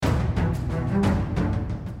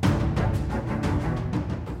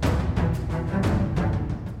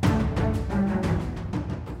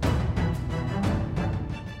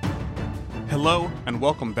Hello, and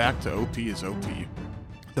welcome back to OP is OP,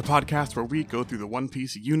 the podcast where we go through the One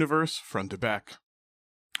Piece universe front to back.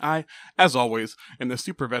 I, as always, am the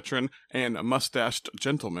super veteran and mustached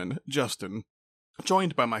gentleman, Justin,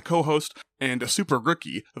 joined by my co-host and a super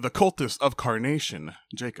rookie, the cultist of Carnation,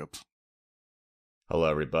 Jacob.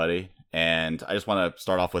 Hello, everybody, and I just want to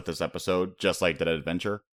start off with this episode, just like Dead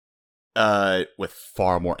Adventure, with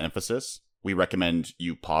far more emphasis. We recommend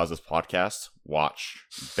you pause this podcast, watch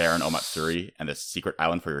Baron Omatsuri and the Secret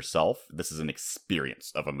Island for yourself. This is an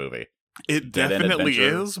experience of a movie. It definitely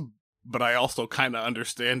is, but I also kind of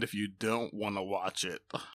understand if you don't want to watch it.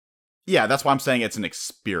 Yeah, that's why I'm saying it's an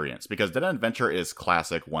experience, because Dead End Adventure is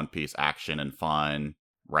classic One Piece action and fun,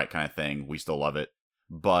 right kind of thing. We still love it.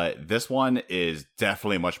 But this one is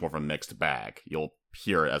definitely much more of a mixed bag. You'll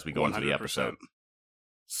hear it as we go 100%. Into the episode.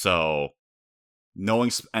 So, knowing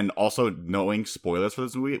spoilers for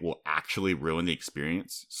this movie will actually ruin the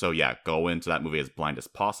experience. So yeah, go into that movie as blind as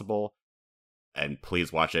possible. And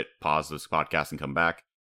please watch it, pause this podcast, and come back.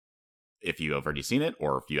 If you have already seen it,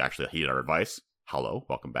 or if you actually heeded our advice, hello,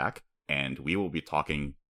 welcome back. And we will be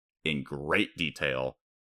talking in great detail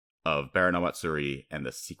of Baron Omatsuri and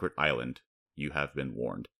the Secret Island. You have been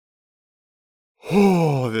warned.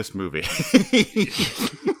 Oh, this movie.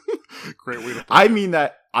 Great way to put I mean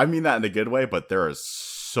that in a good way, but there is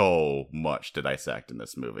so much to dissect in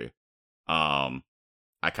this movie. I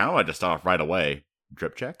kind of want to just start off right away.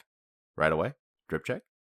 Drip check? Right away? Drip check?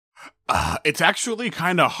 It's actually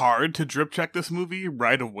kind of hard to drip check this movie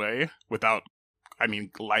right away without,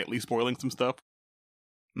 lightly spoiling some stuff.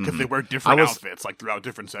 Because they wear different outfits, throughout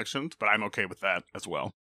different sections, but I'm okay with that as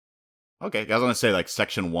well. Okay, I was going to say,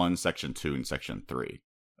 Section 1, Section 2, and Section 3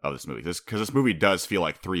 of this movie. Because this movie does feel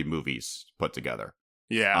like 3 movies put together.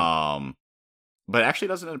 Yeah. But it actually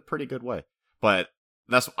does it in a pretty good way. But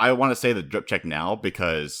I want to say the drip check now,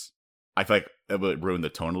 because I feel like it would ruin the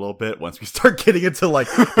tone a little bit once we start getting into,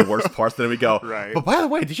 the worst parts. Then we go, right. But by the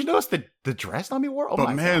way, did you notice the dress Nami wore? Oh,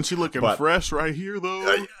 but man, God. She looking fresh right here,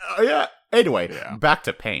 though. Yeah. Anyway, Back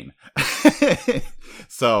to Pain.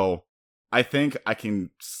 So, I think I can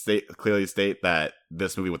clearly state that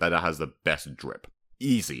this movie without it has the best drip.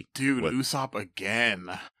 Easy. Dude, Usopp again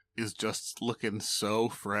is just looking so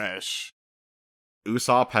fresh.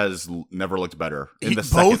 Usopp has never looked better.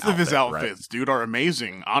 Both of his outfits, dude, are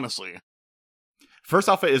amazing, honestly. First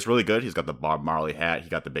outfit is really good. He's got the Bob Marley hat, he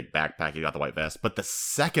got the big backpack, he got the white vest. But the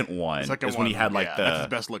second one is when he had that's his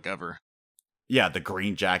best look ever. Yeah, the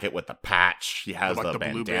green jacket with the patch. He has the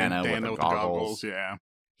blue bandana with the goggles. Yeah.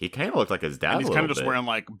 He kind of looked like his dad. And he's kind of just wearing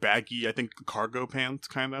baggy, I think, cargo pants,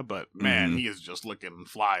 kind of. But man, he is just looking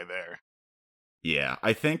fly there. Yeah,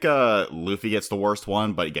 I think Luffy gets the worst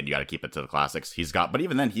one, but again, you got to keep it to the classics. But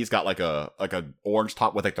even then, he's got a orange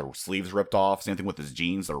top with the sleeves ripped off. Same thing with his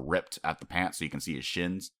jeans; they're ripped at the pants, so you can see his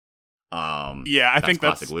shins. Yeah, I think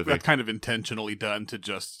that's kind of intentionally done to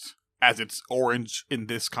just, as it's orange in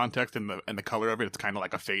this context and the color of it, it's kind of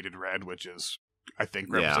like a faded red, which is, I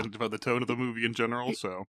think, representative of the tone of the movie in general.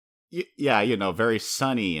 So. Yeah, very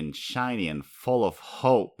sunny and shiny and full of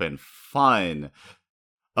hope and fun.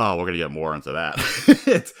 Oh, we're gonna get more into that.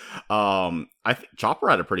 I think Chopper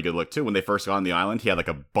had a pretty good look too. When they first got on the island, he had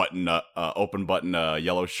a open button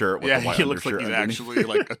yellow shirt with the white he looks like he's underneath.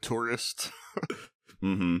 actually a tourist.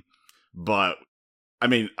 Mm-hmm. But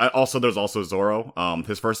also there's also Zoro.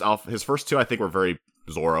 His first two I think were very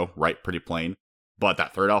Zoro, right? Pretty plain. But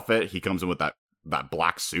that third outfit, he comes in with that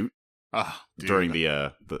black suit during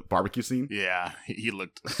the barbecue scene. Yeah, he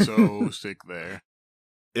looked so sick there.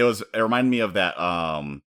 It reminded me of that,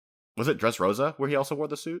 was it Dressrosa where he also wore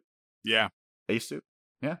the suit? Yeah. A suit?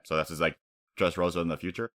 Yeah. So that's his, Dressrosa in the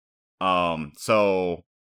future. So,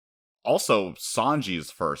 also,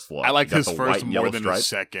 Sanji's first look. I like his first more than his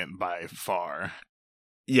second by far.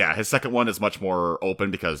 Yeah, his second one is much more open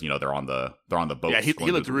because, they're on the boat. Yeah, he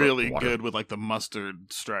looked really good with, the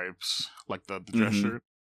mustard stripes, the dress shirt.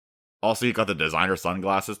 Also, he got the designer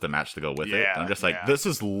sunglasses to match to go with it. And I'm just this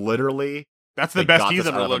is literally... That's the best he's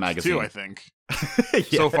ever looked, too, I think.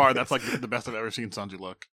 So far, that's, the best I've ever seen Sanji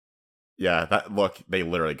look. Yeah, that look, they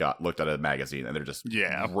literally looked at a magazine, and they're just...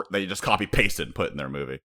 Yeah. They just copy-pasted and put in their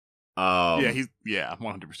movie.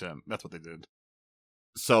 100%. That's what they did.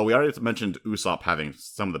 So, we already mentioned Usopp having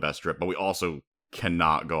some of the best drip, but we also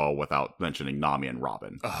cannot go without mentioning Nami and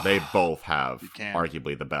Robin. They both have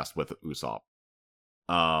arguably the best with Usopp.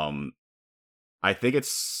 I think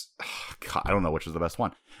it's... God, I don't know which is the best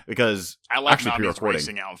one. Because I like Nami's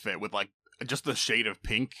racing outfit with just the shade of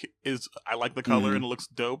pink I like the color and it looks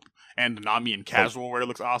dope. And Nami in casual wear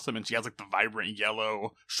looks awesome, and she has the vibrant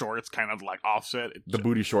yellow shorts kind of offset. The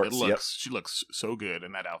booty shorts. She looks so good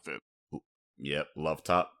in that outfit. Yep, love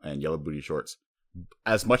top and yellow booty shorts.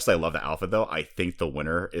 As much as I love the outfit, though, I think the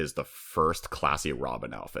winner is the first classy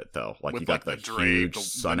Robin outfit, though. Like, With, you got like, the drape, huge the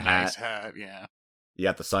sun nice hat. Yeah. You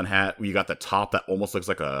got the sun hat. You got the top that almost looks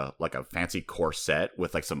like a fancy corset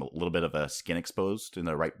with like some a little bit of a skin exposed in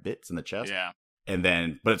the right bits in the chest. Yeah. And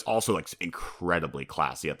then, but it's also like incredibly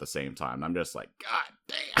classy at the same time. I'm just like,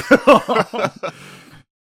 God damn.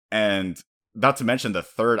 And not to mention the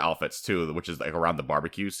third outfits too, which is like around the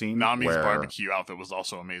barbecue scene. Nami's barbecue outfit was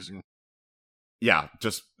also amazing. Yeah,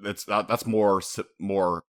 just that's more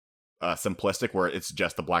simplistic, where it's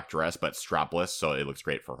just the black dress but strapless, so it looks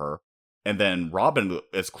great for her. And then Robin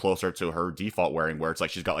is closer to her default wearing, where it's like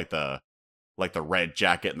she's got like the red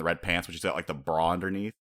jacket and the red pants, but she's got like the bra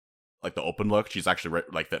underneath, like the open look. She's actually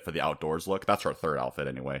like that for the outdoors look. That's her third outfit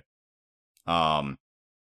anyway.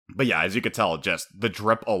 But yeah, as you could tell, just the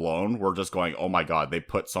drip alone, we're just going, oh my god, they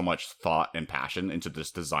put so much thought and passion into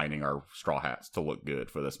just designing our straw hats to look good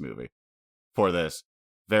for this movie. For this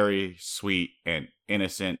very sweet and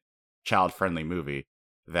innocent, child-friendly movie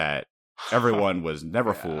that everyone was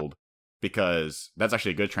never fooled, because that's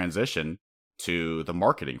actually a good transition to the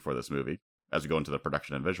marketing for this movie as we go into the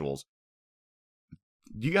production and visuals.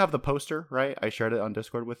 Do you have the poster, right? I shared it on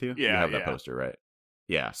Discord with you. Yeah, you have that poster, right?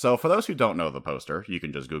 Yeah. So for those who don't know the poster, you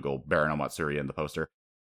can just Google Baron Matsuri and the poster.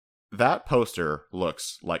 That poster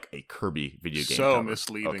looks like a Kirby video game. So cover.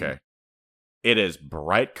 misleading. Okay. It is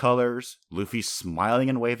bright colors. Luffy smiling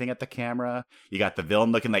and waving at the camera. You got the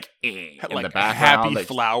villain looking like in the background. Happy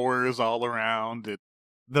flowers all around.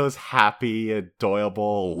 Those happy,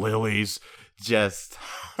 adorable lilies just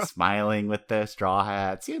smiling with their straw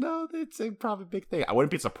hats. You know, it's a probably big thing. I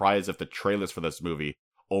wouldn't be surprised if the trailers for this movie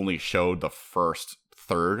only showed the first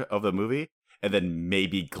third of the movie and then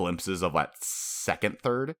maybe glimpses of that second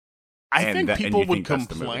third. I think people would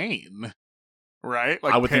complain, right?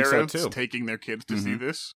 Like, I would parents think so too. Taking their kids to see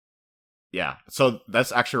this. Yeah. So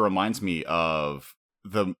that's actually reminds me of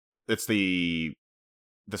the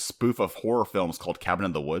spoof of horror films called Cabin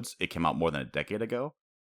in the Woods. It came out more than a decade ago.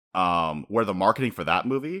 Where the marketing for that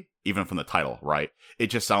movie, even from the title, right? It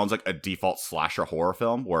just sounds like a default slasher horror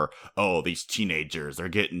film where, oh, these teenagers are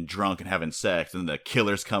getting drunk and having sex and the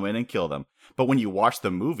killers come in and kill them. But when you watch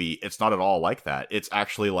the movie, it's not at all like that. It's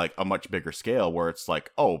actually like a much bigger scale where it's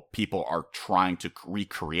like, oh, people are trying to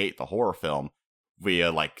recreate the horror film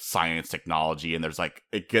via like science technology, and there's like,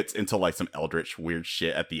 it gets into like some eldritch weird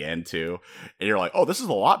shit at the end too, and you're like, oh, this is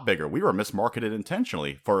a lot bigger. We were mismarketed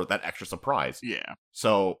intentionally for that extra surprise. Yeah.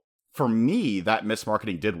 So for me, that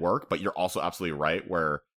mismarketing did work, but you're also absolutely right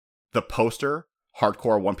where the poster,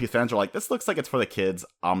 hardcore One Piece fans are like, this looks like it's for the kids,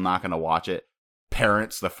 I'm not gonna watch it.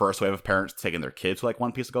 Parents, the first wave of parents taking their kids who like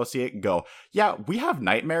One Piece to go see it and go, yeah, we have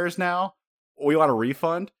nightmares now, we want a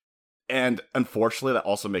refund. And unfortunately, that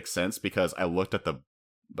also makes sense because I looked at the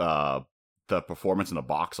performance in the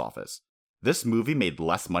box office. This movie made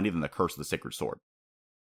less money than The Curse of the Sacred Sword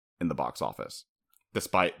in the box office,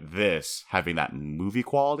 despite this having that movie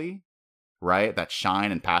quality, right? That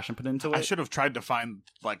shine and passion put into it. I should have tried to find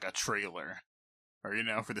like a trailer, or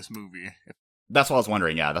for this movie. That's what I was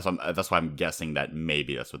wondering. Yeah, that's why I'm guessing that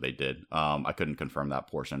maybe that's what they did. I couldn't confirm that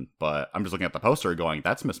portion, but I'm just looking at the poster, going,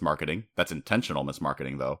 that's mismarketing. That's intentional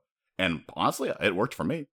mismarketing, though. And honestly, it worked for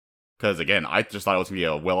me. Because again, I just thought it was going to be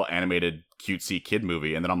a well-animated, cutesy kid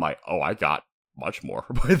movie. And then I'm like, oh, I got much more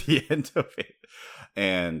by the end of it.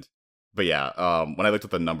 But yeah, when I looked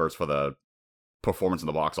at the numbers for the performance in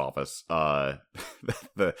the box office,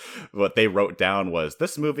 what they wrote down was,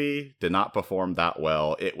 this movie did not perform that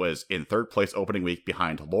well. It was in third place opening week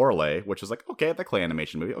behind Lorelei, which is like, okay, the clay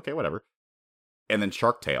animation movie. Okay, whatever. And then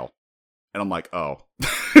Shark Tale. And I'm like, oh.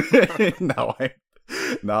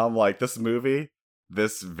 Now I'm like, this movie,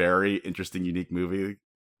 this very interesting, unique movie,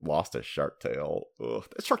 lost to Shark Tale. Ugh.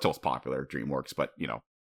 Shark Tale's popular, DreamWorks, but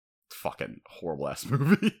fucking horrible ass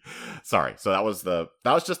movie. Sorry. So that was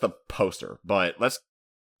just the poster. But let's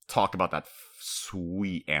talk about that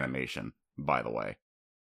sweet animation, by the way.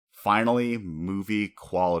 Finally, movie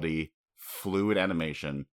quality, fluid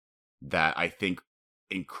animation that I think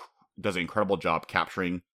does an incredible job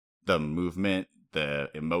capturing the movement, the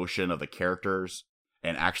emotion of the characters,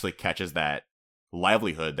 and actually catches that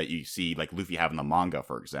livelihood that you see like Luffy have in the manga,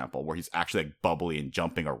 for example, where he's actually like bubbly and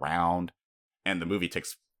jumping around, and the movie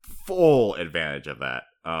takes full advantage of that.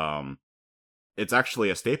 It's actually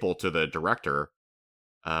a staple to the director.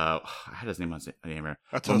 I had his name on here.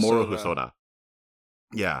 Mamoru Hosoda.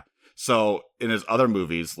 Yeah. So in his other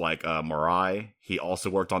movies, like Mirai, he also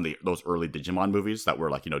worked on those early Digimon movies that were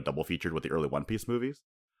like, double featured with the early One Piece movies.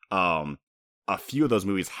 A few of those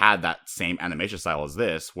movies had that same animation style as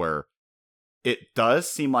this, where It does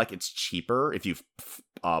seem like it's cheaper if you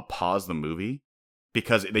pause the movie,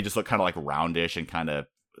 because they just look kind of like roundish and kind of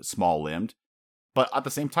small limbed. But at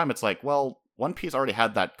the same time, it's like, well, One Piece already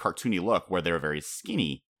had that cartoony look where they're very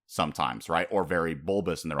skinny sometimes, right? Or very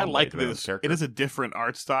bulbous in their own way. I like this. It is a different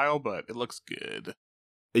art style, but it looks good.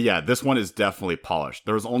 Yeah, this one is definitely polished.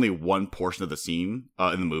 There was only one portion of the scene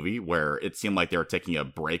in the movie where it seemed like they were taking a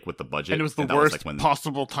break with the budget. And it was the worst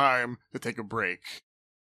possible time to take a break.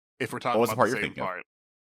 If we're talking about the same part.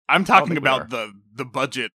 I'm talking about the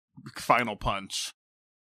budget final punch.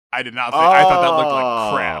 I did not think... I thought that looked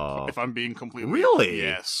like crap, if I'm being completely... Really?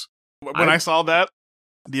 Yes. When I saw that,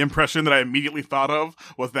 the impression that I immediately thought of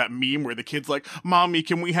was that meme where the kid's like, "Mommy,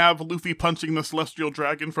 can we have Luffy punching the Celestial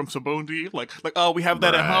Dragon from Sabaody?" Like, oh, we have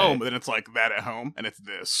that at home. And then it's like, that at home, and it's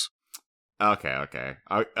this. Okay.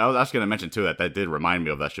 I was actually going to mention, too, that did remind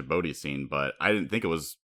me of that Sabaody scene, but I didn't think it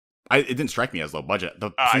was... it didn't strike me as low budget.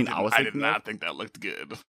 The scene I did not think that looked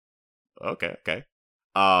good. Okay.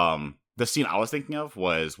 The scene I was thinking of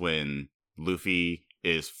was when Luffy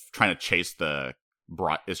is trying to chase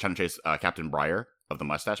Captain Briar of the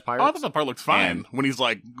Mustache Pirates. Oh, I thought that part looked fine. When he's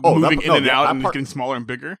like moving in and out and getting smaller and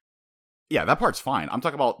bigger. Yeah, that part's fine. I'm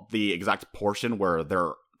talking about the exact portion where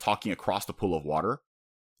they're talking across the pool of water,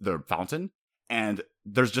 the fountain, and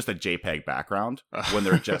there's just a JPEG background when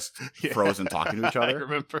they're just frozen talking to each other. I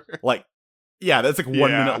remember. Like, yeah, that's like 1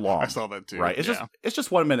 minute long. I saw that too. Right? It's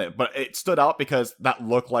just 1 minute, but it stood out because that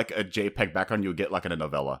looked like a JPEG background you would get like in a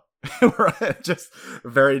novella. Just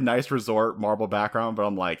very nice resort marble background, but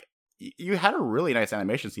I'm like, you had a really nice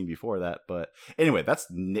animation scene before that. But anyway,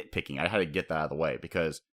 that's nitpicking. I had to get that out of the way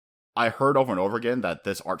because I heard over and over again that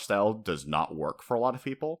this art style does not work for a lot of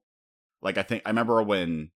people. Like, I remember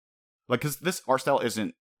when, like, because this art style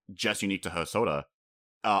isn't just unique to Hosoda.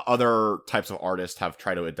 Other types of artists have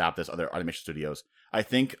tried to adapt this, other animation studios. I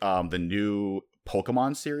think the new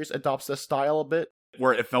Pokemon series adopts this style a bit,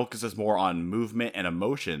 where it focuses more on movement and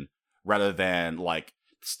emotion rather than, like,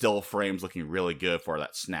 still frames looking really good for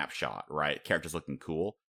that snapshot, right? Characters looking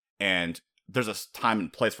cool. And there's a time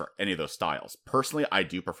and place for any of those styles. Personally, I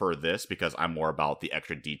do prefer this because I'm more about the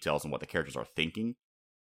extra details and what the characters are thinking.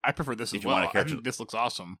 I prefer this as well. I think this looks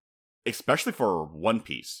awesome. Especially for One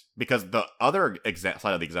Piece. Because the other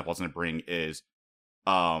side of the example I was going to bring is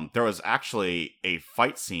there was actually a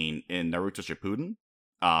fight scene in Naruto Shippuden.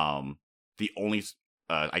 The only,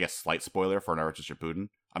 I guess, slight spoiler for Naruto Shippuden.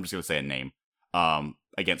 I'm just going to say a name.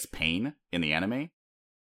 Against Pain in the anime.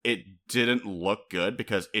 It didn't look good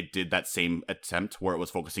because it did that same attempt where it was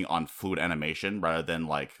focusing on fluid animation rather than,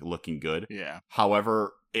 like, looking good. Yeah.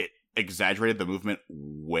 However, it exaggerated the movement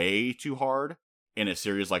way too hard in a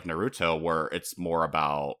series like Naruto, where it's more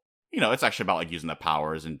about, it's actually about, like, using the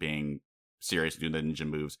powers and being serious and doing the ninja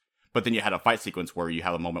moves. But then you had a fight sequence where you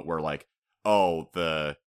have a moment where, like, oh,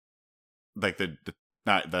 the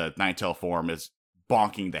nine-tail form is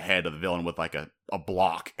bonking the head of the villain with, like, a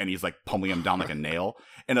block, and he's, like, pummeling him down like a nail.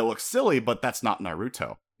 And it looks silly, but that's not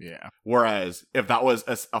Naruto. Yeah. Whereas, if that was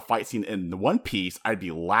a fight scene in One Piece, I'd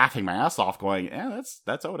be laughing my ass off going,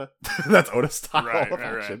 that's Oda. That's Oda style of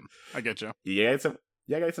action. Right. I get you. Yeah,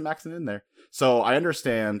 got some action in there. So, I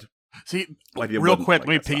understand. See, like, real quick, let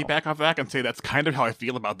me piggyback off that and say that's kind of how I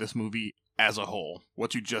feel about this movie as a whole.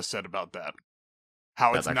 What you just said about that.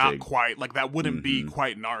 How it's not quite, like, that wouldn't be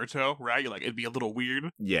quite Naruto, right? Like, it'd be a little weird.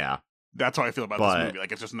 Yeah. That's how I feel about this movie.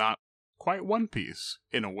 Like, it's just not quite One Piece,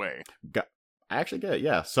 in a way. I actually get it,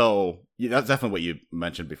 yeah. So, that's definitely what you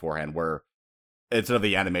mentioned beforehand, where instead of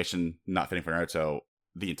the animation not fitting for Naruto,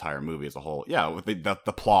 the entire movie as a whole, yeah, with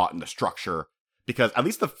the plot and the structure, because at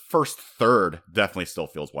least the first third definitely still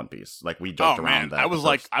feels One Piece. Like, we joked around that. I was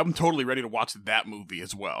like, I'm totally ready to watch that movie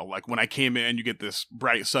as well. Like, when I came in, you get this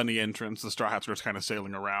bright, sunny entrance, the Straw Hats are kind of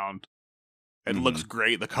sailing around. It looks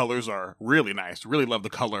great. The colors are really nice. Really love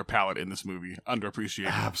the color palette in this movie.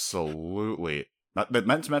 Underappreciated. Absolutely. Not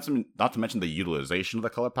to mention the utilization of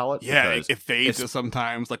the color palette. Yeah, it fades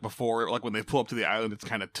sometimes. Like, before, like, when they pull up to the island, it's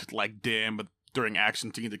kind of like dim, but during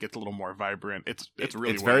action scenes, it gets a little more vibrant. It's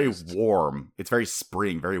very warm. It's very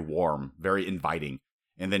spring, very warm, very inviting.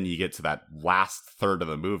 And then you get to that last third of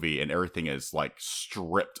the movie, and everything is, like,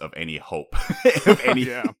 stripped of any hope,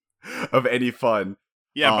 of any fun.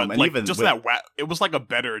 Yeah, but, like, just it was like a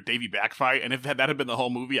better Davy Back fight, and if that had been the whole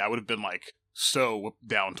movie, I would have been, like, so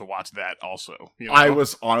down to watch that also. I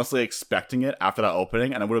was honestly expecting it after that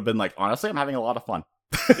opening, and I would have been like, honestly, I'm having a lot of fun.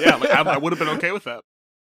 Yeah, like, I would have been okay with that.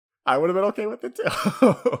 I would have been okay with it too.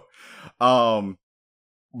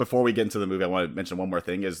 Before we get into the movie, I want to mention one more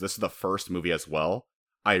thing. This is the first movie as well.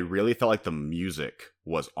 I really felt like the music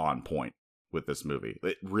was on point with this movie.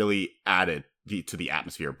 It really added to the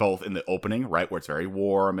atmosphere, both in the opening, right, where it's very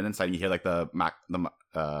warm, and inside you hear like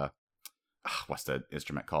what's the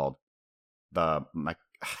instrument called? I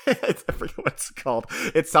forget what it's called.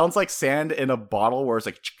 It sounds like sand in a bottle where it's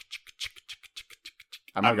like.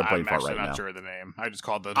 I'm having a brain fart right now. I'm not sure of the name. I just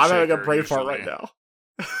called the I'm shaker. having a brain fart right now.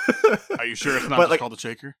 Are you sure it's not just called a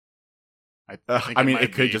shaker? I mean,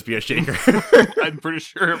 it could just be a shaker. I'm pretty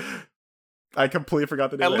sure. I completely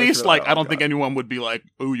forgot the name. At least, like, I don't think anyone would be like,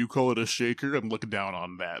 "Oh, you call it a shaker?" I'm looking down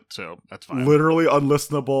on that, so that's fine. Literally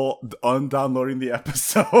unlistenable. Undownloading the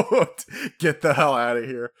episode. Get the hell out of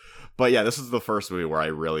here. But yeah, this is the first movie where I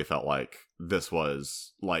really felt like this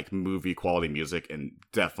was like movie quality music, and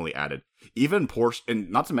definitely added even portion, and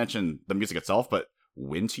not to mention the music itself, but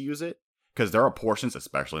when to use it, because there are portions,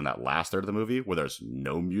 especially in that last third of the movie, where there's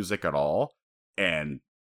no music at all, and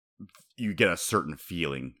you get a certain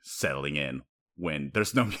feeling settling in when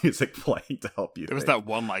there's no music playing to help you. There was that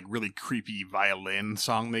one like really creepy violin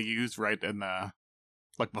song they used right in the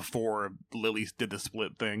like before Lily did the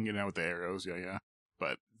split thing, you know, with the arrows. Yeah.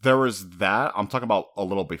 But there was that. I'm talking about a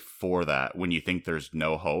little before that, when you think there's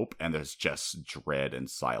no hope and there's just dread and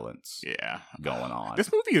silence. Going on.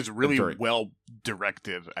 This movie is really well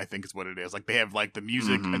directed, I think is what it is. Like they have like the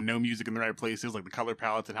music and no music in the right places, like the color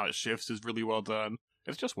palettes and how it shifts is really well done.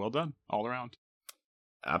 It's just well done all around.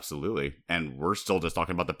 Absolutely. And we're still just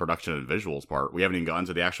talking about the production and visuals part. We haven't even gotten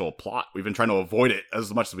to the actual plot. We've been trying to avoid it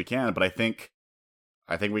as much as we can, but I think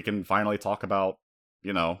we can finally talk about,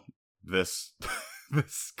 you know, this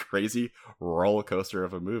this crazy roller coaster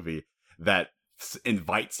of a movie that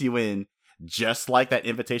invites you in, just like that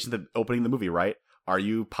invitation to opening the movie, right? Are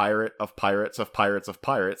you pirate of pirates of pirates of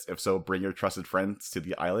pirates? If so, bring your trusted friends to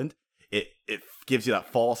the island. It gives you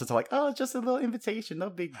that false sense of like, oh, it's just a little invitation, no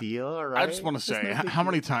big deal, all right? I just want to say, how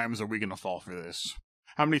many times are we going to fall for this?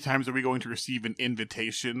 How many times are we going to receive an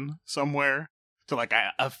invitation somewhere to like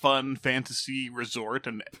a fun fantasy resort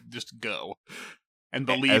and just go and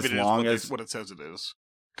believe it is what it says it is?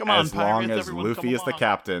 Come on, as long as Luffy is the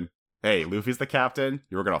captain. Hey, Luffy's the captain.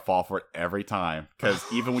 You're going to fall for it every time. Because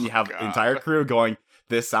even when you have the entire crew going,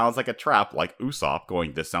 this sounds like a trap, like Usopp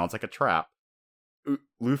going, this sounds like a trap,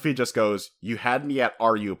 Luffy just goes, you had me at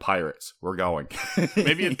 "Are you pirates? We're going."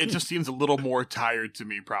 Maybe it just seems a little more tired to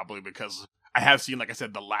me, probably because I have seen, like I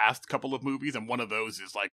said, the last couple of movies, and one of those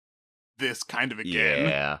is like this kind of again.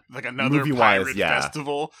 Yeah. Like another pirate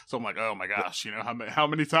festival. So I'm like, oh my gosh, you know, how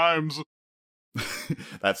many times?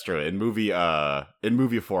 That's true. In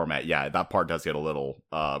movie format, yeah, that part does get a little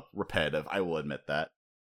repetitive. I will admit that.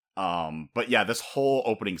 But yeah, this whole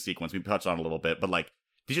opening sequence, we touched on a little bit, but like,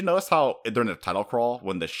 did you notice how during the title crawl,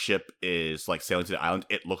 when the ship is like sailing to the island,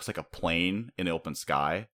 it looks like a plane in the open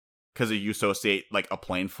sky? Because you associate like a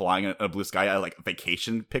plane flying in a blue sky, like a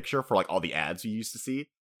vacation picture for like all the ads you used to see.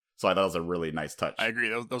 So I thought it was a really nice touch. I agree.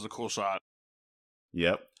 That was a cool shot.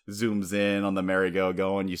 Yep. Zooms in on the merry-go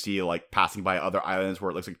going. You see like passing by other islands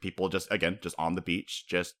where it looks like people just on the beach,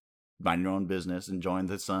 just minding their own business, enjoying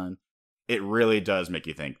the sun. It really does make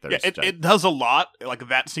you think. It does a lot, like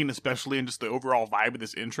that scene especially, and just the overall vibe of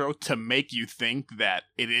this intro, to make you think that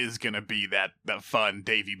it is going to be that fun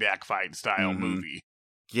Davy Backfight style movie.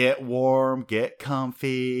 Get warm, get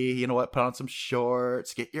comfy, you know what, put on some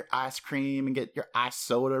shorts, get your ice cream and get your ice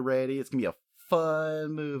soda ready. It's going to be a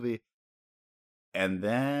fun movie. And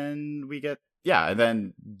then and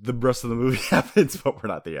then the rest of the movie happens, but we're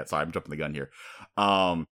not there yet. Sorry, I'm jumping the gun here.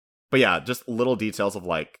 But yeah, just little details of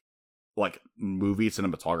like movie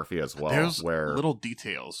cinematography as well. There's little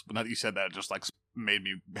details, but now that you said that, it just like made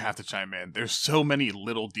me have to chime in. There's so many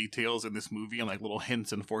little details in this movie and like little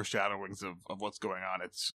hints and foreshadowings of what's going on.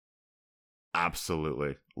 It's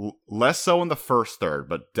absolutely less so in the first third,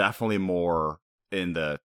 but definitely more in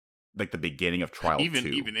the like the beginning of Trial 2.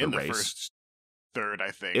 Even in the first third,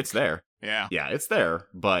 I think it's there. Yeah, it's there,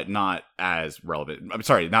 but not as relevant. I'm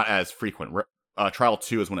sorry, not as frequent. Trial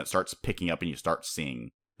 2 is when it starts picking up and you start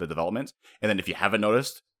seeing the development, and then if you haven't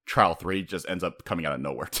noticed, Trial 3 just ends up coming out of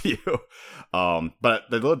nowhere to you. But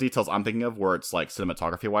the little details I'm thinking of where it's like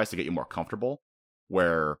cinematography wise to get you more comfortable,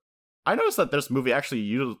 where I noticed that this movie actually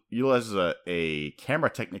utilizes a camera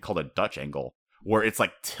technique called a Dutch angle, where it's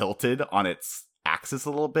like tilted on its axis a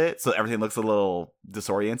little bit, so everything looks a little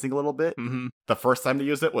disorienting a little bit. The first time they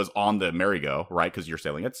used it was on the merry-go, right? Because you're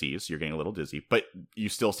sailing at sea, so you're getting a little dizzy, but you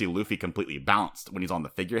still see Luffy completely bounced when he's on the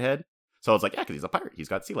figurehead. So it's like, yeah, because he's a pirate. He's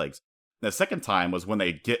got sea legs. The second time was when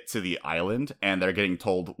they get to the island and they're getting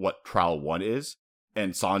told what Trial 1 is.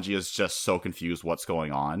 And Sanji is just so confused what's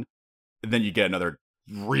going on. And then you get another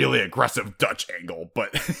really aggressive Dutch angle.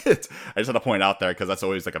 But I just had to point out there because that's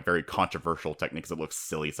always like a very controversial technique because it looks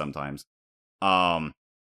silly sometimes. And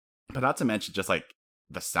But not to mention just like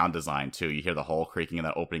the sound design too. You hear the hull creaking in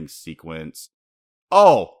that opening sequence.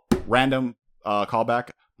 Oh, random callback.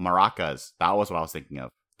 Maracas. That was what I was thinking of.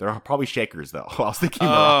 They're probably shakers though. I was thinking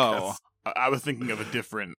maracas. I was thinking of a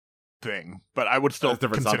different thing, but I would still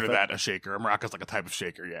consider that a shaker. A maraca's like a type of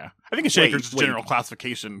shaker, yeah. I think a shaker is just general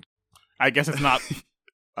classification. I guess it's not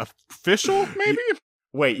official, maybe?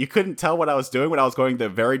 Wait, you couldn't tell what I was doing when I was going the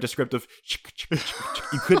very descriptive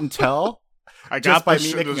you couldn't tell? I got by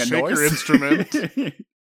me making a shaker noise? Instrument.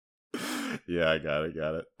 Yeah, I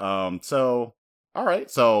got it. So, all right.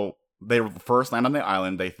 So they first land on the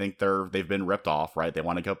island. They think they've been ripped off, right? They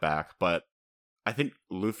want to go back, but I think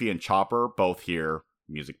Luffy and Chopper both hear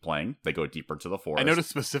music playing. They go deeper into the forest. I noticed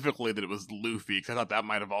specifically that it was Luffy because I thought that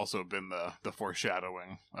might have also been the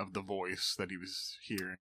foreshadowing of the voice that he was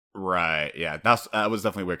hearing. Right. Yeah. That was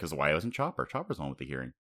definitely weird because why wasn't Chopper? Chopper's the one with the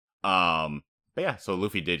hearing. But yeah. So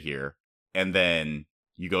Luffy did hear, and then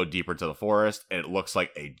you go deeper into the forest, and it looks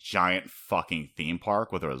like a giant fucking theme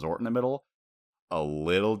park with a resort in the middle. A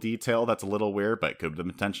little detail that's a little weird, but it could have been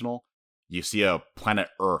intentional. You see a planet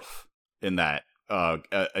Earth in that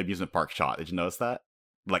amusement park shot. Did you notice that?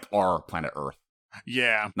 Like our planet Earth.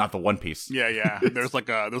 Yeah. Not the One Piece. Yeah. There's like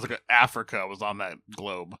a Africa was on that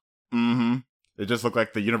globe. Mm-hmm. It just looked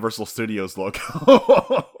like the Universal Studios logo.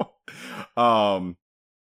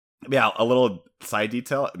 Yeah, a little side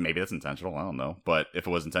detail. Maybe that's intentional. I don't know. But if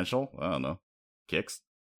it was intentional, I don't know. Kicks.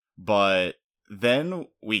 But then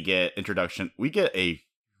we get introduction. We get a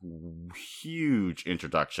huge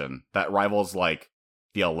introduction that rivals like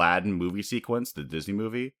the Aladdin movie sequence, the Disney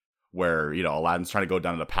movie, where, you know, Aladdin's trying to go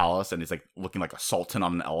down to the palace and he's like looking like a sultan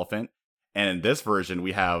on an elephant. And in this version,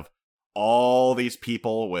 we have all these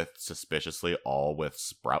people with suspiciously all with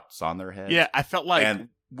sprouts on their heads. Yeah, I felt like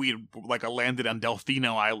we like landed on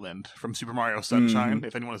Delfino Island from Super Mario Sunshine.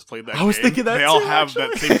 If anyone has played that, I was thinking that they too, all have actually.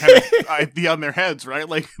 that same kind of idea on their heads, right?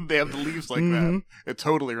 Like they have the leaves like that. It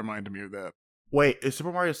totally reminded me of that. Wait, is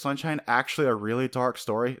Super Mario Sunshine actually a really dark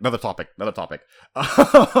story? Another topic. Another topic.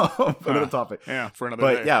 Yeah, for another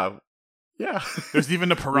day. But yeah. There's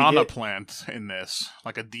even a piranha plant in this,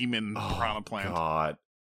 like a demon piranha plant.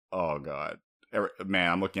 Oh god,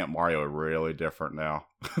 man, I'm looking at Mario really different now.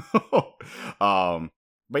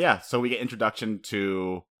 But yeah, so we get introduction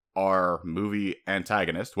to our movie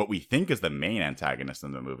antagonist, what we think is the main antagonist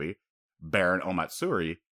in the movie, Baron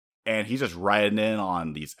Omatsuri. And he's just riding in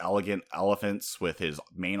on these elegant elephants with his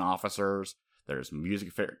main officers. There's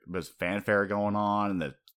there's fanfare going on,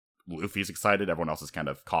 and Luffy's excited. Everyone else is kind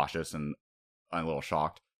of cautious and a little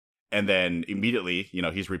shocked. And then immediately, you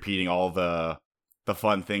know, he's repeating all the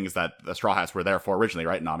fun things that the Straw Hats were there for originally,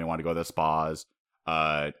 right? Nami wanted to go to the spas.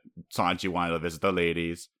 Sanji wanted to visit the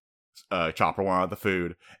ladies. Chopper wanted the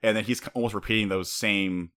food. And then he's almost repeating those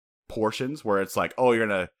same portions where it's like, oh, you're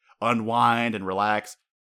going to unwind and relax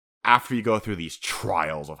after you go through these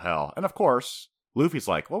trials of hell. And of course, Luffy's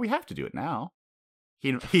like, well, we have to do it now.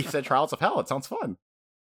 He said trials of hell. It sounds fun.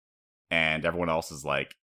 And everyone else is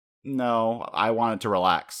like, no, I wanted to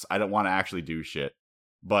relax. I don't want to actually do shit.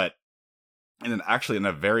 But, and then actually in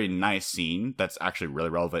a very nice scene that's actually really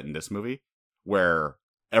relevant in this movie, where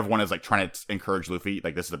everyone is like trying to encourage Luffy,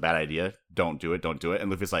 like, this is a bad idea. Don't do it.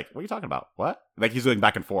 And Luffy's like, what are you talking about? What? Like, he's going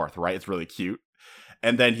back and forth, right? It's really cute.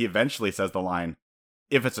 And then he eventually says the line,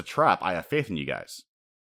 if it's a trap, I have faith in you guys.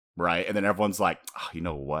 Right? And then everyone's like, oh, you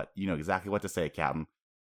know what? You know exactly what to say, Captain.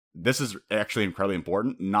 This is actually incredibly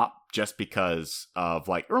important, not just because of,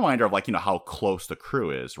 like, a reminder of, like, you know, how close the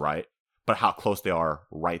crew is, right? But how close they are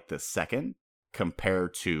right this second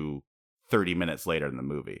compared to 30 minutes later in the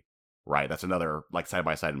movie, right? That's another, like,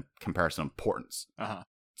 side-by-side comparison importance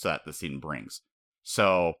so that the scene brings.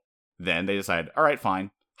 So then they decide, all right,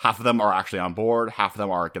 fine. Half of them are actually on board. Half of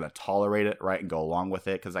them are going to tolerate it, right, and go along with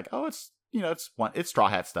it because, like, oh, it's, you know, it's Straw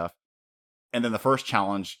Hat stuff. And then the first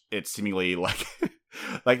challenge, it's seemingly like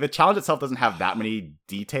like the challenge itself doesn't have that many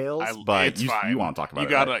details, but you want to talk about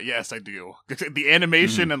it. Right? Yes, I do. The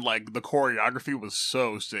animation and like the choreography was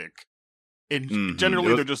so sick. And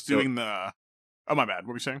generally, they're just doing the. Oh my bad. What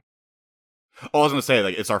were you saying? Oh, I was going to say,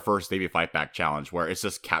 like, it's our first Davey Fight Back challenge where it's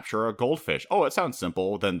just capture a goldfish. Oh, it sounds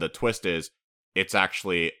simple. Then the twist is it's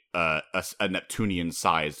actually a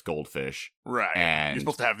Neptunian-sized goldfish. Right. And you're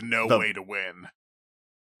supposed to have no way to win.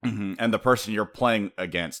 And the person you're playing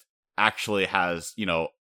against actually has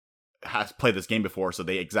played this game before, so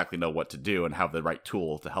they exactly know what to do and have the right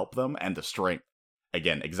tool to help them and the strength.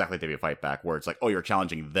 Again, exactly Davey Fight Back, where it's like, oh, you're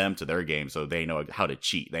challenging them to their game, so they know how to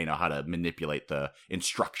cheat. They know how to manipulate the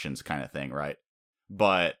instructions kind of thing, right?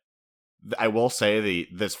 But I will say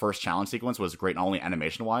this first challenge sequence was great, not only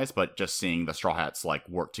animation wise, but just seeing the Straw Hats like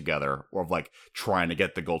work together, or like trying to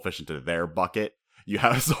get the goldfish into their bucket. You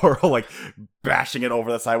have Zoro like bashing it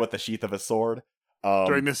over the side with the sheath of his sword.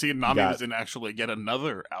 During this scene, Nami was in actually get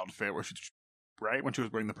another outfit where right when she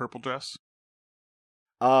was wearing the purple dress.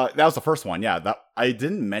 That was the first one, yeah. That I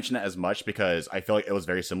didn't mention it as much because I feel like it was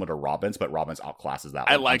very similar to Robin's, but Robin's outclasses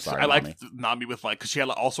that. I liked Nami with like, because she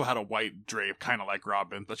also had a white drape, kind of like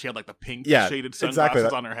Robin, but she had like the pink shaded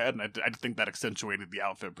sunglasses on her head, and I think that accentuated the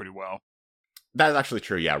outfit pretty well. That's actually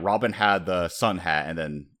true. Yeah, Robin had the sun hat, and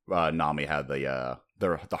then Nami had the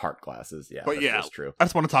heart glasses. Yeah, but that's true. I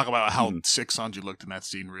just want to talk about how sick Sanji looked in that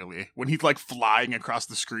scene. Really, when he's like flying across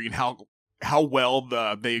the screen, how well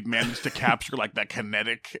they managed to capture like that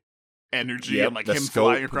kinetic energy and like him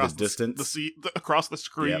flying across the distance, across the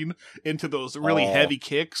screen into those really heavy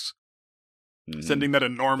kicks, sending that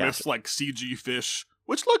enormous like CG fish,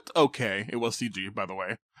 which looked okay. It was CG, by the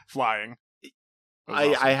way, flying.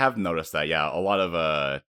 Awesome. I have noticed that. Yeah, a lot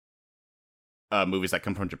of movies that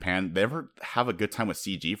come from Japan, they never have a good time with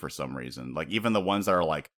CG for some reason. Like even the ones that are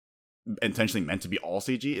like intentionally meant to be all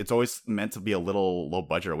CG, it's always meant to be a little low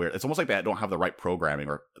budget or weird. It's almost like they don't have the right programming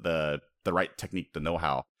or the right technique, the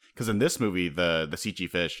know-how. Because in this movie, the CG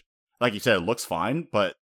fish, like you said, it looks fine,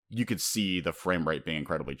 but you could see the frame rate being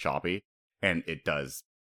incredibly choppy, and it does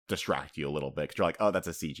distract you a little bit. Because you're like, oh, that's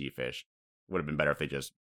a CG fish. Would have been better if they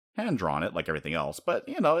just hand-drawn it like everything else. But,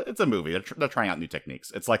 you know, it's a movie. They're trying out new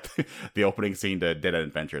techniques. It's like the opening scene to Dead End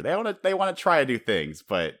Adventure. They want to try new things,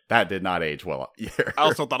 but that did not age well either. I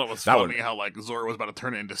also thought it was funny how, like, Zoro was about to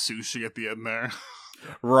turn it into sushi at the end there.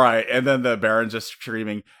 Right, and then the Baron's just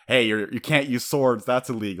screaming, hey, you can't use swords. That's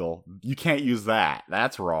illegal. You can't use that.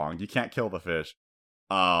 That's wrong. You can't kill the fish.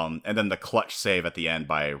 And then the clutch save at the end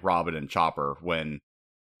by Robin and Chopper when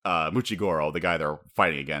Muchigoro, the guy they're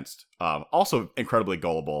fighting against, also incredibly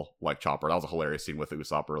gullible like Chopper. That was a hilarious scene with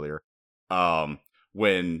Usopp earlier.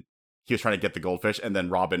 When he was trying to get the goldfish, and then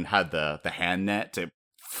Robin had the hand net to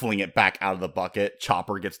fling it back out of the bucket.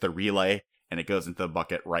 Chopper gets the relay, and it goes into the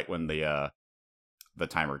bucket right when the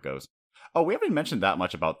timer goes. Oh, we haven't mentioned that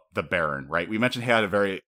much about the Baron, right? We mentioned he had a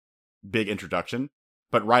very big introduction,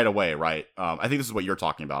 but right away, right? I think this is what you're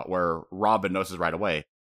talking about, where Robin notices right away,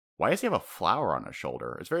 why does he have a flower on his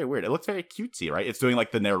shoulder? It's very weird. It looks very cutesy, right? It's doing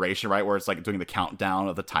like the narration, right? Where it's like doing the countdown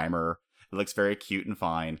of the timer. It looks very cute and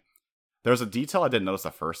fine. There's a detail I didn't notice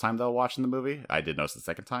the first time though watching the movie. I did notice the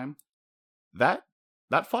second time. That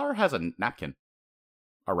flower has a napkin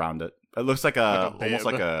around it. It looks like almost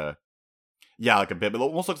like a bib. It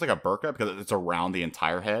almost looks like a burqa because it's around the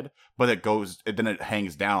entire head, but then it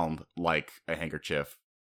hangs down like a handkerchief.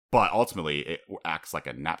 But ultimately, it acts like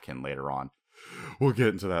a napkin later on. We'll get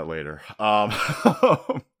into that later. But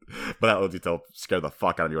that little detail scared the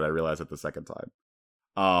fuck out of me when I realized it the second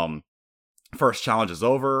time. First challenge is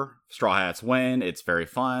over. Straw Hats win. It's very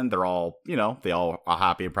fun. They're all, they all are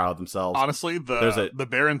happy and proud of themselves. Honestly, the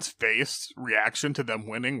Baron's face reaction to them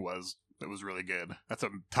winning was really good. That's a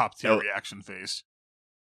top tier reaction face.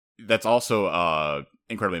 That's also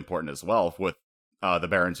incredibly important as well with the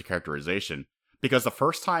Baron's characterization, because the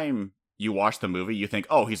first time you watch the movie, you think,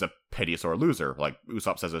 oh, he's a petty sore loser. Like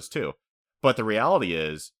Usopp says this too. But the reality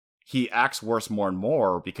is, he acts worse more and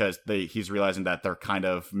more because he's realizing that they're kind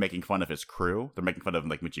of making fun of his crew. They're making fun of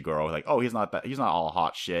like Muchigoro, like, oh, he's not all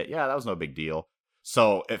hot shit. Yeah, that was no big deal.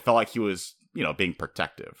 So it felt like he was, being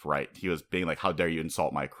protective, right? He was being like, how dare you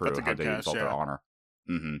insult my crew? How dare you insult their honor?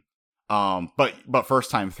 Mm-hmm. But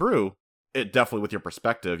first time through, it definitely, with your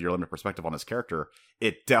limited perspective on his character,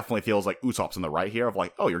 it definitely feels like Usopp's in the right here of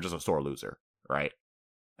like, oh, you're just a sore loser, right?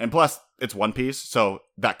 And plus, it's One Piece, so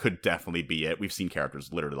that could definitely be it. We've seen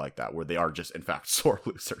characters literally like that, where they are just, in fact, sore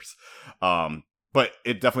losers. But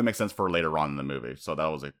it definitely makes sense for later on in the movie, so that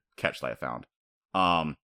was a catch that I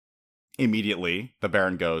found. Immediately, the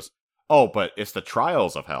Baron goes, oh, but it's the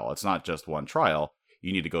trials of hell. It's not just one trial.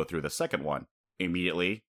 You need to go through the second one.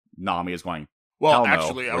 Immediately, Nami is going, well,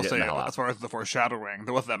 actually, I'll say, as far as the foreshadowing,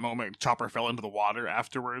 there was that moment Chopper fell into the water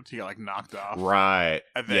afterwards. He got, like, knocked off. Right.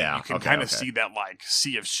 And then you can kind of see that, like,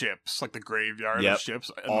 sea of ships, like the graveyard of ships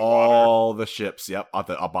in the water. All the ships, at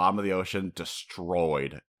the bottom of the ocean,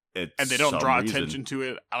 destroyed. And they don't draw attention to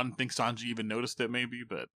it. I don't think Sanji even noticed it, maybe,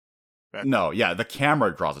 but... No, the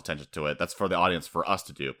camera draws attention to it. That's for the audience, for us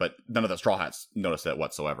to do. But none of the Straw Hats noticed it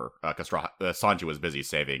whatsoever, because Sanji was busy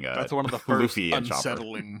saving That's one of the first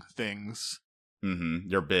unsettling things. Mm-hmm.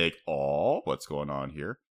 You're big. Oh, what's going on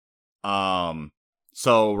here?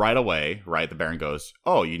 So right away, right, the Baron goes,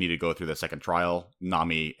 oh, you need to go through the second trial.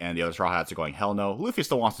 Nami and the other Straw Hats are going, hell no. Luffy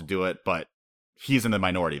still wants to do it, but he's in the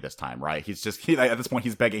minority this time, right? He's just at this point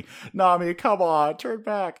he's begging, Nami, come on, turn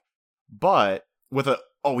back. But with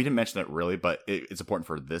we didn't mention it really, but it's important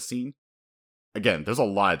for this scene. Again, there's a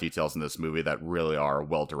lot of details in this movie that really are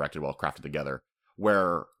well directed, well crafted together.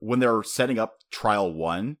 Where when they're setting up Trial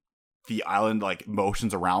 1, the island like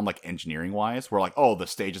motions around like engineering wise, where like, oh, the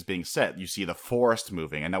stage is being set. You see the forest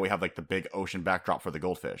moving, and now we have like the big ocean backdrop for the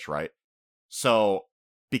goldfish, right? So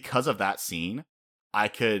because of that scene, I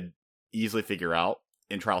could easily figure out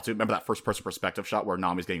in Trial 2, remember that first person perspective shot where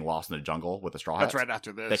Nami's getting lost in the jungle with the straw hats? That's right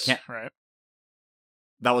after this. They can't, right?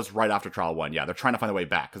 That was right after Trial 1. Yeah, they're trying to find a way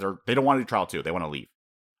back because they don't want to do Trial 2. They want to leave.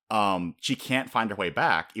 She can't find her way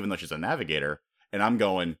back, even though she's a navigator. And I'm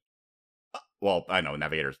going, well, I know,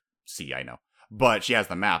 navigators see, I know. But she has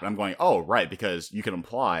the map, and I'm going, oh, right, because you can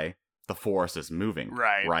imply the forest is moving.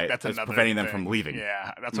 Right. That's preventing them from leaving.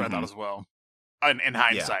 Yeah, that's what I thought as well. In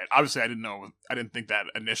hindsight, obviously, I didn't think that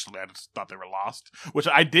initially. I just thought they were lost, which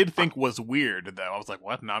I did think was weird. Though I was like,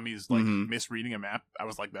 "What? Nami's like misreading a map?" I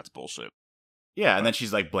was like, "That's bullshit." Yeah, and then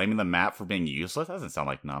she's like blaming the map for being useless. That doesn't sound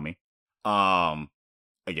like Nami.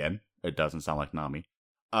 Again, it doesn't sound like Nami.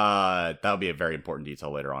 That'll be a very important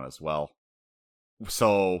detail later on as well.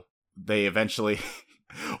 So they eventually,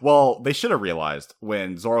 well, they should have realized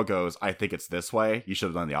when Zoro goes, "I think it's this way." You should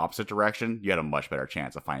have done the opposite direction. You had a much better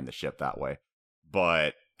chance of finding the ship that way.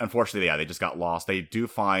 But unfortunately, yeah, they just got lost. They do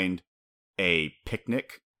find a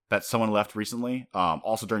picnic that someone left recently.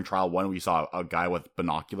 Also during Trial 1, we saw a guy with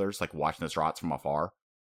binoculars, like watching the shots from afar.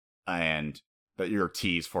 And that you're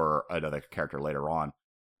teased for another character later on.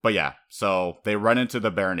 But yeah, so they run into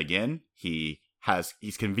the Baron again. He's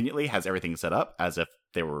conveniently has everything set up as if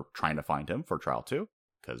they were trying to find him for Trial 2.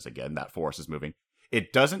 Because again, that forest is moving.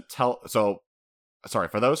 It doesn't tell, so, sorry,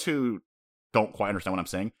 for those who don't quite understand what I'm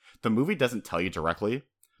saying, the movie doesn't tell you directly,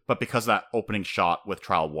 but because of that opening shot with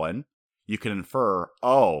Trial 1, you can infer,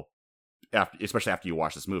 especially after you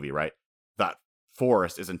watch this movie, right? That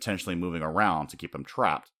forest is intentionally moving around to keep them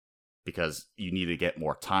trapped because you need to get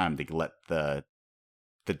more time to let the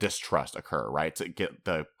distrust occur, right? To get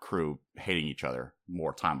the crew hating each other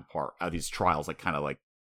more time apart. These trials like kind of like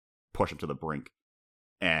push them to the brink.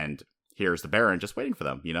 And here's the Baron just waiting for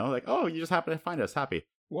them, like, oh, you just happen to find us, happy.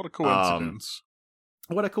 What a coincidence.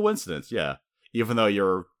 What a coincidence, yeah. Even though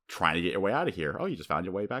you're trying to get your way out of here. Oh, you just found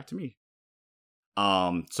your way back to me.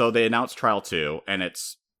 So they announced Trial 2, and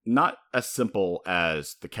it's not as simple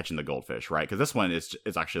as the catching the goldfish, right? Because this one is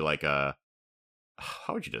actually like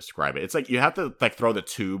how would you describe it? It's like you have to like throw the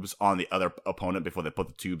tubes on the other opponent before they put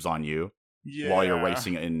the tubes on you while you're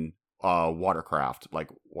racing in watercraft, like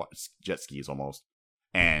jet skis almost.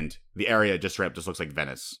 And the area just looks like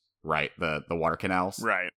Venice, right? The water canals,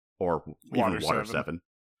 right? Or even Water 7.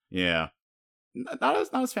 Yeah.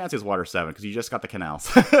 Not as fancy as Water 7 because you just got the canals.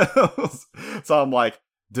 So I'm like,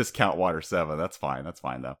 discount Water 7. That's fine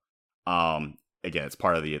though. Again, it's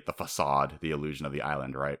part of the facade, the illusion of the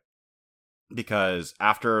island, right? Because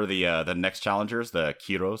after the next challengers, the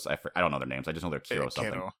Kiros, I don't know their names. I just know they're Kiro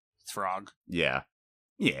something. Kiro. It's frog. Yeah.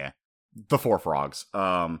 The 4 frogs.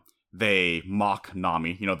 They mock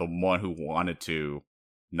Nami, the one who wanted to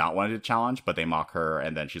challenge, but they mock her,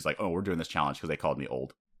 and then she's like, "Oh, we're doing this challenge because they called me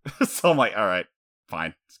old." So I'm like, all right,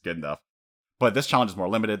 fine, it's good enough. But this challenge is more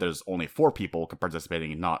limited. There's only 4 people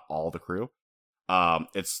participating, not all the crew.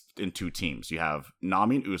 It's in 2 teams. You have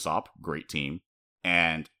Nami and Usopp, great team,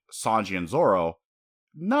 and Sanji and Zoro,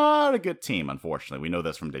 not a good team, unfortunately. We know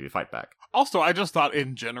this from Davey Fight Back. Also, I just thought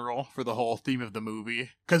in general, for the whole theme of the movie,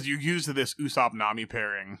 because you used this Usopp-Nami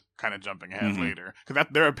pairing, kind of jumping ahead later, because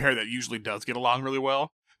they're a pair that usually does get along really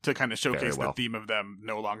well, to kind of showcase the theme of them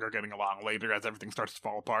no longer getting along later as everything starts to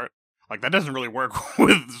fall apart. Like, that doesn't really work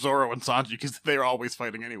with Zoro and Sanji, because they're always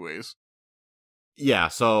fighting anyways. Yeah,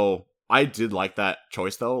 so I did like that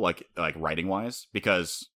choice, though, like writing-wise,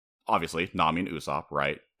 because, obviously, Nami and Usopp,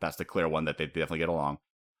 right? That's the clear one that they definitely get along.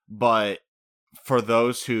 But for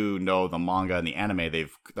those who know the manga and the anime,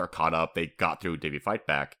 they're caught up, they got through Davey Fight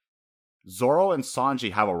Back. Zoro and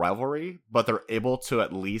Sanji have a rivalry, but they're able to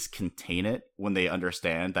at least contain it when they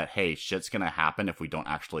understand that, hey, shit's gonna happen if we don't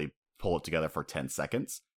actually pull it together for 10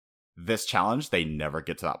 seconds. This challenge, they never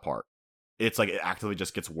get to that part. It's like it actively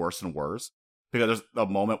just gets worse and worse, because there's a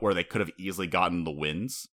moment where they could have easily gotten the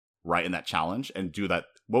wins, right, in that challenge, and do that.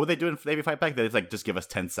 What would they do in Davey Fight Back? They'd like just give us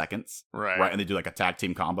 10 seconds, right, and they do like a tag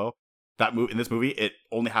team combo. In this movie, it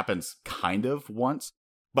only happens kind of once,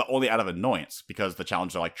 but only out of annoyance, because the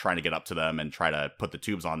challengers are like trying to get up to them and try to put the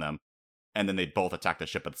tubes on them, and then they both attack the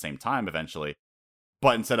ship at the same time eventually.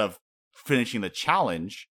 But instead of finishing the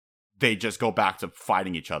challenge, they just go back to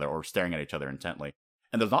fighting each other or staring at each other intently.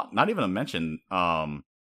 And there's not even a mention,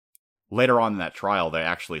 later on in that trial, they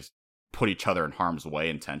actually put each other in harm's way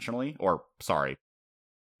intentionally, or sorry,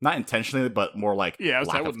 not intentionally, but more like Yeah,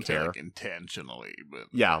 lack I of wouldn't say care. like intentionally, but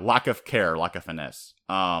Yeah, lack of care, lack of finesse.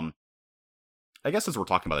 I guess as we're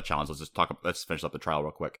talking about the challenge, let's finish up the trial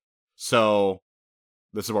real quick. So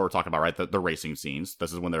this is what we're talking about, right? The racing scenes.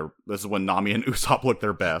 This is when Nami and Usopp look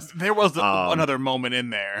their best. there was another moment in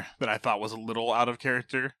there that I thought was a little out of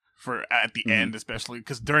character for at the end, especially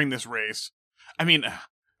because during this race, I mean,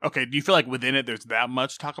 okay, do you feel like within it there's that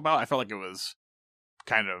much to talk about? I felt like it was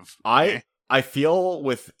kind of I feel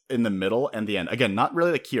with in the middle and the end. Again, not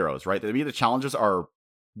really the Kiros, right? The challenges are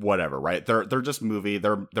whatever, right? They're just movie.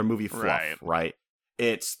 They're movie fluff, right?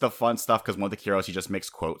 It's the fun stuff because one of the Kiros, he just makes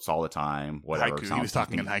quotes all the time. Whatever. Haiku. He was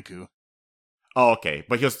talking in haiku. Oh, okay.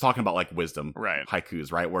 But he was talking about like wisdom, right?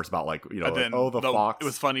 Haikus, right? Where it's about like, you know, then, like, the fox. It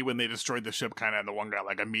was funny when they destroyed the ship, kind of, and the one guy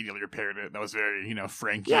like immediately repaired it. That was very, you know,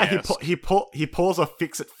 Frankie. Yeah, he pulls a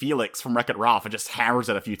Fix It Felix from Wreck-It Ralph and just hammers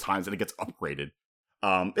it a few times and it gets upgraded.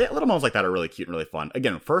 Little moments like that are really cute and really fun.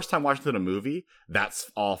 Again, first time watching the movie, that's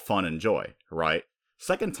all fun and joy, right?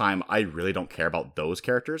 Second time, I really don't care about those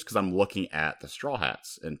characters because I'm looking at the Straw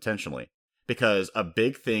Hats intentionally. Because a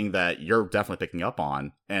big thing that you're definitely picking up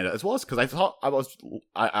on, and as well as because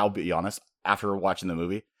I'll be honest, after watching the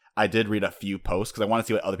movie, I did read a few posts because I want to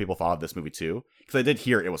see what other people thought of this movie too. Because I did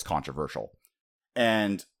hear it was controversial.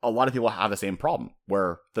 And a lot of people have the same problem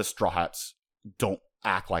where the Straw Hats don't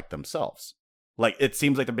act like themselves. Like, it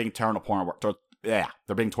seems like they're being torn apart.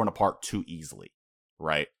 They're being torn apart too easily,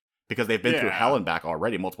 right? Because they've been through hell and back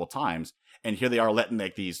already multiple times, and here they are letting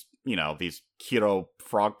like these Kiro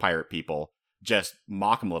frog pirate people just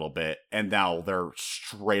mock them a little bit, and now they're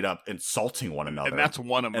straight up insulting one another. And that's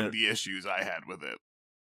one of the issues I had with it.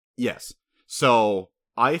 Yes. So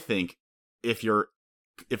I think if you're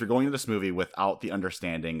going into this movie without the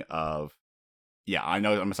understanding of, I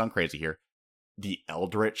know I'm gonna sound crazy here, the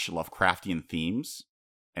Eldritch Lovecraftian themes,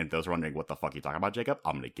 and if those are wondering what the fuck you talking about, Jacob,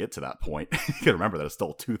 I'm gonna get to that point. You gotta remember that there's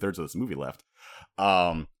still 2/3 of this movie left.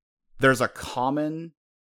 There's a common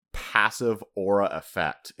passive aura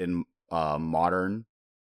effect in modern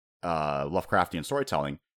Lovecraftian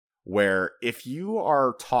storytelling, where if you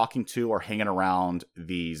are talking to or hanging around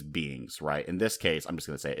these beings, right? In this case, I'm just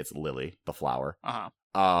gonna say it's Lily, the flower.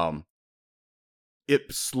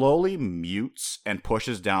 It slowly mutes and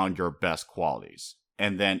pushes down your best qualities.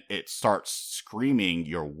 And then it starts screaming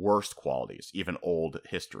your worst qualities, even old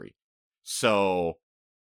history. So,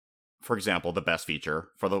 for example, the best feature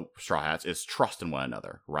for the Straw Hats is trust in one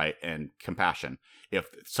another, right? And compassion. If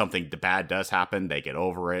something bad does happen, they get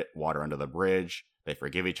over it, water under the bridge, they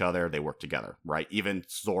forgive each other, they work together, right? Even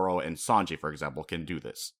Zoro and Sanji, for example, can do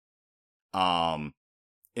this. In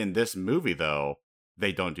this movie, though,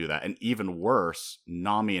 they don't do that. And even worse,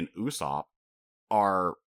 Nami and Usopp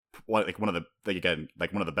are one of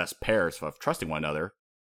the best pairs of trusting one another.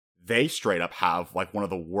 They straight up have like one of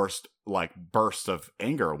the worst like bursts of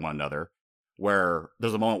anger at one another, where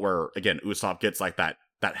there's a moment where, again, Usopp gets like that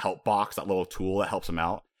help box, that little tool that helps him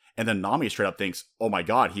out, and then Nami straight up thinks, oh my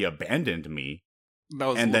god, he abandoned me. That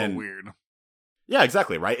was a little weird. Yeah,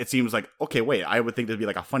 exactly, right? It seems like, okay, wait, I would think there'd be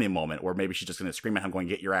like a funny moment where maybe she's just going to scream at him going,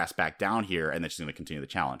 get your ass back down here, and then she's going to continue the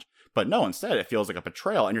challenge. But no, instead, it feels like a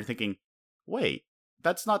betrayal, and you're thinking, wait,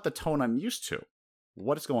 that's not the tone I'm used to.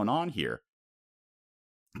 What is going on here?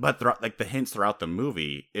 But like the hints throughout the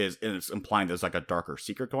movie it's implying there's like a darker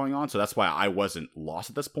secret going on, so that's why I wasn't lost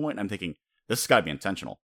at this point. I'm thinking, this has got to be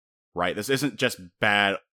intentional, right? This isn't just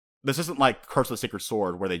bad. This isn't like Curse of the Sacred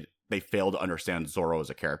Sword, where they fail to understand Zoro as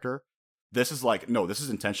a character. This is like, no, this is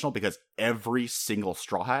intentional because every single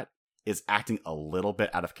Straw Hat is acting a little bit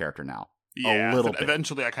out of character now. Yeah, a little bit.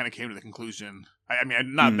 Eventually I kind of came to the conclusion. I mean,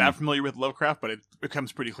 I'm not that familiar with Lovecraft, but it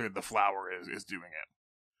becomes pretty clear the flower is doing it.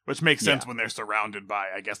 Which makes sense when they're surrounded by,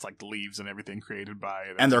 I guess, like the leaves and everything created by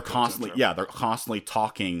it. And they're constantly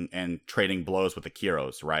talking and trading blows with the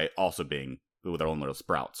Kiros, right? Also being with their own little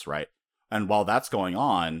sprouts, right? And while that's going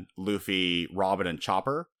on, Luffy, Robin, and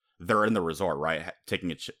Chopper, they're in the resort, right?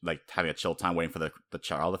 Taking having a chill time, waiting for the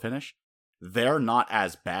trial to finish. They're not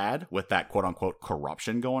as bad with that quote unquote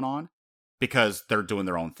corruption going on because they're doing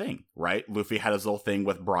their own thing, right? Luffy had his little thing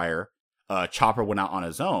with Briar. Chopper went out on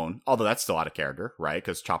his own, although that's still out of character, right?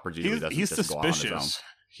 Because Chopper usually doesn't just go out on his own.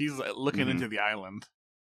 He's looking into the island.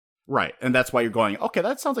 Right, and that's why you're going, okay,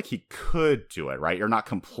 that sounds like he could do it, right? You're not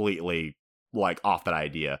completely, like, off that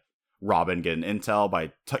idea. Robin getting intel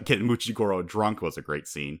by getting Muchigoro drunk was a great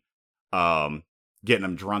scene. Getting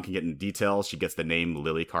him drunk and getting details. She gets the name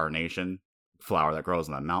Lily Carnation, flower that grows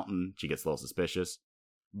on the mountain. She gets a little suspicious.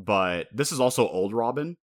 But this is also old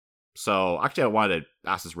Robin. So, actually, I wanted to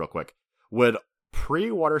ask this real quick. Would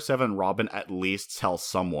pre-Water 7, Robin at least tells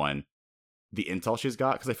someone the intel she's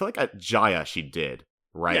got. Because I feel like at Jaya she did,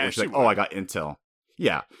 right? Yeah, where she's she like, oh, I got intel.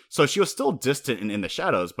 Yeah. So she was still distant and in the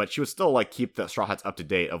shadows, but she would still like keep the Straw Hats up to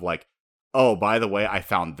date of like, oh, by the way, I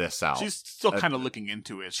found this out. She's still kind of looking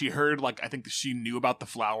into it. She heard, like, I think she knew about the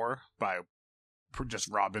flower by just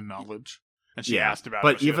Robin knowledge. And she asked about it,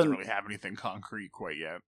 but she doesn't really have anything concrete quite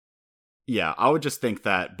yet. Yeah, I would just think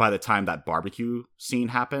that by the time that barbecue scene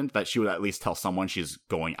happened, that she would at least tell someone she's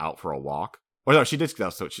going out for a walk. Or no, she did.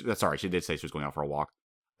 Sorry, she did say she was going out for a walk.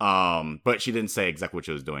 But she didn't say exactly what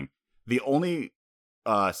she was doing. The only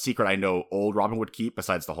secret I know old Robin would keep,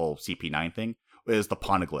 besides the whole CP9 thing, is the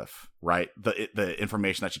poneglyph. Right, the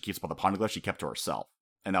information that she keeps about the poneglyph, she kept to herself,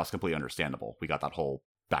 and that was completely understandable. We got that whole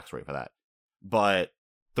backstory for that. But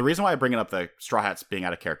the reason why I bring up the Straw Hats being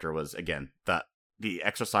out of character was, again, that the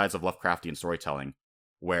exercise of Lovecraftian storytelling,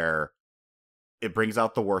 where it brings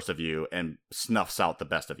out the worst of you and snuffs out the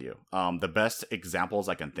best of you. The best examples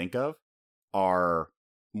I can think of are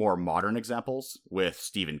more modern examples with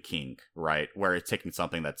Stephen King, right? Where it's taking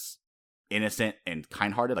something that's innocent and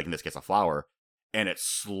kind-hearted, like in this case, a flower, and it's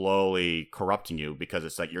slowly corrupting you because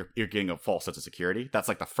it's like you're getting a false sense of security. That's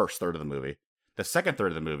like the first third of the movie. The second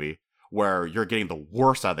third of the movie, where you're getting the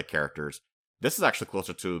worst out of the characters, this is actually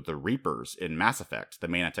closer to the Reapers in Mass Effect, the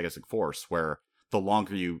main antagonistic force, where the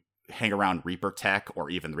longer you hang around Reaper tech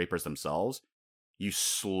or even the Reapers themselves, you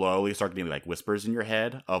slowly start getting like whispers in your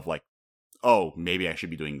head of like, oh, maybe I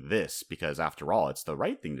should be doing this because after all, it's the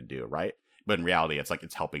right thing to do, right? But in reality, it's like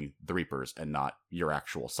it's helping the Reapers and not your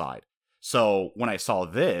actual side. So when I saw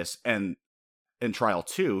this, and in Trial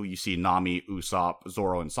 2, you see Nami, Usopp,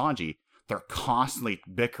 Zoro, and Sanji, they're constantly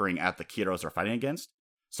bickering at the Kiros they're fighting against.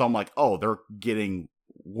 So I'm like, oh, they're getting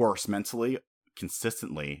worse mentally,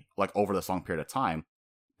 consistently, like over this long period of time.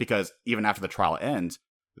 Because even after the trial ends,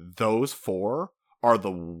 those four are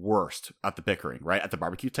the worst at the bickering, right? At the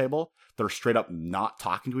barbecue table, they're straight up not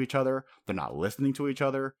talking to each other. They're not listening to each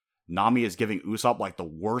other. Nami is giving Usopp like the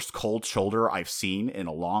worst cold shoulder I've seen in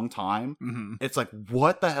a long time. Mm-hmm. It's like,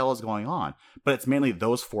 what the hell is going on? But it's mainly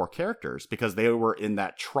those four characters because they were in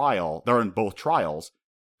that trial. They're in both trials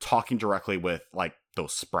talking directly with like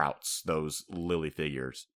those sprouts, those lily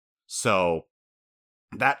figures. So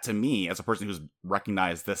that to me, as a person who's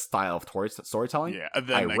recognized this style of storytelling,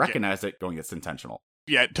 I recognize it going, it's intentional.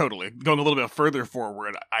 Yeah, totally. Going a little bit further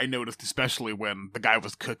forward, I noticed especially when the guy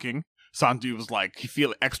was cooking, Sanji was like, he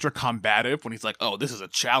feel extra combative when he's like, oh, this is a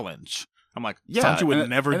challenge. I'm like, Sanji would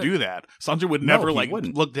never do that. Sanji would never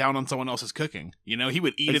look down on someone else's cooking. You know, he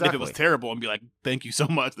would eat it if it was terrible and be like, thank you so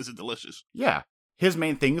much, this is delicious. Yeah. His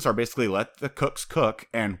main things are basically let the cooks cook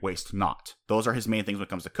and waste not. Those are his main things when it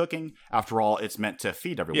comes to cooking. After all, it's meant to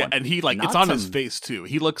feed everyone. Yeah, and he like, it's on his face too.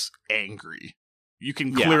 He looks angry. You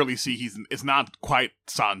can clearly see it's not quite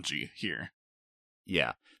Sanji here.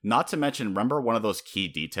 Yeah. Not to mention, remember one of those key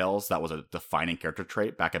details that was a defining character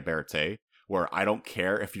trait back at Barate, where I don't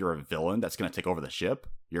care if you're a villain that's going to take over the ship,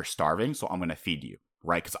 you're starving, so I'm going to feed you,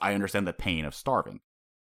 right? Because I understand the pain of starving.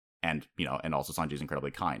 And, you know, and also Sanji's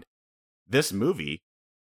incredibly kind. This movie,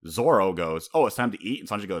 Zoro goes, oh, it's time to eat, and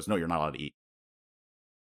Sanji goes, no, you're not allowed to eat.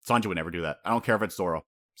 Sanji would never do that. I don't care if it's Zoro.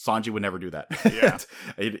 Sanji would never do that. Yeah.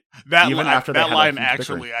 that line,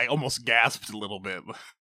 actually, I almost gasped a little bit.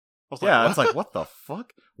 Yeah, it's like, what the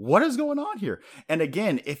fuck? What is going on here? And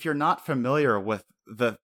again, if you're not familiar with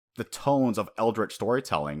the tones of Eldritch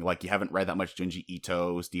storytelling, like you haven't read that much Junji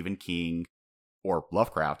Ito, Stephen King, or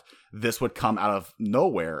Lovecraft, this would come out of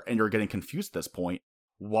nowhere, and you're getting confused at this point.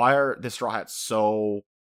 Why are the Straw Hats so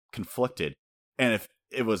conflicted? And if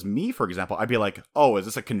it was me, for example, I'd be like, oh, is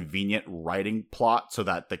this a convenient writing plot so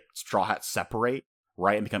that the Straw Hats separate,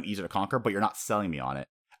 right, and become easier to conquer? But you're not selling me on it.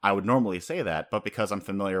 I would normally say that, but because I'm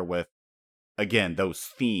familiar with, again, those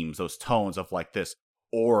themes, those tones of like this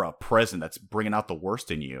aura present that's bringing out the worst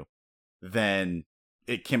in you, then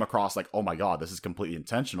it came across like, oh my god, this is completely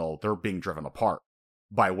intentional. They're being driven apart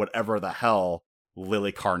by whatever the hell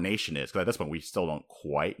Lily Carnation is. Because at this point, we still don't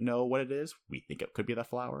quite know what it is. We think it could be the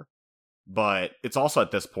flower. But it's also at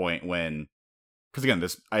this point when, because again,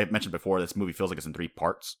 I mentioned before, this movie feels like it's in 3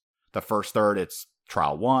 parts. The first third, it's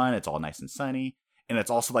trial 1, it's all nice and sunny. And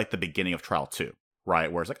it's also like the beginning of trial 2, right?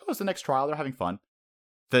 Where it's like, oh, it's the next trial, they're having fun.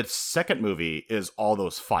 The second movie is all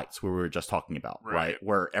those fights where we were just talking about, right?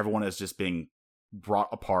 Where everyone is just being brought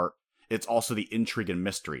apart. It's also the intrigue and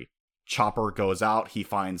mystery. Chopper goes out, he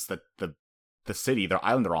finds that the city, the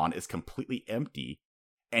island they're on, is completely empty,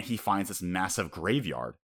 and he finds this massive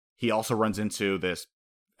graveyard. He also runs into this,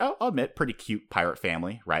 I'll admit, pretty cute pirate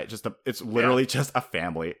family, right? It's literally just a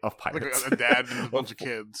family of pirates. Like a dad and a bunch of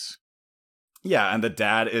kids. Yeah, and the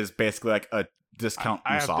dad is basically like a discount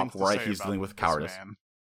I have Usopp, things to right? say He's about dealing with this cowardice. man.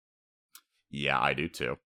 Yeah, I do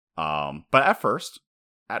too. But at first,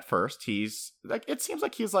 he's like, it seems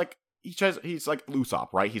like he's like Usopp,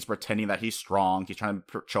 right? He's pretending that he's strong. He's trying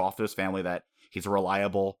to show off to his family that he's a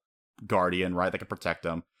reliable guardian, right? That can protect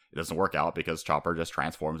them. It doesn't work out because Chopper just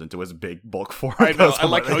transforms into his big bulk form. I know. I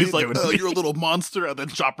like how he's like, "Oh, you're a little monster," and then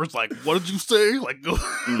Chopper's like, "What did you say?" Like,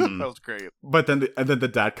 that was great. But then, the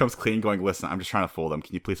dad comes clean, going, "Listen, I'm just trying to fool them.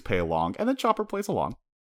 Can you please play along?" And then Chopper plays along.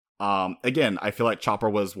 Again, I feel like Chopper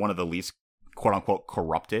was one of the least "quote unquote"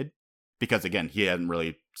 corrupted because, again, he hadn't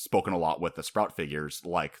really spoken a lot with the Sprout figures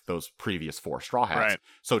like those previous 4 Straw Hats. Right.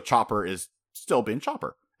 So Chopper is still being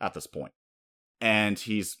Chopper at this point. And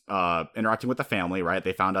he's interacting with the family, right?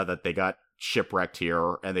 They found out that they got shipwrecked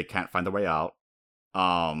here and they can't find their way out.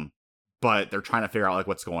 But they're trying to figure out like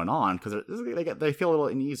what's going on because they feel a little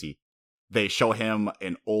uneasy. They show him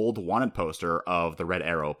an old wanted poster of the Red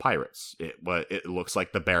Arrow pirates. It looks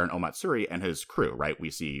like the Baron Omatsuri and his crew, right? We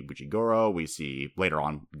see Buchigoro, we see later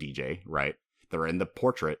on DJ, right? They're in the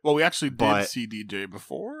portrait. Well, we actually did see DJ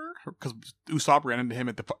before because Usopp ran into him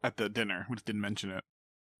at the dinner. We just didn't mention it.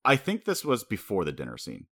 I think this was before the dinner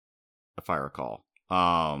scene, if I recall.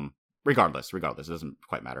 Regardless, it doesn't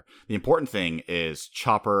quite matter. The important thing is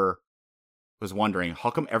Chopper was wondering, how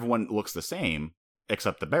come everyone looks the same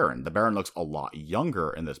except the Baron? The Baron looks a lot younger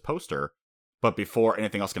in this poster, but before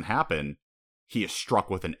anything else can happen, he is struck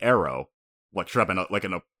with an arrow, like straight up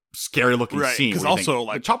in a scary looking scene. Because also,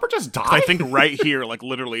 like, Chopper just died. I think right here, like,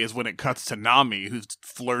 literally is when it cuts to Nami, who's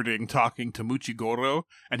flirting, talking to Muchigoro,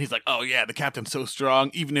 and he's like, "Oh yeah, the captain's so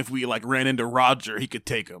strong. Even if we like ran into Roger, he could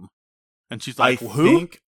take him." And she's like, "Who?"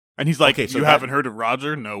 And he's like, "You haven't heard of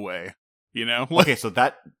Roger? No way." You know? Okay, so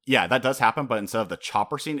that does happen, but instead of the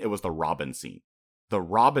Chopper scene, it was the Robin scene. The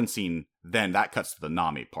Robin scene, then that cuts to the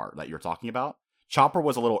Nami part that you're talking about. Chopper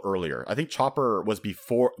was a little earlier. I think Chopper was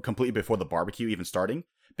completely before the barbecue even starting.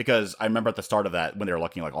 Because I remember at the start of that, when they were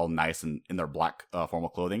looking like all nice and in their black formal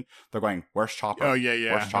clothing, they're going, "Where's Chopper? Oh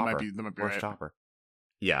yeah. Where's Chopper? That might be Where's right. Chopper?"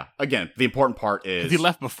 Yeah. Again, the important part is he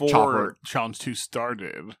left before Chopper, Challenge 2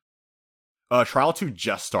 started. Trial 2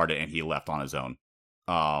 just started and he left on his own.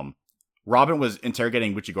 Robin was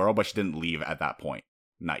interrogating Buchigoro, but she didn't leave at that point.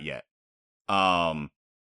 Not yet. But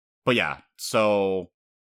yeah, so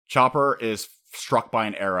Chopper is struck by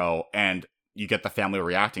an arrow and you get the family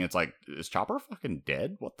reacting. It's like, is Chopper fucking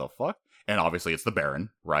dead? What the fuck? And obviously it's the Baron,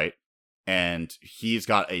 right? And he's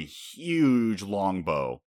got a huge long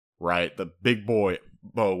bow, right? The big boy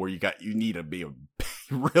bow where you need to be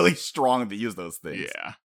really strong to use those things.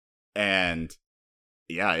 Yeah. And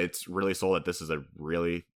yeah, it's really sold that this is a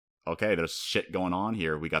really, okay, there's shit going on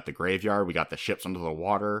here. We got the graveyard, we got the ships under the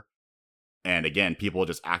water. And again, people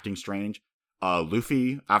just acting strange.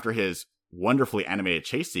 Luffy, after his wonderfully animated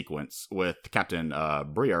chase sequence with Captain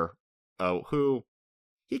Briar, who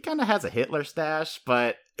he kind of has a Hitler stash,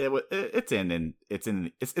 but that's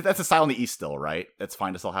a style in the East still, right? It's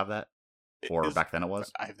fine to still have that, or back then it was.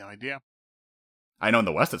 I have no idea. I know in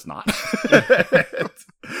the West it's not.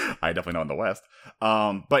 I definitely know in the West.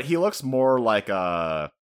 But he looks more like an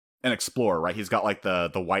explorer, right? He's got like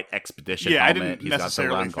the white expedition helmet. I didn't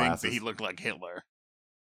necessarily think that he looked like Hitler.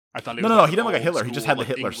 I thought he was he didn't look like Hitler. He just had the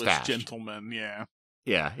Hitler English stash. Gentleman, yeah.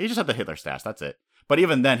 Yeah, he just had the Hitler stash. That's it. But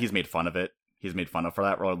even then, he's made fun of it. He's made fun of for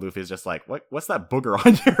that role. Luffy's just like, what's that booger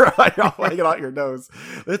on your eye, hanging out your nose?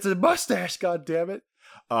 It's a mustache, goddammit.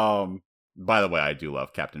 By the way, I do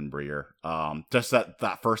love Captain Briar. Just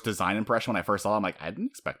that first design impression when I first saw him, I'm like, I didn't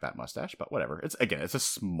expect that mustache, but whatever. It's a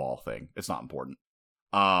small thing. It's not important.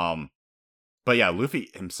 But yeah, Luffy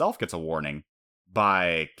himself gets a warning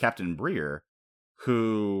by Captain Briar,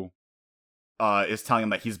 who is telling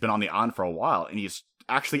him that he's been on the An for a while, and he's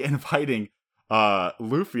actually inviting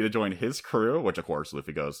Luffy to join his crew, which of course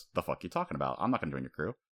Luffy goes, "The fuck you talking about? I'm not gonna join your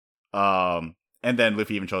crew." And then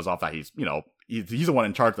Luffy even shows off that he's the one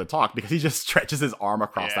in charge of the talk, because he just stretches his arm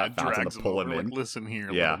across that fountain to pull him in. Like, listen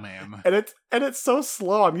here, little man. And it's so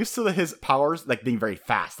slow. I'm used to his powers like being very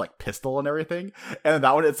fast, like pistol and everything. And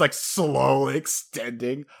that one, it's like slowly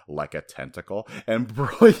extending like a tentacle and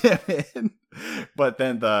bringing him in. But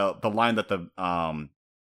then the line that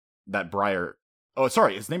that Briar, oh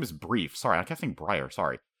sorry, his name is Brief. Sorry, I kept saying Briar.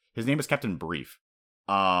 Sorry, his name is Captain Brief.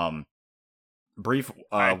 Brief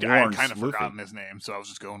I warns kind of Luffy. forgotten his name, so I was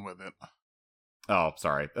just going with it. Oh,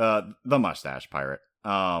 sorry. The mustache pirate.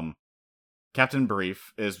 Captain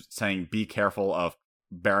Brief is saying, be careful of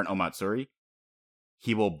Baron Omatsuri.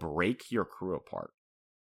 He will break your crew apart.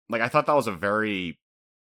 Like, I thought that was a very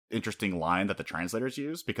interesting line that the translators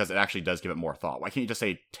use, because it actually does give it more thought. Why can't you just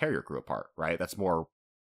say, tear your crew apart, right? That's more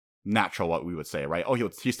natural what we would say, right? Oh,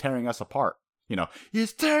 he's tearing us apart.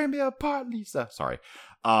 He's tearing me apart, Lisa. Sorry.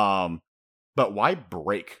 But why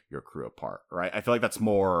break your crew apart, right? I feel like that's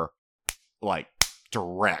more like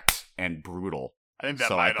direct and brutal. I think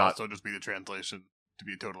that might also just be the translation, to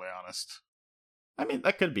be totally honest. I mean,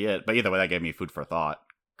 that could be it. But either way, that gave me food for thought.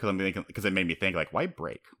 Because it made me think, like, why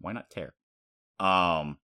break? Why not tear?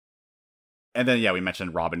 And then, yeah, we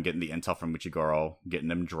mentioned Robin getting the intel from Muchigoro,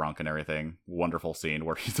 getting him drunk and everything. Wonderful scene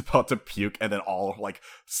where he's about to puke, and then all, like,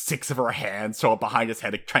 6 of her hands show up behind his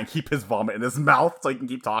head to try and keep his vomit in his mouth so he can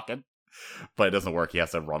keep talking. But it doesn't work. He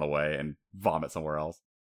has to run away and vomit somewhere else.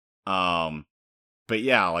 But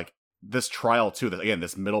yeah, like, this trial, too, again,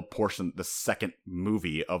 this middle portion, the second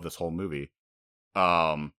movie of this whole movie,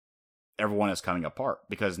 everyone is coming apart.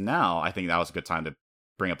 Because now, I think that was a good time to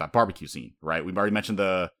bring up that barbecue scene, right? We've already mentioned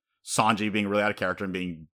the Sanji being really out of character and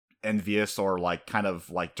being envious or like kind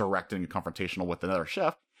of like direct and confrontational with another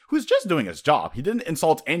chef who's just doing his job. He didn't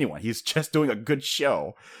insult anyone. He's just doing a good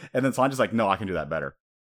show. And then Sanji's like, no, I can do that better.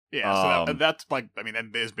 Yeah, so that's like, I mean,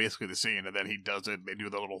 that is basically the scene. And then he does it. They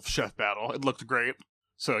do the little chef battle. It looked great.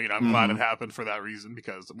 So, I'm glad it happened for that reason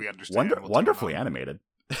because we understand. Wonderfully animated.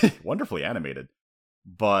 Wonderfully animated.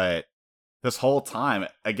 But this whole time,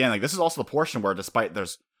 again, like this is also the portion where despite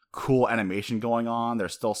there's cool animation going on,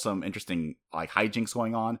 there's still some interesting like hijinks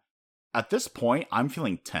going on. At this point, I'm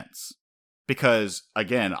feeling tense because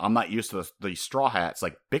again, I'm not used to the Straw Hats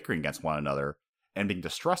like bickering against one another and being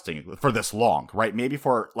distrusting for this long, right? Maybe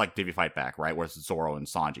for like Divvy Fight Back, right, where it's Zoro and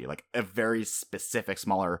Sanji, like a very specific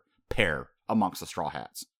smaller pair amongst the Straw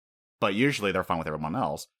Hats. But usually they're fine with everyone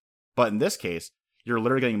else. But in this case, you're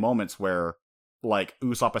literally getting moments where like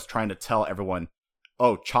Usopp is trying to tell everyone,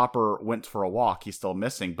 oh, Chopper went for a walk, he's still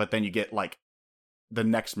missing. But then you get, like, the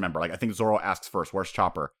next member. Like, I think Zoro asks first, where's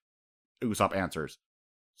Chopper? Usopp answers.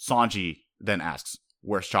 Sanji then asks,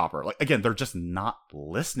 where's Chopper? Like, again, they're just not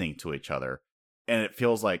listening to each other. And it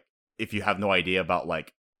feels like if you have no idea about,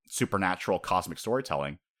 like, supernatural cosmic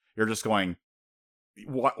storytelling, you're just going,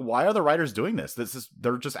 why are the writers doing this?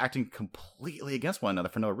 They're just acting completely against one another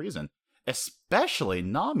for no reason. Especially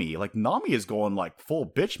Nami. Like, Nami is going, like, full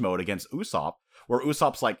bitch mode against Usopp, where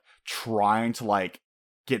Usopp's, like, trying to, like,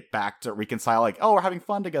 get back to reconcile, like, oh, we're having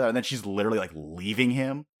fun together. And then she's literally, like, leaving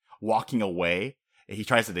him, walking away. And he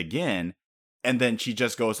tries it again. And then she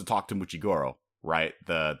just goes to talk to Muchigoro, right?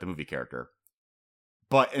 The movie character.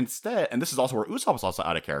 But instead, and this is also where Usopp is also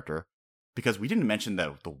out of character, because we didn't mention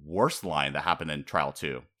the worst line that happened in Trial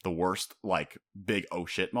 2. The worst, like, big oh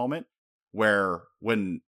shit moment, where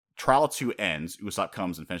when Trial 2 ends, Usopp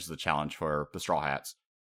comes and finishes the challenge for the Straw Hats.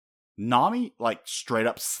 Nami, like, straight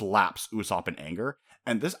up slaps Usopp in anger.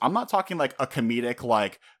 And this, I'm not talking, like, a comedic,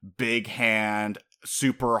 like, big hand,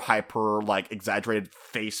 super hyper, like, exaggerated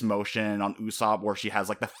face motion on Usopp where she has,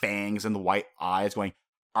 like, the fangs and the white eyes going,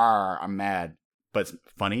 I'm mad. But it's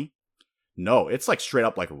funny. No, it's, like, straight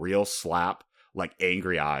up, like, real slap, like,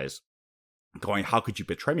 angry eyes. Going, how could you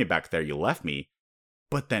betray me back there? You left me.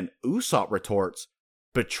 But then Usopp retorts,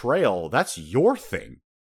 betrayal, that's your thing.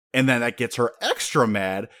 And then that gets her extra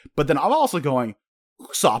mad. But then I'm also going,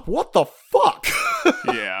 Usopp, what the fuck?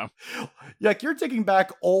 Yeah. Like, you're taking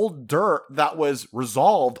back old dirt that was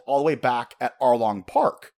resolved all the way back at Arlong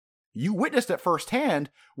Park. You witnessed it firsthand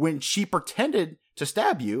when she pretended to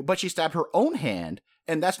stab you, but she stabbed her own hand.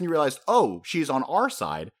 And that's when you realized, oh, she's on our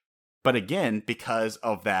side. But again, because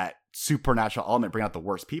of that supernatural element bringing out the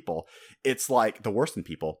worst people, it's like the worst in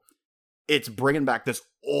people. It's bringing back this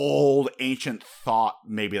old ancient thought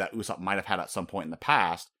maybe that Usopp might have had at some point in the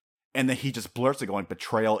past. And then he just blurts it going,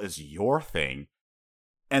 betrayal is your thing.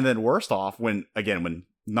 And then worst off, when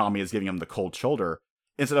Nami is giving him the cold shoulder,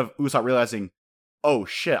 instead of Usopp realizing, oh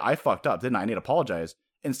shit, I fucked up, didn't I? I need to apologize.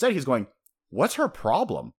 Instead, he's going, what's her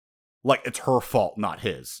problem? Like, it's her fault, not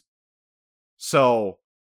his. So,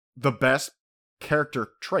 the best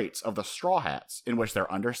character traits of the Straw Hats, in which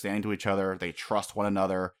they're understanding to each other, they trust one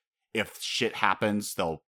another. If shit happens,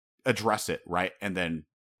 they'll address it, right? And then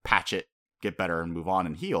patch it, get better, and move on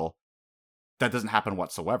and heal. That doesn't happen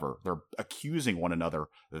whatsoever. They're accusing one another.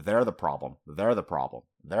 They're the problem. They're the problem.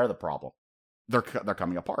 They're the problem. They're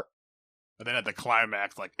coming apart. And then at the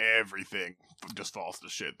climax, like, everything just falls to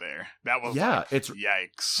shit there. That was, it's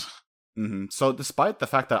yikes. Mm-hmm. So despite the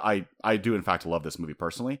fact that I do, in fact, love this movie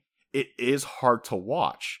personally, it is hard to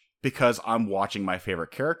watch because I'm watching my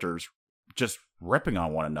favorite characters just ripping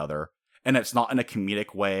on one another. And it's not in a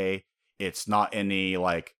comedic way. It's not any,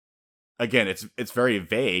 like, again, it's very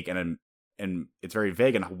vague and it's very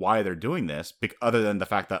vague in why they're doing this, other than the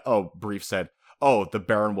fact that, oh, Brief said, oh, the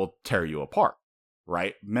Baron will tear you apart,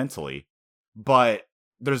 right? Mentally. But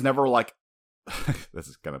there's never, like, this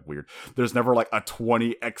is kind of weird. There's never, like, a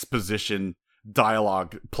 20 exposition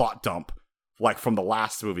dialogue plot dump like from the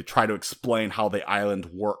last movie, try to explain how the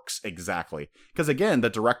island works exactly. Because again, the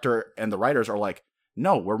director and the writers are like,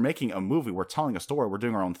 no, we're making a movie, we're telling a story, we're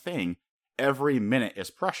doing our own thing. Every minute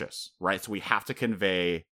is precious, right? So we have to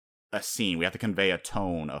convey a scene, we have to convey a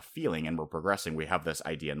tone, a feeling, and we're progressing. We have this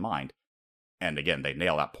idea in mind. And again, they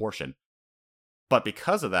nail that portion. But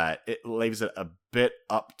because of that, it leaves it a bit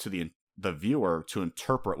up to the viewer to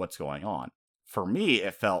interpret what's going on. For me,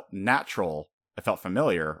 it felt natural, it felt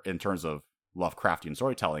familiar in terms of Lovecraftian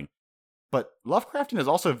storytelling. But Lovecraftian is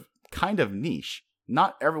also kind of niche.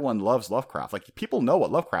 Not everyone loves Lovecraft. Like, people know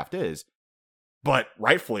what Lovecraft is, but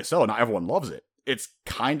rightfully so, not everyone loves it. It's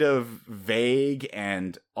kind of vague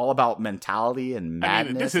and all about mentality and madness.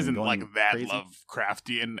 I mean, this isn't like that crazy.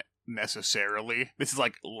 Lovecraftian necessarily. This is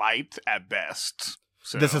like light at best.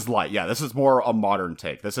 So. This is light, yeah. This is more a modern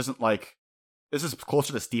take. This isn't like... This is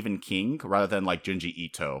closer to Stephen King rather than like Junji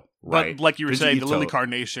Ito, right? But like you were saying, Ito, the Lily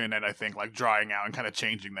Carnation and I think like drawing out and kind of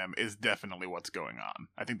changing them is definitely what's going on.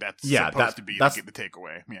 I think that's supposed to be the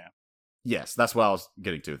takeaway. Yeah. Yes, that's what I was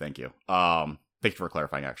getting to. Thank you. Thank you for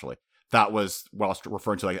clarifying, actually. That was what I was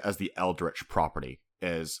referring to like as the Eldritch property,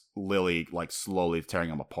 is Lily like slowly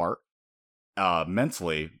tearing them apart.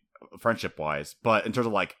 Mentally, friendship-wise, but in terms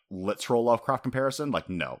of like literal Lovecraft comparison, like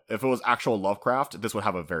no. If it was actual Lovecraft, this would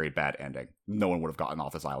have a very bad ending. No one would have gotten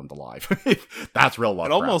off this island alive. That's real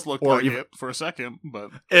Lovecraft. It almost looked like it for a second,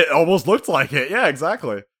 but it almost looked like it. Yeah,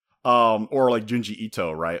 exactly. Or like Junji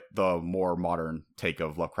Ito, right? The more modern take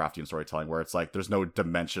of Lovecraftian storytelling, where it's like there's no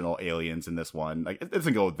dimensional aliens in this one. Like it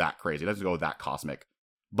doesn't go that crazy. It doesn't go that cosmic.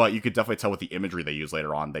 But you could definitely tell with the imagery they use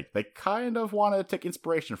later on, they kind of want to take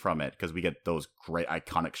inspiration from it, because we get those great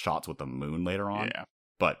iconic shots with the moon later on. Yeah.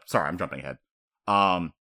 But sorry, I'm jumping ahead.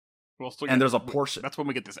 And there's a portion. That's when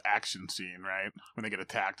we get this action scene, right? When they get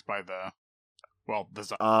attacked by the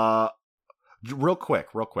real quick.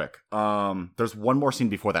 There's one more scene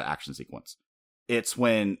before that action sequence. It's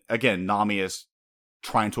when, again, Nami is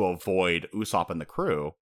trying to avoid Usopp and the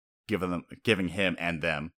crew, giving him and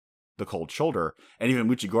them the cold shoulder, and even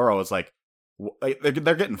Muchigoro is like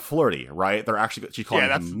they're getting flirty, right? They're actually she's calling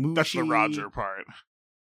him Mushi. That's the Roger part.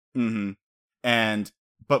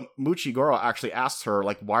 But Muchigoro actually asks her,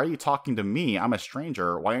 like, why are you talking to me? I'm a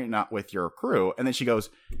stranger. Why are you not with your crew? And then she goes,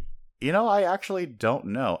 I actually don't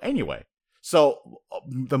know. Anyway, so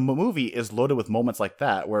the movie is loaded with moments like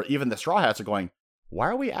that where even the Straw Hats are going, why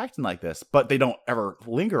are we acting like this? But they don't ever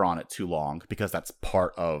linger on it too long, because that's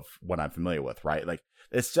part of what I'm familiar with, right? Like,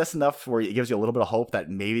 it's just enough where it gives you a little bit of hope that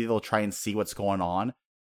maybe they'll try and see what's going on,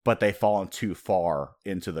 but they've fallen too far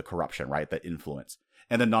into the corruption, right? That influence.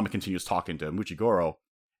 And then Nami continues talking to Muchigoro,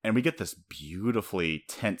 and we get this beautifully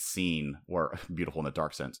tense scene, or beautiful in the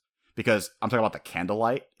dark sense, because I'm talking about the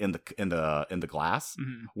candlelight in the glass,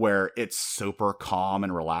 where it's super calm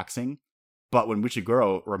and relaxing. But when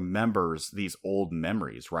Muchigoro remembers these old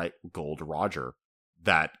memories, right? Gold Roger,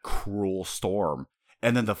 that cruel storm.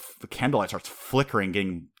 And then the candlelight starts flickering,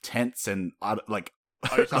 getting tense and like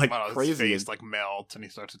crazy. His face like melt, and he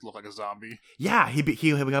starts to look like a zombie. Yeah, he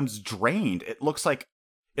becomes drained. It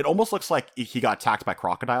almost looks like he got attacked by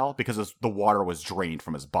crocodile, because the water was drained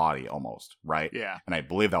from his body almost, right? Yeah. And I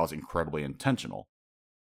believe that was incredibly intentional,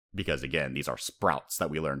 because again, these are sprouts that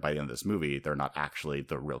we learned by the end of this movie. They're not actually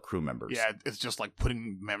the real crew members. Yeah, it's just like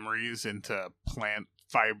putting memories into plant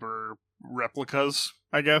fiber replicas,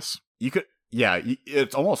 I guess. Yeah,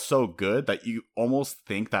 it's almost so good that you almost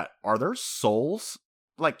think that, are there souls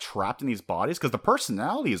like trapped in these bodies? Because the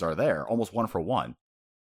personalities are there, almost one for one.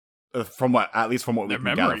 From what we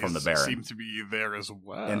can gather from the Baron, seem to be there as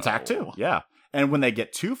well, intact too. Yeah, and when they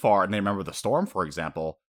get too far and they remember the storm, for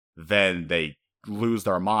example, then they lose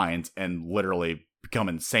their minds and literally become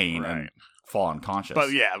insane and fall unconscious.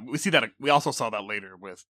 But yeah, we see that. We also saw that later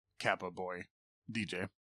with Kappa Boy DJ.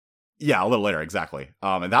 Yeah, a little later, exactly.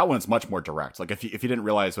 And that one's much more direct. Like, if you didn't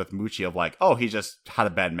realize with Muchi of like, oh, he just had a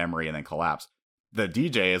bad memory and then collapsed. The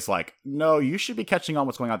DJ is like, no, you should be catching on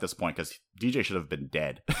what's going on at this point, because DJ should have been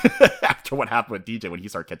dead after what happened with DJ when he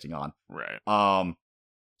started catching on. Right.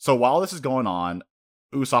 So while this is going on,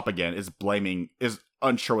 Usopp again is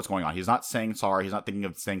unsure what's going on. He's not saying sorry. He's not thinking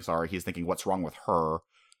of saying sorry. He's thinking, what's wrong with her?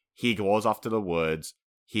 He goes off to the woods.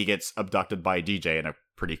 He gets abducted by DJ in a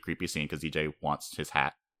pretty creepy scene, because DJ wants his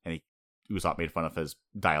hat. Usopp made fun of his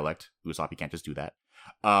dialect. Usopp, you can't just do that.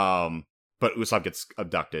 But Usopp gets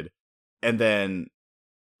abducted. And then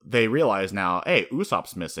they realize now, hey,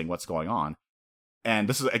 Usopp's missing. What's going on? And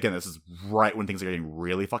this is right when things are getting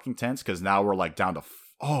really fucking tense, because now we're like down to,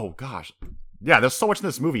 oh gosh. Yeah, there's so much in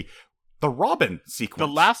this movie. The Robin sequence. The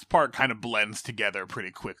last part kind of blends together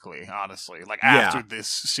pretty quickly, honestly. Like after this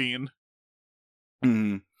scene.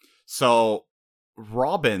 Mhm. So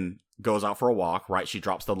Robin goes out for a walk, right? She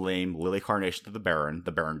drops the name Lily Carnation to the Baron.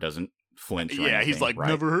 The Baron doesn't flinch or anything, he's like, right?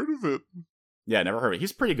 never heard of it. Yeah, never heard of it.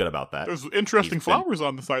 He's pretty good about that. There's interesting He's been- flowers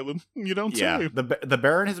on this island. You don't say. the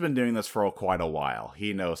Baron has been doing this for quite a while.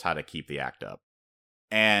 He knows how to keep the act up.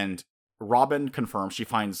 And Robin confirms she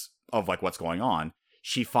finds of like what's going on.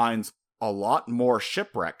 She finds a lot more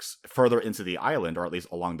shipwrecks further into the island, or at least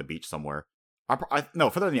along the beach somewhere. No,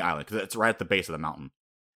 further in the island because it's right at the base of the mountain.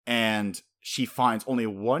 And she finds only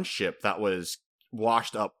one ship that was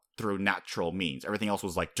washed up through natural means. Everything else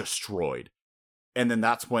was like destroyed. And then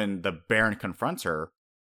that's when the Baron confronts her,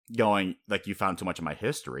 going like, "You found too much of my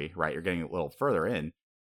history, right? You're getting a little further in."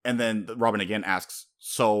 And then Robin again asks,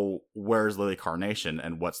 "So where's Lily Carnation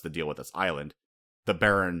and what's the deal with this island?" The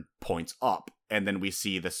Baron points up, and then we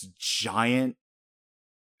see this giant,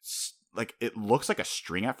 like, it looks like a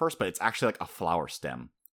string at first, but it's actually like a flower stem.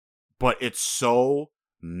 But it's so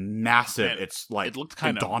massive, it's like it looked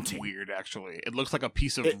kind daunting. of weird, actually. It looks like a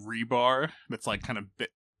piece of It- rebar that's like kind of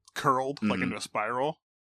curled, like into a spiral.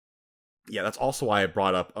 Yeah, that's also why I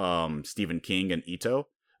brought up Stephen King and Ito.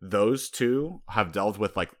 Those two have delved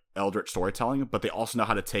with like eldritch storytelling, but they also know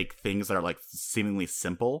how to take things that are like seemingly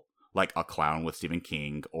simple, like a clown with Stephen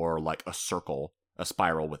King, or like a circle, a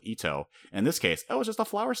spiral with Ito. In this case, it was just a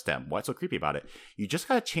flower stem. What's so creepy about it? You just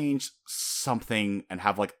gotta change something and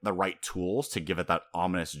have like the right tools to give it that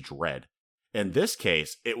ominous dread. In this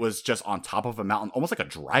case, it was just on top of a mountain, almost like a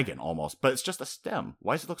dragon almost, but it's just a stem.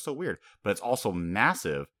 Why does it look so weird? But it's also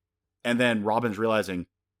massive. And then Robin's realizing,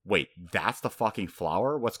 wait, that's the fucking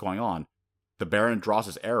flower? What's going on? The Baron draws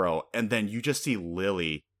his arrow, and then you just see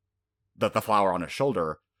Lily, the flower on her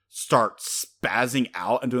shoulder, start spazzing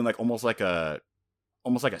out and doing like almost like a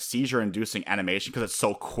seizure-inducing animation because it's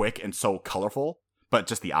so quick and so colorful, but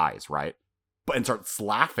just the eyes, right? And starts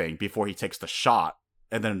laughing before he takes the shot,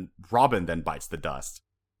 and then Robin then bites the dust.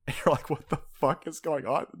 And you're like, what the fuck is going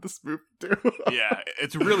on in this movie, dude? Yeah,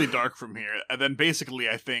 it's really dark from here. And then basically,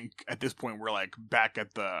 I think at this point we're like back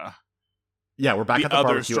at the we're back at the other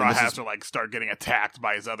barbecue. Straw And Hats are like start getting attacked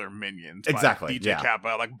by his other minions. by Exactly, DJ yeah.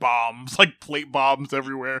 Kappa, like bombs, like plate bombs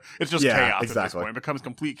everywhere. It's just chaos at this exactly. point. It becomes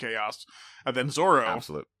complete chaos. And then Zorro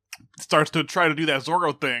Absolute. starts to try to do that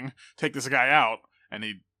Zorro thing, take this guy out, and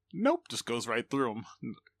he just goes right through him.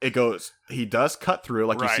 It goes. He does cut through,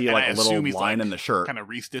 like Right, you see, and like I a little assume he's, line like, in the shirt, Kind of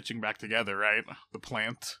restitching back together, right? The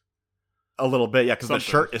plant. a little bit, yeah, because the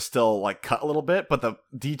Something. shirt is still like cut a little bit, but the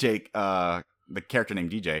DJ, the character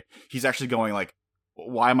named DJ, he's actually going like,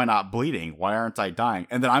 "Why am I not bleeding? Why aren't I dying?"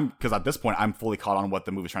 And then because at this point I'm fully caught on what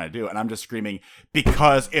the movie's trying to do, and I'm just screaming,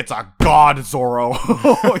 "Because it's a god, Zorro!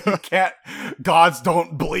 You can't. Gods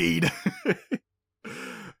don't bleed."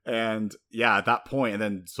 And yeah, at that point, and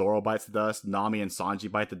then Zorro bites the dust. Nami and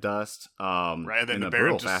Sanji bite the dust. Right, and then in the a Baron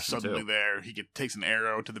brutal just fashion, suddenly too. there. He takes an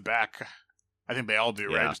arrow to the back. I think they all do,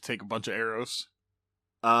 right? Yeah. Just take a bunch of arrows.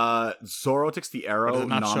 Zorro takes the Or does arrow. it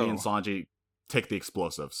not Nami show? and Sanji take the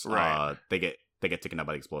explosives. Right. They get taken out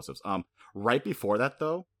by the explosives. Right before that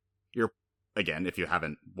though, you're again, if you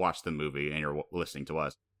haven't watched the movie and you're listening to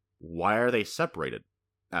us, why are they separated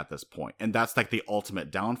at this point? And that's like the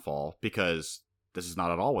ultimate downfall, because this is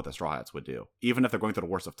not at all what the Straw Hats would do. Even if they're going through the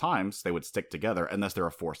worst of times, they would stick together unless they're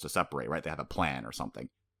forced to separate, right? They have a plan or something.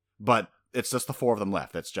 But it's just the four of them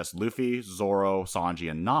left. It's just Luffy, Zorro,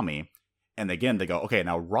 Sanji, and Nami. And again, they go, okay,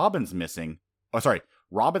 now Robin's missing. Oh, sorry.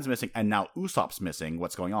 Robin's missing, and now Usopp's missing.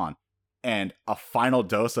 What's going on? And a final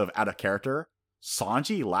dose of out of character.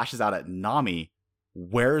 Sanji lashes out at Nami.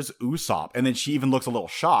 Where's Usopp? And then she even looks a little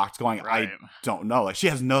shocked, going, Right. I don't know. Like she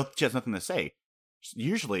has nothing to say.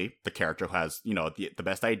 Usually, the character who has, the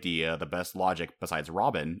best idea, the best logic besides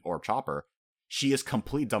Robin or Chopper, she is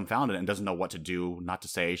completely dumbfounded and doesn't know what to do, not to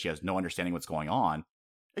say. She has no understanding what's going on.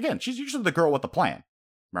 Again, she's usually the girl with the plan.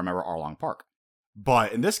 Remember Arlong Park.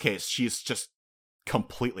 But in this case, she's just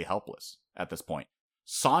completely helpless at this point.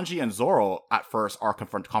 Sanji and Zorro at first are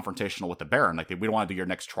confrontational with the Baron. Like, we don't want to do your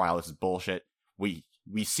next trial. This is bullshit. We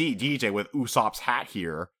see DJ with Usopp's hat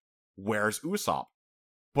here. Where's Usopp?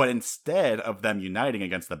 But instead of them uniting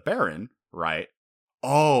against the Baron, right?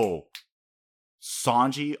 Oh,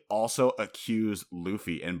 Sanji also accused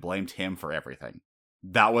Luffy and blamed him for everything.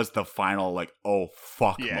 That was the final, like, oh,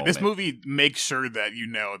 fuck Yeah, moment. this movie makes sure that you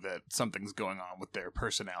know that something's going on with their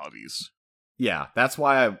personalities. Yeah, that's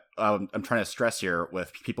why I'm trying to stress here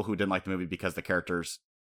with people who didn't like the movie because the characters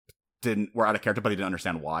were out of character, but they didn't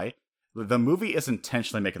understand why. The movie is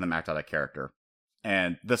intentionally making them act out of character.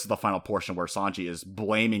 And this is the final portion where Sanji is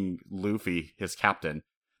blaming Luffy, his captain.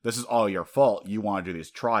 This is all your fault. You want to do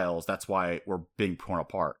these trials. That's why we're being torn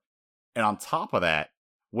apart. And on top of that,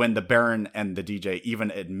 when the Baron and the DJ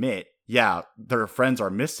even admit, yeah, their friends are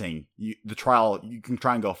missing, you can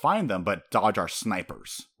try and go find them, but Dodge are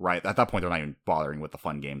snipers, right? At that point, they're not even bothering with the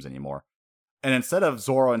fun games anymore. And instead of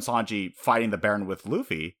Zoro and Sanji fighting the Baron with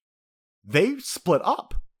Luffy, they split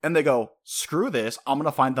up. And they go, screw this, I'm going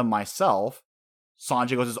to find them myself.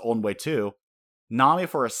 Sanji goes his own way too. Nami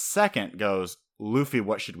for a second goes, Luffy,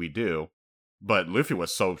 what should we do? But Luffy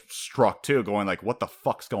was so struck too, going like, what the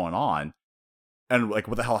fuck's going on? And like,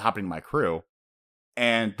 what the hell happened to my crew?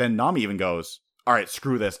 And then Nami even goes, all right,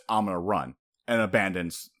 screw this, I'm going to run. And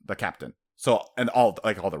abandons the captain. So, and all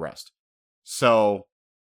the rest. So,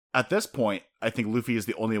 at this point, I think Luffy is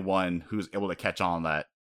the only one who's able to catch on that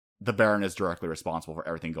the Baron is directly responsible for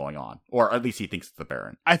everything going on. Or at least he thinks it's the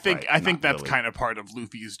Baron. I think that's Lily. kind of part of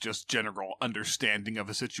Luffy's just general understanding of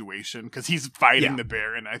a situation, because he's fighting the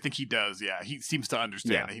Baron. I think he does, yeah. He seems to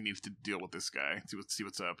understand that he needs to deal with this guy, see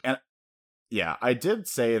what's up. And yeah, I did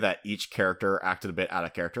say that each character acted a bit out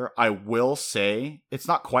of character. I will say, it's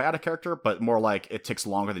not quite out of character, but more like it takes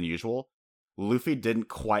longer than usual. Luffy didn't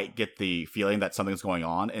quite get the feeling that something's going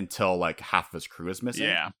on until like half of his crew is missing.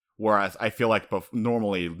 Yeah. Whereas I feel like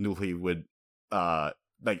normally Luffy would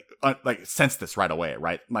sense this right away,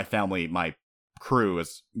 right? My family, my crew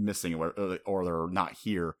is missing or they're not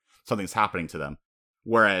here. Something's happening to them.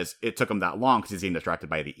 Whereas it took him that long because he's getting distracted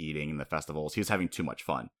by the eating and the festivals. He was having too much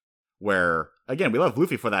fun. Where, again, we love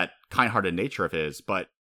Luffy for that kind-hearted nature of his, but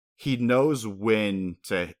he knows when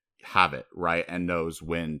to have it, right? And knows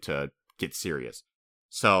when to get serious.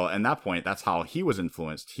 So, at that point, that's how he was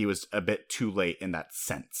influenced. He was a bit too late in that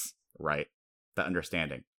sense, right? That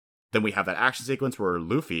understanding. Then we have that action sequence where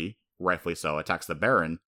Luffy, rightfully so, attacks the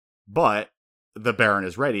Baron, but the Baron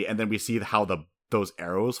is ready, and then we see how those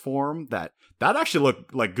arrows form. That actually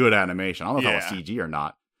looked like good animation. I don't know if that was CG or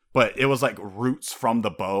not, but it was like roots from the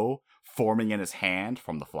bow forming in his hand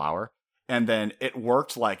from the flower. And then it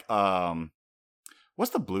worked like,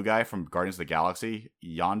 what's the blue guy from Guardians of the Galaxy?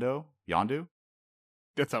 Yondu?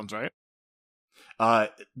 That sounds right.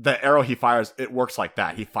 The arrow he fires, it works like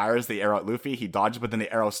that. He fires the arrow at Luffy, he dodges, but then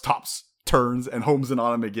the arrow stops, turns, and homes in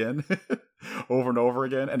on him again. Over and over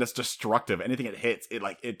again. And it's destructive. Anything it hits,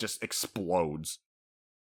 it just explodes.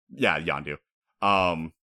 Yeah, Yondu.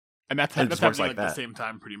 And that's happening like that. the same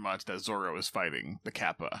time pretty much that Zoro is fighting the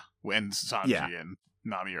Kappa when Sanji and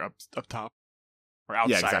Nami are up top. Or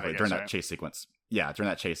outside, yeah, exactly. Guess, during that chase sequence. Yeah, during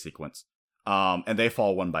that chase sequence. And they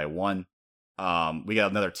fall one by one. We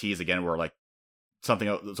got another tease again where like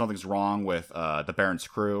something's wrong with the Baron's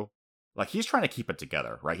crew. Like he's trying to keep it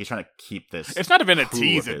together, right? He's trying to keep this. It's not even a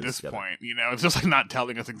tease at this together. point, you know. It's just like not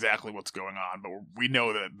telling us exactly what's going on, but we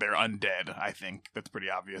know that they're undead. I think that's pretty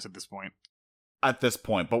obvious at this point. But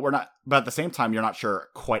at the same time, you're not sure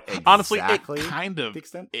quite exactly. Honestly, it kind of the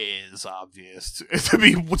extent is obvious to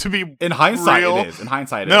be in hindsight. real. It is in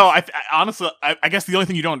hindsight. No, I honestly, I guess the only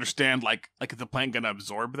thing you don't understand, like is the plant gonna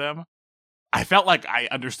absorb them? I felt like I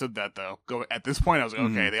understood that though. At this point, I was like,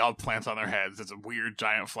 okay, they all have plants on their heads. It's a weird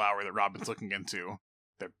giant flower that Robin's looking into.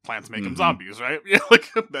 Their plants make them zombies, right? Yeah, like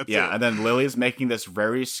that's it. And then Lily's making this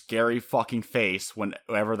very scary fucking face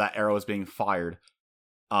whenever that arrow is being fired.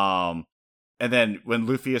 And then when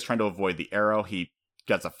Luffy is trying to avoid the arrow, he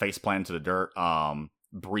gets a face plant into the dirt.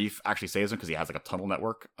 Brief actually saves him because he has like a tunnel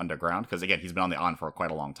network underground. Because again, he's been on the island for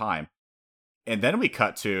quite a long time. And then we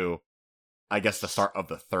cut to, I guess, the start of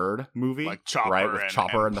the third movie, like Chopper, right? With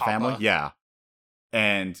Chopper and the family, yeah.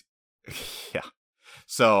 And yeah,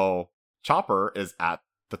 so Chopper is at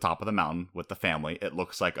the top of the mountain with the family. It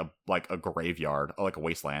looks like a graveyard, or like a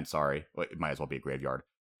wasteland. Sorry, it might as well be a graveyard.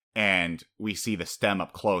 And we see the stem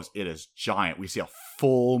up close. It is giant. We see a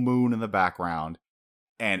full moon in the background.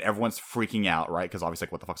 And everyone's freaking out, right? Because obviously,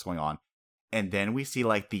 like, what the fuck's going on? And then we see,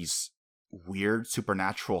 like, these weird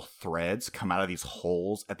supernatural threads come out of these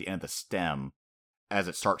holes at the end of the stem as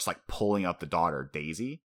it starts, like, pulling up the daughter,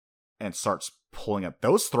 Daisy. And starts pulling up.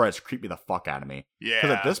 Those threads creep me the fuck out of me. Yeah.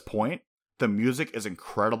 Because at this point, the music is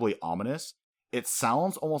incredibly ominous. It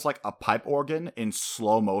sounds almost like a pipe organ in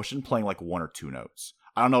slow motion playing, like, one or two notes.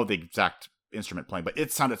 I don't know the exact instrument playing, but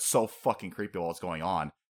it sounded so fucking creepy while it's going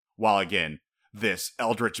on. While, again, this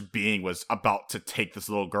eldritch being was about to take this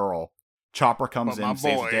little girl. Chopper comes in,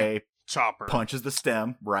 saves the day. Chopper punches the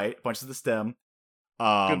stem, right? Punches the stem.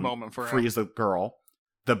 Good moment for him. Frees the girl.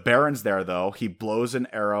 The Baron's there, though. He blows an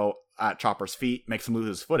arrow at Chopper's feet, makes him lose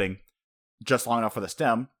his footing, just long enough for the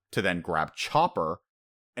stem to then grab Chopper.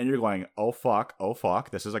 And you're going, oh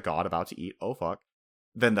fuck, this is a god about to eat, oh fuck.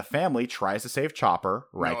 Then the family tries to save Chopper,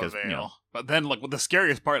 right? No avail. But then, like, the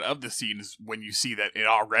scariest part of the scene is when you see that it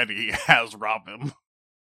already has Robin.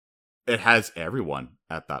 It has everyone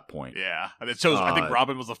at that point. Yeah, and it shows. I think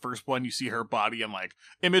Robin was the first one. You see her body and like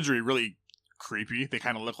imagery really creepy. They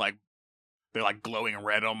kind of look like they're like glowing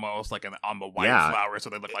red almost, like on the white flower, so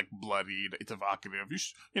they look like bloodied. It's evocative.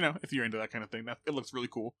 If you're into that kind of thing, it looks really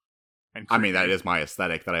cool. And I mean, that is my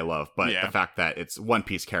aesthetic that I love, but the fact that it's One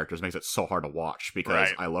Piece characters makes it so hard to watch because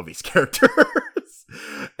I love these characters.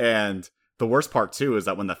 And the worst part too is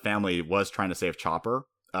that when the family was trying to save Chopper,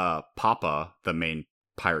 Papa, the main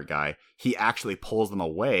pirate guy, he actually pulls them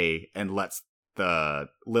away and lets the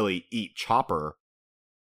Lily eat Chopper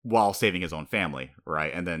while saving his own family,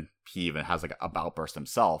 right? And then he even has like a outburst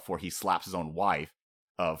himself where he slaps his own wife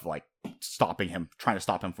of like trying to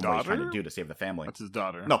stop him from what he's trying to do to save the family. That's his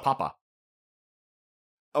daughter. No, Papa.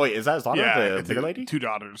 Oh wait, is that his daughter? Yeah, the bigger lady? 2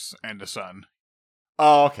 daughters and a son.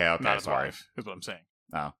 Oh, okay, Not his sorry. wife, is what I'm saying.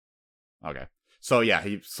 Oh, okay. So yeah,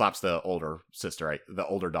 he slaps the older sister, the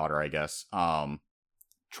older daughter, I guess,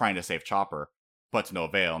 trying to save Chopper, but to no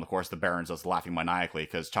avail. And of course, the Baron's just laughing maniacally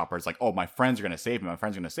because Chopper's like, "Oh, my friends are gonna save me. My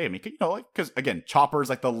friends are gonna save me." Because again, Chopper's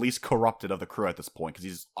like the least corrupted of the crew at this point because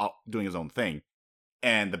he's out doing his own thing,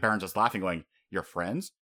 and the Baron's just laughing, going, "Your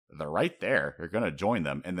friends? They're right there. You're gonna join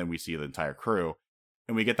them." And then we see the entire crew,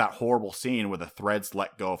 and we get that horrible scene where the threads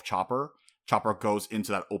let go of Chopper. Chopper goes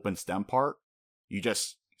into that open stem part. You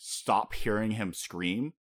just stop hearing him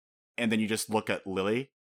scream, and then you just look at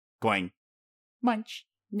Lily going, "Munch,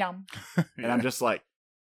 yum." And I'm just like,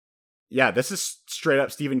 yeah, this is straight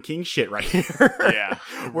up Stephen King shit right here. Yeah.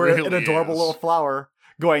 We're an adorable little flower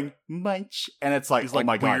going, "Munch." And it's like, these, oh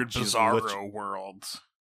my god. Weird bizarro worlds.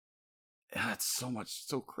 Yeah, it's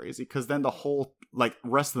so crazy. Because then the whole,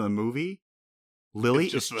 rest of the movie, Lily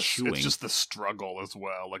is chewing. It's just the struggle as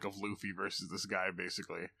well, of Luffy versus this guy,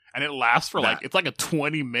 basically. And it lasts for, it's like a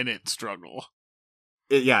 20-minute struggle.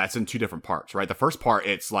 It's in 2 different parts, right? The first part,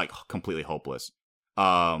 it's, completely hopeless.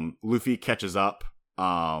 Luffy catches up.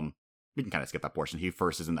 We can kind of skip that portion. He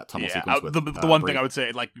first is in that tunnel sequence with the one thing I would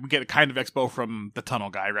say, we get a kind of expo from the tunnel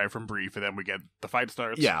guy, right, from Brief, and then we get the fight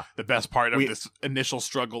starts. Yeah. The best part of this initial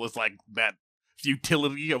struggle is, that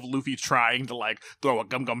futility of Luffy trying to throw a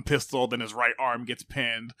gum pistol, then his right arm gets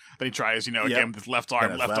pinned, then he tries, again with his left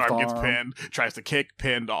arm, left arm gets pinned, tries to kick,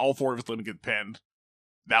 pinned, all 4 of his limbs get pinned.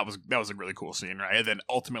 That was a really cool scene, right? And then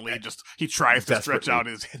ultimately he tries to stretch out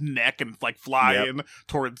his neck and fly in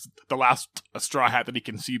towards the last straw hat that he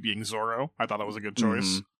can see being Zoro. I thought that was a good choice.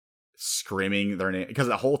 Mm-hmm. Screaming their name, because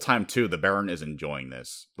the whole time too, the Baron is enjoying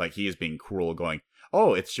this. He is being cruel, going,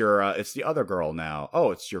 "Oh, it's the other girl now.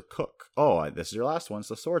 Oh, it's your cook. Oh, this is your last one. It's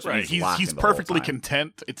the swordsman." Right. He's perfectly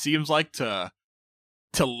content, it seems like, to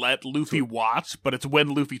let Luffy watch, but it's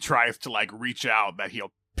when Luffy tries to reach out that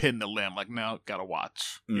he'll pin the limb. No, gotta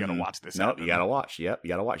watch. You gotta watch this. No, you gotta watch. Yep, you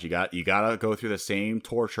gotta watch. You gotta go through the same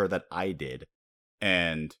torture that I did,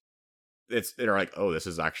 and they're like, "Oh, this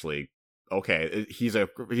is actually okay." He's a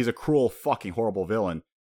cruel, fucking horrible villain,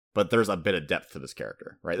 but there's a bit of depth to this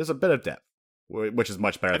character, right? There's a bit of depth, which is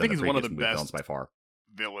much better. I think he's one of the best villains by far.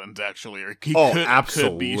 Villains, actually, or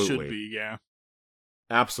absolutely, could be, should be, yeah.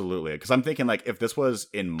 Absolutely, because I'm thinking if this was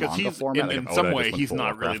in manga format, in some way he's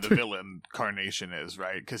not really the villain Carnation is,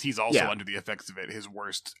 right? Because he's also under the effects of it. His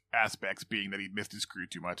worst aspects being that he missed his crew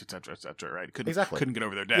too much, etc., right? Couldn't get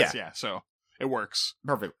over their deaths. Yeah, so it works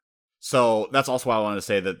perfect. So that's also why I wanted to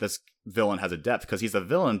say that this villain has a depth, because he's a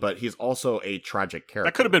villain, but he's also a tragic character.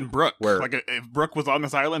 That could have been Brook. If Brook was on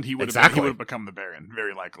this island, he would have become the Baron,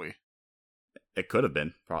 very likely. It could have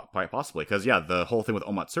been, quite possibly, because the whole thing with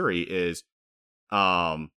Omatsuri is.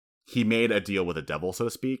 He made a deal with the devil, so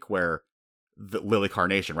to speak, where the Lily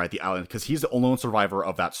Carnation, right, the island, because he's the only survivor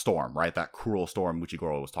of that storm, right, that cruel storm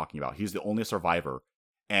Muchigoro was talking about. He's the only survivor,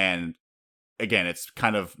 and again, it's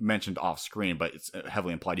kind of mentioned off screen, but it's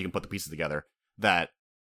heavily implied. You can put the pieces together that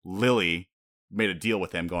Lily made a deal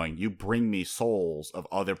with him, going, "You bring me souls of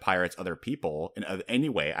other pirates, other people, in any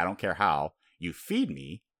way, I don't care how. You feed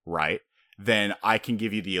me, right? Then I can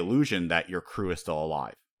give you the illusion that your crew is still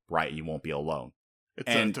alive, right? You won't be alone."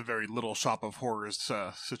 It's a very Little Shop of Horrors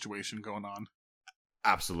situation going on.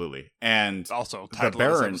 Absolutely. And also, title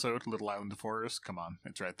of this episode, Little Island of Horrors. Come on,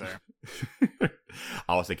 it's right there.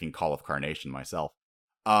 I was thinking Call of Carnation myself.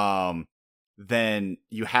 Then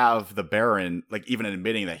you have the Baron, even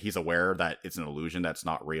admitting that he's aware that it's an illusion, that's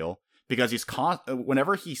not real. Because he's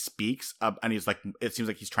whenever he speaks, and he's it seems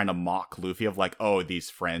like he's trying to mock Luffy of oh, these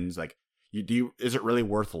friends, is it really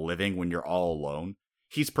worth living when you're all alone?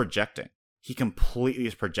 He's projecting. He completely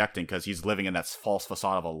is projecting because he's living in that false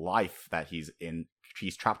facade of a life that he's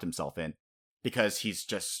trapped himself in, because he's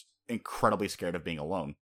just incredibly scared of being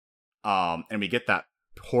alone. And we get that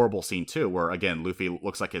horrible scene too, where again, Luffy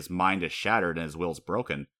looks like his mind is shattered and his will's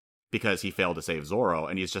broken, because he failed to save Zoro,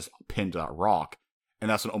 and he's just pinned to that rock. And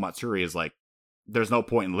that's when Omatsuri is like, there's no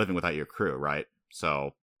point in living without your crew, right?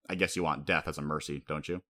 So I guess you want death as a mercy, don't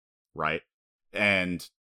you? Right? And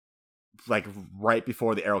like right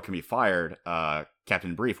before the arrow can be fired,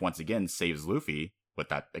 Captain Brief once again saves Luffy with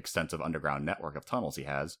that extensive underground network of tunnels he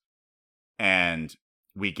has. And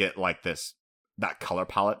we get like that color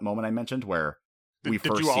palette moment I mentioned where Did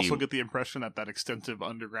you also get the impression that extensive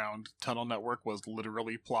underground tunnel network was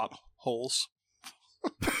literally plot holes?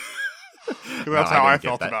 That's how I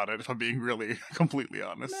felt about it, if I'm being really completely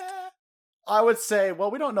honest. I would say,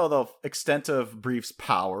 well, we don't know the extent of Brief's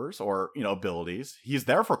powers or, abilities. He's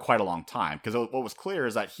there for quite a long time, because what was clear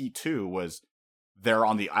is that he too was there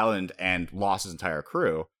on the island and lost his entire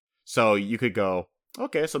crew. So you could go,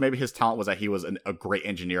 okay, so maybe his talent was that he was a great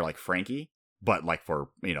engineer like Frankie, but like for,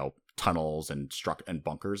 tunnels and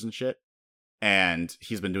bunkers and shit. And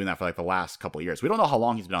he's been doing that for like the last couple of years. We don't know how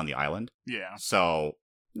long he's been on the island. Yeah. So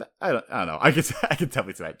I don't know. I can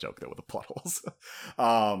definitely see that joke there with the plot holes.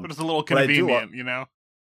 But it's a little convenient, It's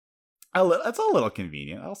a little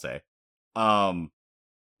convenient, I'll say.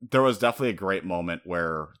 There was definitely a great moment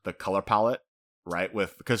where the color palette, right,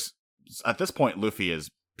 because at this point Luffy is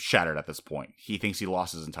shattered. At this point, he thinks he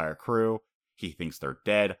lost his entire crew. He thinks they're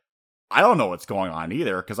dead. I don't know what's going on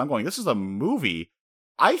either, because I'm going, this is a movie.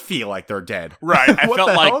 I feel like they're dead. Right. I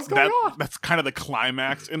felt like that's kind of the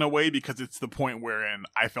climax in a way, because it's the point wherein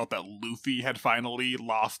I felt that Luffy had finally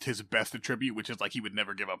lost his best attribute, which is like he would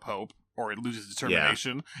never give up hope or lose his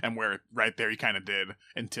determination. Yeah. And where right there he kind of did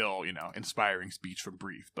until, inspiring speech from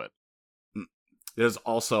Brief. But there's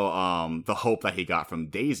also the hope that he got from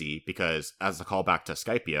Daisy, because as a callback to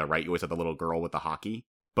Skypiea, right, you always have the little girl with the hockey,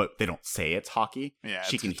 but they don't say it's hockey. Yeah,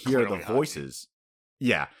 she can hear the voices.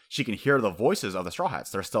 Yeah, she can hear the voices of the Straw Hats.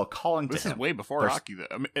 They're still calling to him. This is way before hockey, though.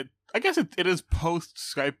 I mean, I guess it is post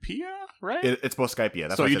Skypiea, right? It's post Skypiea.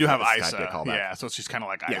 That's so you do have Isa. Yeah, so she's kind of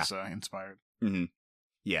like Isa inspired. Mm-hmm.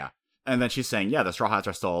 Yeah. And then she's saying, yeah, the Straw Hats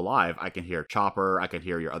are still alive. I can hear Chopper. I can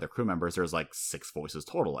hear your other crew members. There's like 6 voices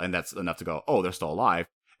total. And that's enough to go, oh, they're still alive.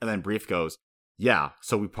 And then Brief goes, yeah,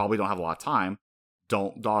 so we probably don't have a lot of time.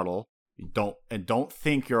 Don't dawdle. Don't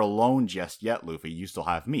think you're alone just yet, Luffy. You still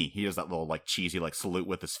have me. He does that little like cheesy like salute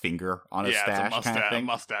with his finger on his stash, it's a kind of thing.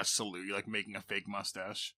 Mustache salute. You're like making a fake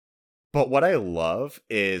mustache. But what I love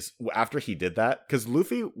is after he did that, because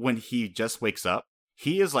Luffy, when he just wakes up,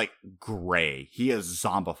 he is like gray. He is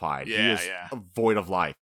zombified. Yeah, he is void of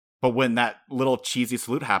life. But when that little cheesy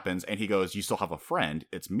salute happens and he goes, "You still have a friend.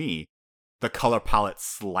 It's me," the color palette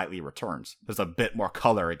slightly returns. There's a bit more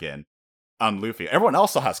color again on Luffy. Everyone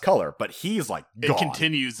else still has color, but he's like gone. It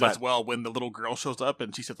continues as well when the little girl shows up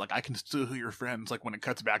and she says like, "I can still hear your friends." Like when it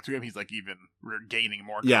cuts back to him, he's like even gaining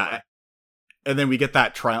more color. Yeah. And then we get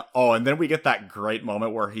that and then we get that great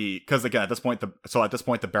moment where because again, at this point,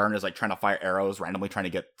 the Baron is like trying to fire arrows, randomly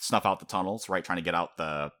trying to snuff out the tunnels, right? Trying to get out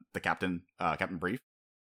the Captain Brief.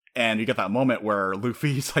 And you get that moment where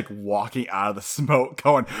Luffy's like walking out of the smoke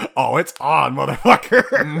going, "Oh, it's on, motherfucker."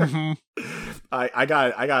 Mm-hmm. I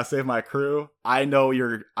gotta save my crew. I know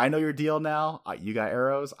your deal now. You got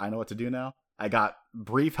arrows. I know what to do now. I got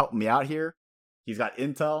Brief helping me out here. He's got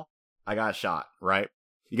intel. I got a shot, right?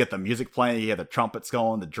 You get the music playing, you hear the trumpets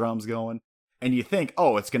going, the drums going, and you think,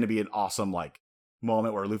 oh, it's gonna be an awesome like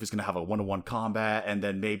moment where Luffy's gonna have a 1-to-1 combat, and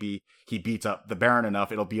then maybe he beats up the Baron enough,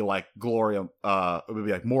 it'll be like Gloria, it'll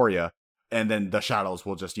be like Moria, and then the shadows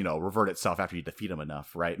will just, revert itself after you defeat him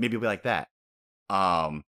enough, right? Maybe it'll be like that.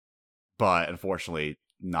 But unfortunately,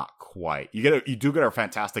 not quite. You do get a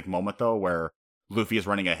fantastic moment though, where Luffy is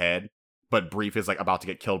running ahead, but Brief is like about to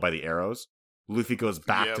get killed by the arrows. Luffy goes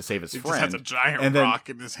back to save his friend. He just has a giant rock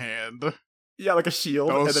in his hand. Yeah, like a shield.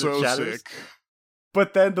 That was and then so it shatters. sick.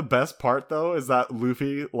 But then the best part, though, is that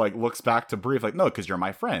Luffy like looks back to Brief like, "No, because you're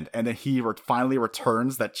my friend." And then he finally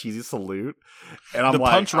returns that cheesy salute. And I'm the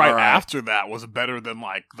like, punch right after that was better than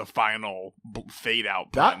like the final fade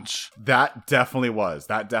out punch. That definitely was.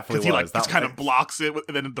 He like just kind of blocks it,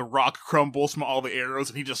 and then the rock crumbles from all the arrows,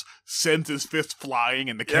 and he just sends his fist flying,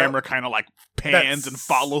 and the camera kind of like pans and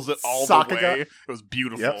follows it all the way. It was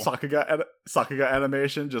beautiful. Yep, Sakuga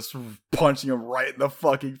animation, just punching him right in the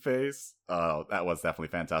fucking face. Oh, that was definitely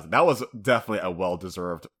fantastic. That was definitely a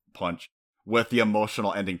well-deserved punch, with the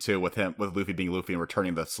emotional ending too, with Luffy being Luffy and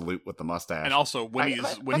returning the salute with the mustache. And also when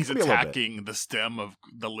he's attacking the stem of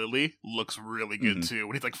the lily, looks really good too.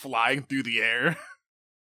 When he's like flying through the air.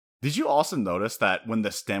 Did you also notice that when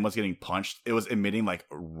the stem was getting punched, it was emitting like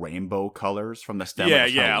rainbow colors from the stem?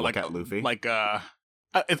 Yeah, like at Luffy, like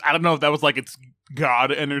I don't know if that was like its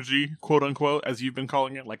god energy, quote unquote, as you've been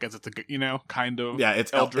calling it, like as it's kind of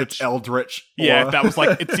it's eldritch. It's eldritch. Yeah, if that was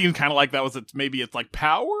like, it seemed kind of like that was maybe it's like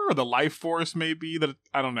power or the life force, maybe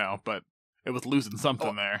I don't know, but it was losing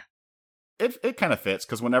something there. It kind of fits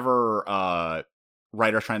because whenever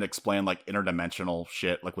writers trying to explain like interdimensional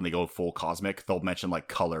shit, like when they go full cosmic, they'll mention like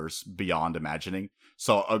colors beyond imagining.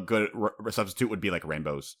 So a good substitute would be like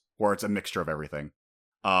rainbows, where it's a mixture of everything.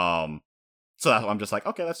 So that's why I'm just like,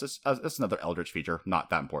 okay, that's another Eldritch feature.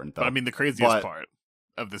 Not that important though. But I mean, the craziest part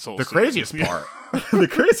of this whole the craziest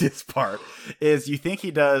part is you think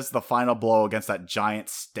he does the final blow against that giant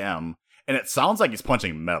stem, and it sounds like he's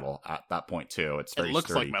punching metal at that point too. It looks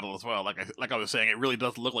sturdy. like metal as well. Like I was saying, it really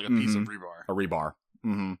does look like a piece of rebar. A rebar.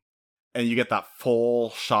 Mm-hmm. And you get that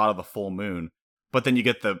full shot of the full moon, but then you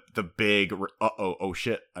get the big oh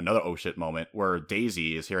shit moment where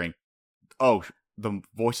Daisy is hearing, the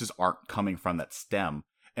voices aren't coming from that stem,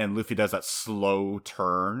 and Luffy does that slow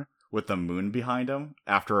turn with the moon behind him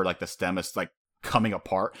after like the stem is like coming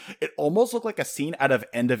apart. It almost looked like a scene out of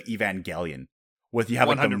End of Evangelion, with you have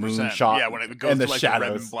like the moon shot, when it goes and the like shadows,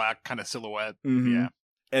 the red and black kind of silhouette. Mm-hmm. Yeah.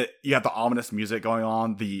 You have the ominous music going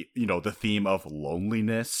on, the theme of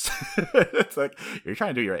loneliness. It's like, you're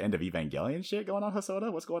trying to do your End of Evangelion shit going on,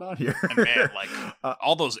 Hosoda? What's going on here? And man, like,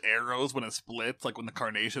 all those arrows when it splits, like when the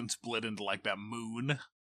Carnation split into like that moon.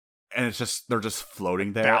 And it's just, they're just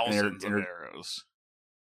floating there. Thousands of arrows.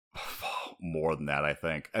 More than that, I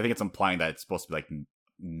think. I think it's implying that it's supposed to be like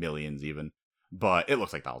millions even. But it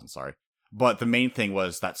looks like thousands, sorry. But the main thing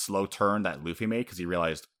was that slow turn that Luffy made, because he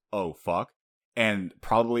realized, oh, fuck. And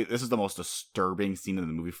probably this is the most disturbing scene in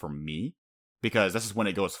the movie for me, because this is when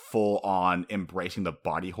it goes full on embracing the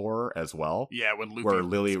body horror as well. Yeah, when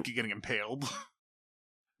Lily getting impaled.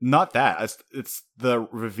 Not that. It's the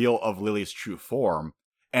reveal of Lily's true form,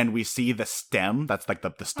 and we see the stem. That's like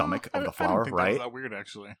the stomach of the flower, I don't think right? That was that weird,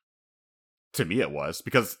 actually. To me, it was,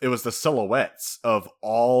 because it was the silhouettes of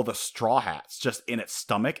all the Straw Hats just in its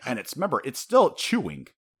stomach, and it's still chewing.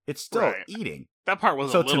 It's still eating. That part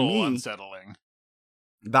was a little unsettling.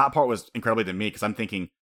 That part was incredibly to me, because I'm thinking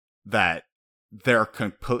that they're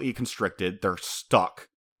completely constricted, they're stuck,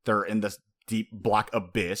 they're in this deep black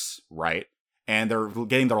abyss, right? And they're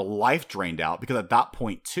getting their life drained out, because at that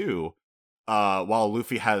point too, after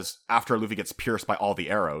Luffy gets pierced by all the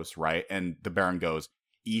arrows, right? And the Baron goes,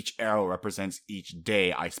 each arrow represents each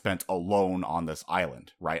day I spent alone on this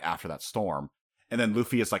island, right? After that storm. And then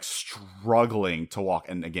Luffy is like struggling to walk,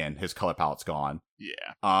 and again, his color palette's gone.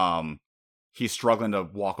 Yeah. He's struggling to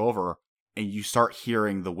walk over, and you start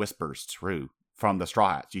hearing the whispers through from the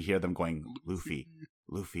Straw Hats. You hear them going, Luffy,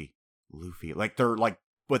 Luffy, Luffy. Like they're like,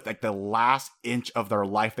 with like the last inch of their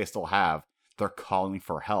life they still have, they're calling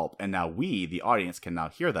for help. And now we, the audience, can now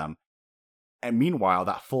hear them. And meanwhile,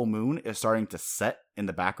 that full moon is starting to set in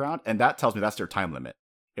the background, and that tells me that's their time limit.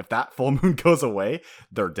 If that full moon goes away,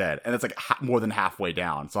 they're dead. And it's like more than halfway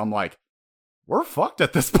down. So I'm like, we're fucked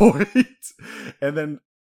at this point. And then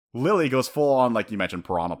Lily goes full on, like you mentioned,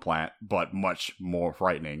 Piranha Plant, but much more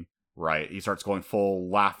frightening, right? He starts going full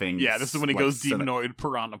laughing. Yeah, this is when he goes demonoid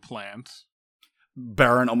Piranha Plant.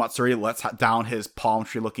 Baron Omatsuri lets down his palm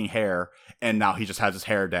tree looking hair, and now he just has his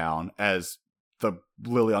hair down as the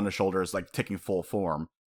Lily on the shoulder is like taking full form.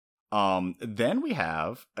 Then we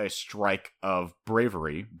have a strike of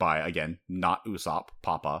bravery by, again, not Usopp,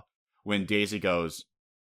 Papa, when Daisy goes,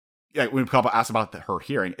 when Papa asks about her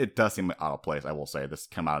hearing, it does seem out of place, I will say. This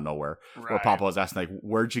came out of nowhere. Right. Where Papa was asking, like,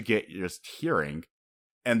 where'd you get your hearing?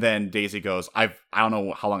 And then Daisy goes, I don't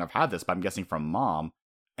know how long I've had this, but I'm guessing from Mom.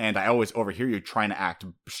 And I always overhear you trying to act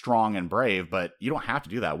strong and brave, but you don't have to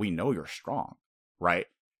do that. We know you're strong, right?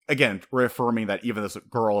 Again, reaffirming that even this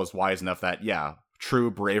girl is wise enough that, yeah, true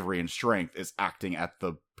bravery and strength is acting at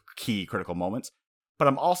the key critical moments. But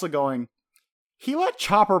I'm also going, he let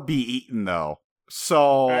Chopper be eaten, though.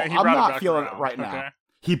 So I'm not feeling it right now.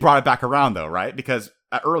 He brought it back around, though, right? Because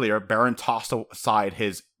earlier, Baron tossed aside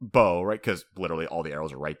his bow, right? Because literally all the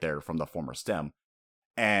arrows are right there from the former stem.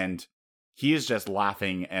 And he is just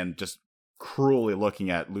laughing and just cruelly looking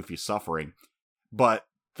at Luffy's suffering. But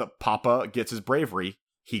the Papa gets his bravery.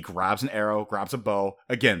 He grabs an arrow, grabs a bow.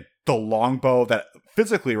 Again, the long bow that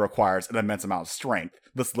physically requires an immense amount of strength.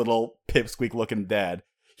 This little pipsqueak looking dad.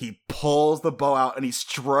 He pulls the bow out and he's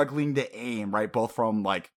struggling to aim, right? Both from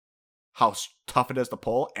like how tough it is to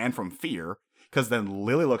pull and from fear. Because then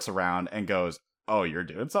Lily looks around and goes, oh, you're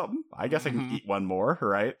doing something? I guess I can eat one more,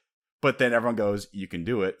 right? But then everyone goes, you can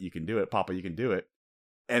do it, Papa, you can do it.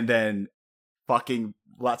 And then fucking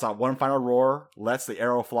lets out one final roar, lets the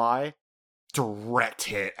arrow fly, direct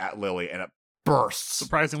hit at Lily, and it bursts.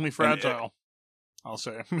 Surprisingly fragile. I'll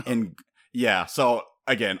say. And yeah, so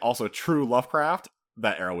again, also true Lovecraft,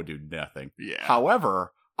 that arrow would do nothing. Yeah.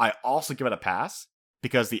 However, I also give it a pass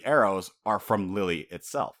because the arrows are from Lily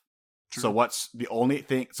itself. True. So what's the only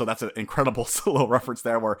thing? So that's an incredible little reference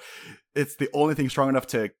there, where it's the only thing strong enough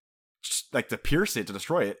to pierce it, to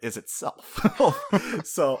destroy it, is itself.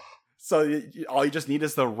 so all you just need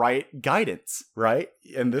is the right guidance, right?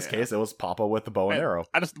 In this case, it was Papa with the bow and arrow.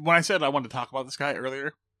 When I said I wanted to talk about this guy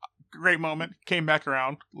earlier, great moment, came back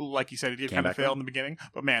around. Like you said, he did kind of fail in the beginning,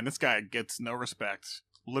 but man, this guy gets no respect.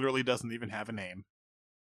 Literally doesn't even have a name.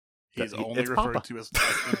 He's only referred Papa. to as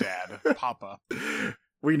the dad, Papa.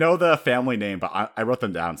 We know the family name, but I wrote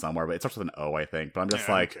them down somewhere, but it starts with an O, I think. But I'm just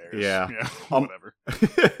whatever.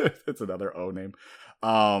 It's another O name.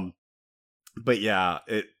 But yeah,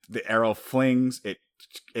 the arrow flings,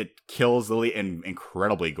 it kills Lily in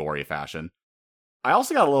incredibly gory fashion. I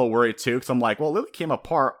also got a little worried too, because I'm like, well, Lily came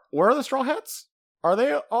apart. Where are the Straw Hats? Are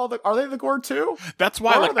they the Gourd too? That's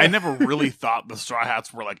why, I never really thought the Straw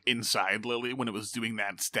Hats were inside Lily when it was doing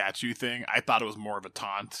that statue thing. I thought it was more of a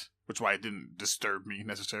taunt, which is why it didn't disturb me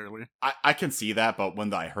necessarily. I can see that, but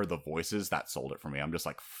when I heard the voices, that sold it for me. I'm just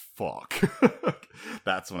like, fuck.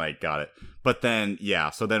 That's when I got it. But then,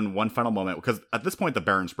 so then one final moment, because at this point the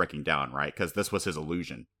Baron's breaking down, right? Because this was his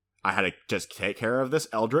illusion. I had to just take care of this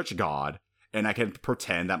eldritch god, and I can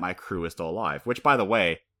pretend that my crew is still alive. Which, by the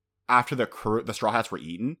way, after the Straw Hats were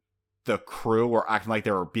eaten, the crew were acting like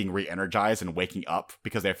they were being re-energized and waking up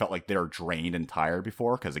because they felt like they were drained and tired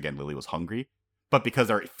before, because again, Lily was hungry. But because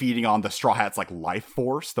they're feeding on the Straw Hats' life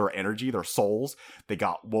force, their energy, their souls, they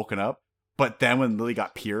got woken up. But then when Lily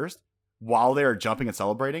got pierced, while they were jumping and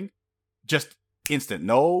celebrating, just instant,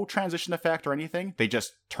 no transition effect or anything, they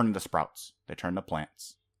just turned into sprouts. They turned into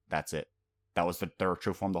plants. That's it. That was their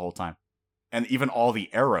true form the whole time. And even all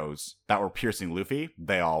the arrows that were piercing Luffy,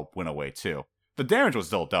 they all went away too. The damage was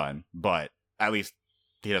still done, but at least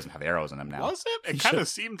he doesn't have arrows in him now. Was it? It kind of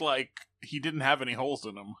seemed like he didn't have any holes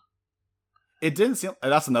in him. It didn't seem...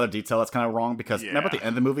 That's another detail that's kind of wrong, because remember at the end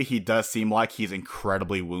of the movie, he does seem like he's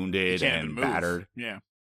incredibly wounded and battered. Yeah.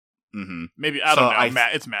 Mm-hmm. Maybe, I don't know.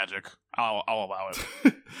 It's magic. I'll allow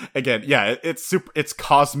it. Again, yeah, it's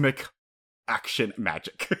cosmic action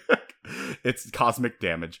magic. It's cosmic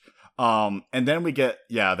damage. And then we get,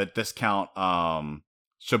 the discount,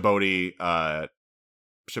 Shibodi,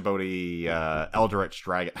 Eldritch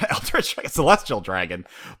Dragon, Celestial Dragon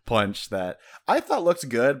punch that I thought looked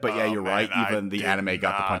good, but you're right. Even the anime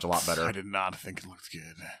got the punch a lot better. I did not think it looked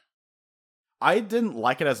good. I didn't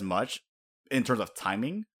like it as much in terms of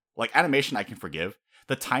timing. Animation, I can forgive.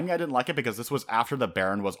 The timing, I didn't like it because this was after the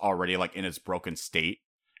Baron was already in his broken state,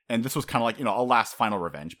 and this was kind of a last final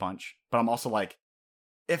revenge punch. But I'm also like,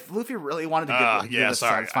 if Luffy really wanted to give a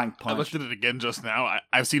satisfying punch, I looked at it again just now.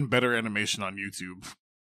 I've seen better animation on YouTube.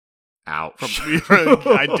 Ouch.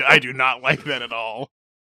 I do not like that at all.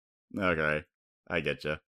 Okay, I get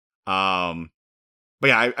you. But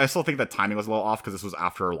yeah, I still think the timing was a little off because this was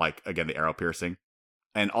after, again, the arrow piercing.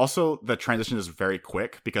 And also, the transition is very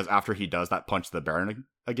quick because after he does that punch to the Baron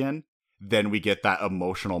again, then we get that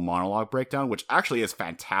emotional monologue breakdown, which actually is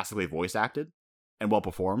fantastically voice acted and well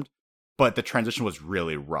performed. But the transition was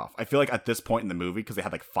really rough. I feel like at this point in the movie, because they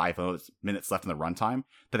had 5 minutes left in the runtime,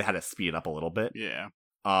 that they had to speed it up a little bit. Yeah.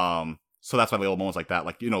 So that's why little moments like that,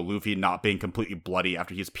 Luffy not being completely bloody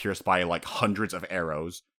after he's pierced by hundreds of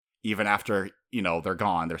arrows, even after they're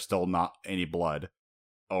gone, there's still not any blood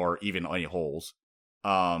or even any holes.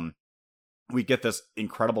 We get this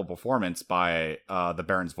incredible performance by the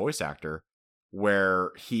Baron's voice actor,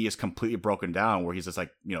 where he is completely broken down, where he's just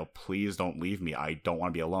please don't leave me. I don't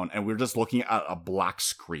want to be alone. And we're just looking at a black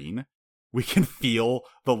screen. We can feel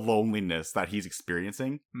the loneliness that he's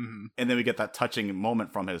experiencing. Mm-hmm. And then we get that touching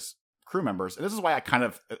moment from his crew members. And this is why I kind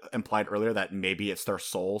of implied earlier that maybe it's their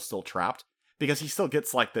soul still trapped, because he still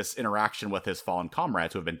gets this interaction with his fallen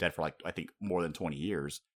comrades who have been dead for I think more than 20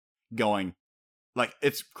 years, going,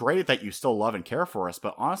 it's great that you still love and care for us,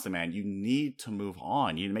 but honestly, man, you need to move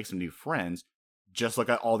on. You need to make some new friends. Just look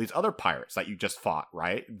at all these other pirates that you just fought,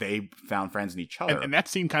 right? They found friends in each other. And that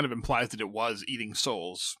scene kind of implies that it was eating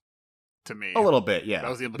souls to me. A little bit, yeah. That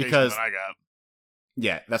was the implication that I got.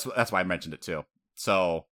 Yeah, that's why I mentioned it too.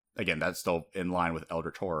 So, again, that's still in line with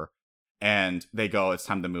Eldritch Horror. And they go, it's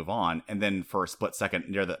time to move on. And then for a split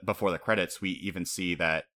second before the credits, we even see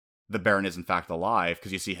that the Baron is in fact alive,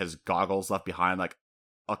 because you see his goggles left behind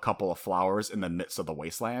a couple of flowers in the midst of the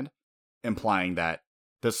wasteland, implying that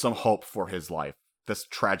there's some hope for his life. This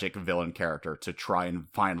tragic villain character to try and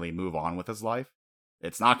finally move on with his life.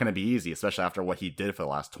 It's not going to be easy, especially after what he did for the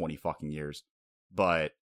last 20 fucking years.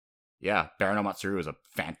 But yeah, Baron Omatsuru is a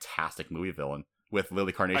fantastic movie villain. with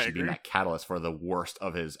Lily Carnation being that catalyst for the worst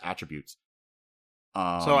of his attributes.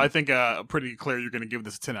 So I think pretty clear you're going to give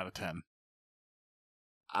this a 10 out of 10.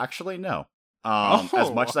 Actually, no.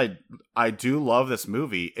 As much as I do love this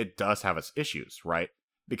movie, it does have its issues, right?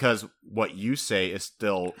 Because what you say is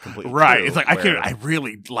still completely right. true, It's like I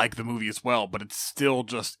really like the movie as well, but it's still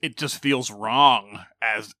just feels wrong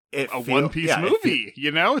as a One Piece movie.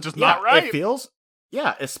 It's just not right. It feels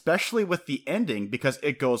especially with the ending because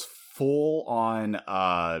it goes full on.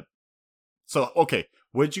 So okay,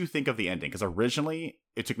 what did you think of the ending? Because originally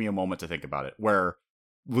it took me a moment to think about it, where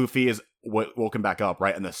Luffy is woken back up,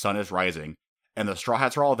 right, and the sun is rising. And the Straw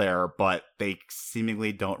Hats are all there, but they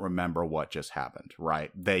seemingly don't remember what just happened, right?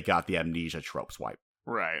 They got the amnesia trope swipe.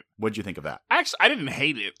 Right. What'd you think of that? Actually, I didn't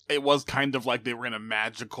hate it. It was kind of like they were in a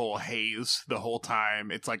magical haze the whole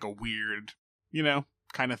time. It's like a weird,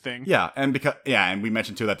 kind of thing. Yeah, and and we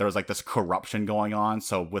mentioned too that there was like this corruption going on.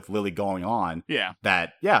 So with Lily going on,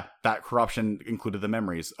 that corruption included the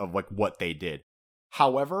memories of like what they did.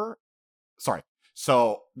 However,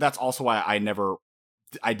 so that's also why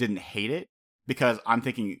I didn't hate it. Because I'm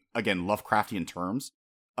thinking, again, Lovecraftian terms,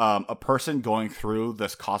 a person going through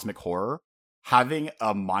this cosmic horror, having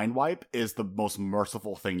a mind wipe is the most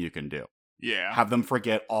merciful thing you can do. Yeah. Have them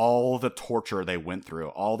forget all the torture they went through,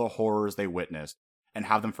 all the horrors they witnessed, and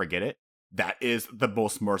have them forget it. That is the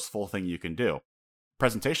most merciful thing you can do.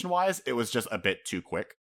 Presentation-wise, it was just a bit too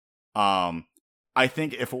quick. I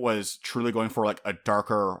think if it was truly going for like a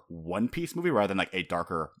darker One Piece movie rather than like a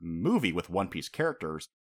darker movie with One Piece characters,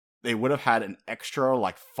 they would have had an extra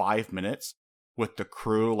like 5 minutes with the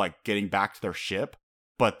crew like getting back to their ship,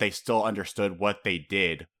 but they still understood what they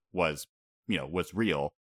did was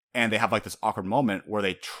real. And they have like this awkward moment where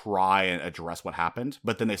they try and address what happened,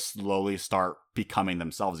 but then they slowly start becoming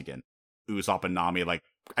themselves again. Usopp and Nami, like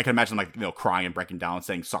I can imagine them like, crying and breaking down,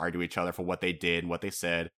 saying sorry to each other for what they did and what they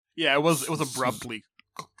said. Yeah, it was abruptly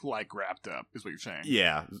like wrapped up, is what you're saying.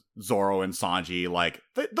 Yeah, Zoro and Sanji, like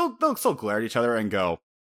they'll still glare at each other and go,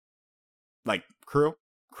 like, crew.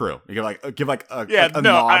 You give a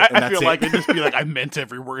nod. I feel like they'd just be like, I meant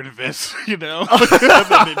every word of this, and then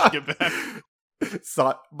they just get back.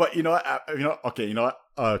 So, but you know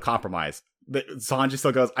what? Compromise. Sanji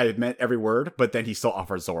still goes, I meant every word, but then he still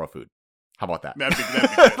offers Zoro food. How about that? That'd be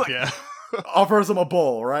good, yeah. Offers him a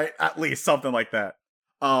bowl, right? At least something like that.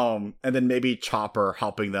 And then maybe Chopper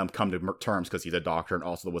helping them come to terms because he's a doctor and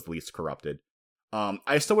also was least corrupted.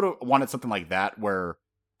 I still would have wanted something like that where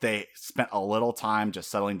they spent a little time just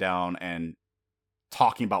settling down and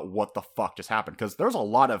talking about what the fuck just happened. Because there's a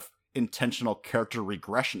lot of intentional character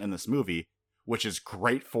regression in this movie, which is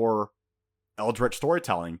great for Eldritch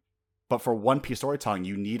storytelling. But for One Piece storytelling,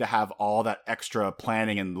 you need to have all that extra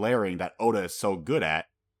planning and layering that Oda is so good at.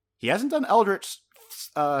 He hasn't done Eldritch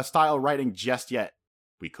style writing just yet.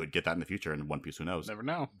 We could get that in the future in One Piece, who knows? Never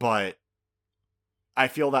know. But I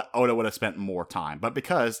feel that Oda would have spent more time. But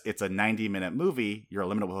because it's a 90-minute movie, you're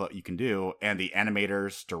limited with what you can do. And the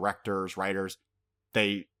animators, directors, writers,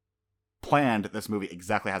 they planned this movie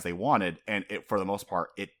exactly as they wanted. And for the most part,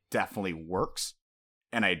 it definitely works.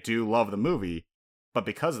 And I do love the movie. But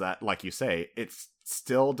because of that, like you say, it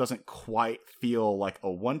still doesn't quite feel like a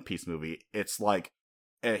One Piece movie. It's like,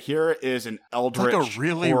 here is an Eldritch like a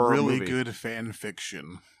really, really movie. good fan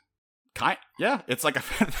fiction. It's like a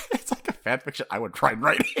fan fiction I would try and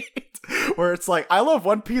write it. Where it's like, I love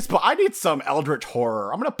One Piece, but I need some Eldritch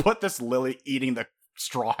horror. I'm gonna put this Lily eating the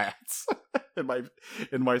Straw Hats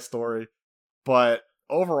in my story. But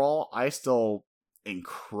overall, I still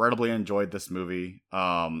incredibly enjoyed this movie.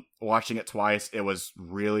 Watching it twice, it was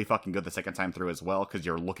really fucking good the second time through as well, because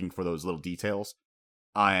you're looking for those little details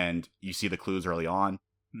and you see the clues early on.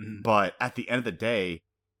 Mm-hmm. But at the end of the day,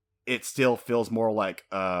 it still feels more like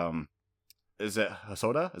is it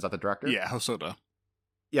Hosoda? Is that the director? Yeah, Hosoda.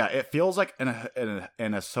 Yeah, it feels like an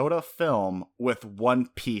Hosoda film with One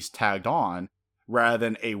Piece tagged on, rather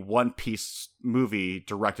than a One Piece movie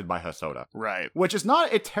directed by Hosoda. Right. Which is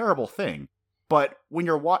not a terrible thing, but when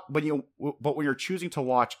you're choosing to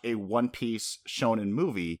watch a One Piece shonen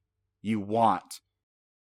movie, you want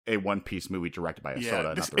a One Piece movie directed by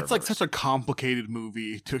Hosoda. Yeah, it's like such a complicated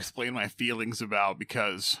movie to explain my feelings about,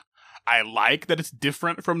 because I like that it's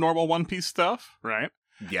different from normal One Piece stuff, right?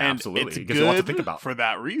 Yeah, and absolutely. It's because you want to think about for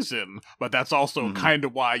that reason, but that's also kind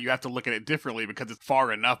of why you have to look at it differently, because it's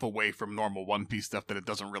far enough away from normal One Piece stuff that it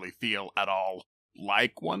doesn't really feel at all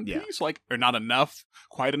like One Piece, or not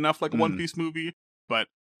quite enough like a One Piece movie. But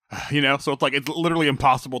so it's like it's literally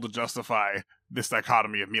impossible to justify this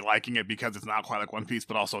dichotomy of me liking it because it's not quite like One Piece,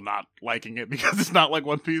 but also not liking it because it's not like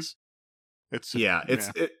One Piece. It's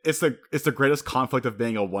it's the greatest conflict of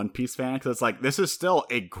being a One Piece fan, because it's like, this is still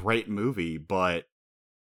a great movie, but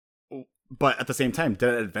at the same time,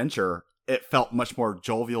 Dead End Adventure, it felt much more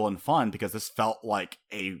jovial and fun, because this felt like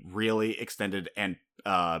a really extended and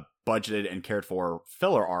budgeted and cared for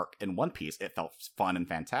filler arc in One Piece. It felt fun and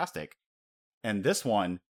fantastic. And this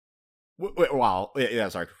one, while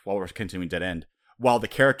we're continuing Dead End, while the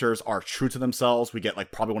characters are true to themselves, we get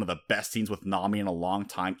like probably one of the best scenes with Nami in a long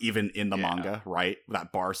time, even in the manga, right?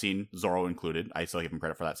 That bar scene, Zoro included. I still give him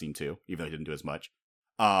credit for that scene too, even though he didn't do as much.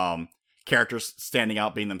 Characters standing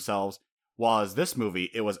out, being themselves. While as this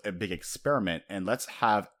movie, it was a big experiment, and let's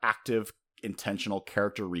have active, intentional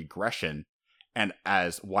character regression. And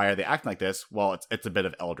why are they acting like this? Well, it's a bit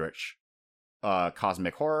of Eldritch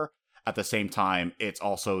cosmic horror. At the same time, it's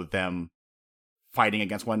also them fighting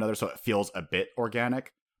against one another, so it feels a bit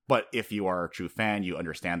organic. But if you are a true fan, you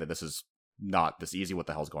understand that this is not this easy. What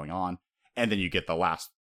the hell's going on? And then you get the last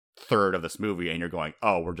third of this movie, and you're going,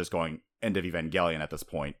 oh, we're just going end of Evangelion at this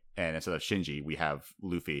point. And instead of Shinji, we have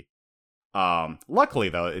Luffy. Luckily,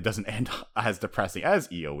 though, it doesn't end as depressing as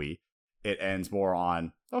EOE. It ends more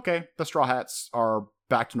on, okay, the Straw Hats are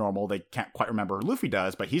back to normal. They can't quite remember. Luffy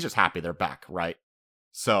does, but he's just happy they're back, right?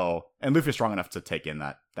 So, and Luffy's strong enough to take in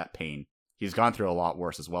that pain. He's gone through a lot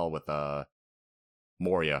worse as well with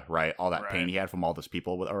Moria, right? All that pain he had from all those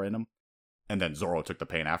people that are in him. And then Zoro took the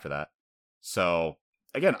pain after that. So,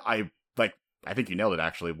 again, I think you nailed it,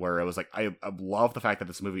 actually, where it was like, I love the fact that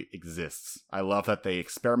this movie exists. I love that they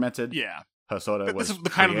experimented. Yeah. Hosoda was this is the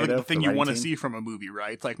kind of the thing you want to team. see from a movie,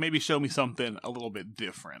 right? It's like, maybe show me something a little bit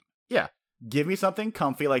different. Yeah. Give me something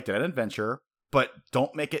comfy like Dead End Adventure, but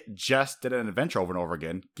don't make it just Dead End Adventure over and over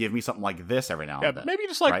again. Give me something like this every now and then. Maybe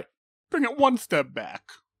just like bring it one step back,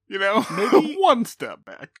 you know? Maybe one step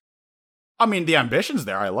back. I mean, the ambition's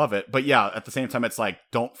there. I love it. But yeah, at the same time, it's like,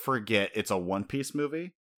 don't forget it's a One Piece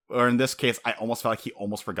movie. Or in this case, I almost felt like he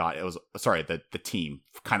almost forgot it was, the team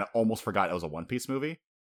kind of almost forgot it was a One Piece movie.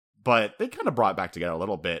 But they kind of brought it back together a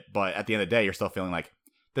little bit. But at the end of the day, you're still feeling like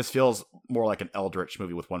this feels more like an Eldritch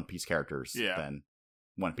movie with One Piece characters than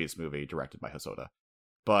One Piece movie directed by Hosoda.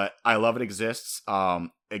 But I love it exists.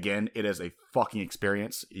 Again, it is a fucking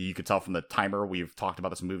experience. You could tell from the timer, we've talked about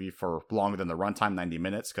this movie for longer than the runtime, 90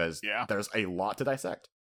 minutes, because there's a lot to dissect.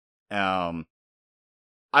 I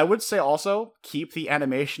would say also, keep the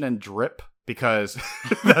animation and drip, because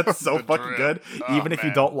that's so fucking good. Even if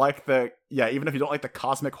you don't like even if you don't like the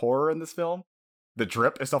cosmic horror in this film, the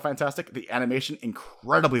drip is still fantastic. The animation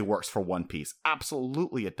incredibly works for One Piece.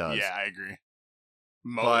 Absolutely it does. Yeah, I agree.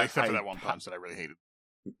 Except for that one punch that I really hated.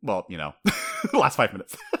 Well, you know, the last 5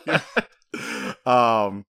 minutes.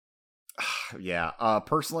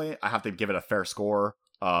 Personally, I have to give it a fair score.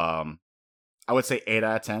 I would say 8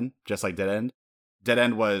 out of 10, just like Dead End. Dead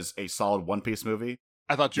End was a solid One Piece movie.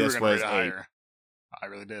 I thought you were going to rate it higher. I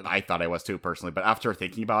really did. I thought I was too, personally. But after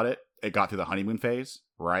thinking about it, it got through the honeymoon phase,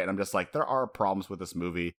 right? And I'm just like, there are problems with this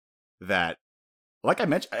movie that, like I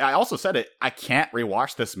mentioned, I also said it, I can't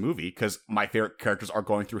rewatch this movie because my favorite characters are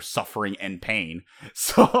going through suffering and pain.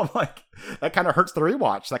 So I'm like, that kind of hurts the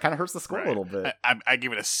rewatch. That kind of hurts the score a little bit. I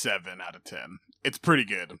give it a 7 out of 10. It's pretty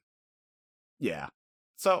good. Yeah.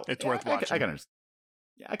 So it's worth watching. I can understand.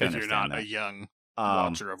 Yeah, I can if understand you're not that. a young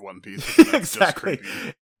watcher of One Piece. Exactly.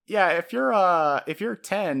 Yeah, if you're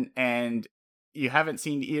 10 and you haven't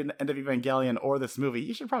seen End of Evangelion or this movie,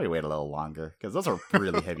 you should probably wait a little longer, because those are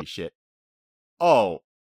really heavy shit. Oh,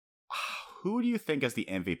 who do you think is the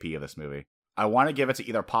MVP of this movie? I want to give it to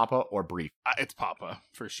either Papa or Brief. It's Papa,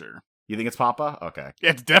 for sure. You think it's Papa? Okay.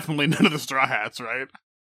 Yeah, it's definitely none of the Straw Hats, right?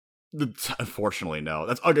 Unfortunately, no.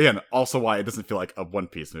 That's, again, also why it doesn't feel like a One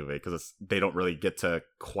Piece movie, because they don't really get to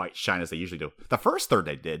quite shine as they usually do. The first third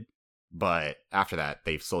they did, but after that,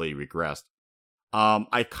 they've slowly regressed.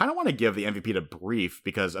 I kind of want to give the MVP to Brief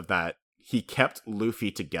because of that. He kept Luffy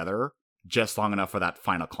together just long enough for that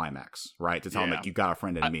final climax, right? To tell him, like, you got a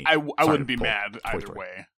friend in me. I wouldn't be mad either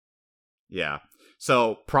way. Yeah.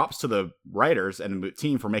 So props to the writers and the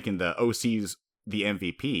team for making the OCs the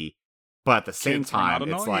MVP. But at the same time,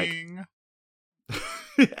 it's like...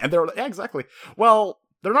 and they're... Yeah, exactly. Well,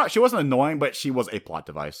 they're not... She wasn't annoying, but she was a plot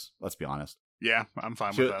device. Let's be honest. Yeah, I'm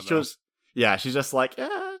fine with that. She's just like...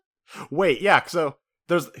 Wait, yeah, so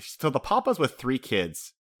the Papa's with 3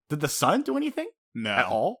 kids. Did the son do anything? No. At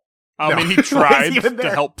all? I mean, he tried to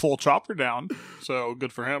help pull Chopper down, so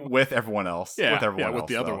good for him. With everyone else. Yeah, with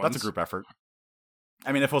the other ones. That's a group effort.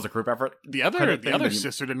 I mean, if it was a group effort... The other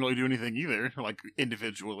sister didn't really do anything either, like,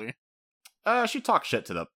 individually. She talked shit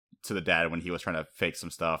to the dad when he was trying to fake some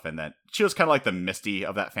stuff, and then she was kind of like the Misty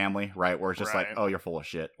of that family, right? Where it's just like, oh, you're full of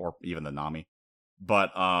shit, or even the Nami. But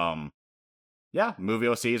Yeah, movie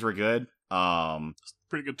OCs were good.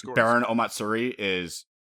 Pretty good scores. Baron Omatsuri is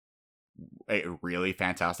a really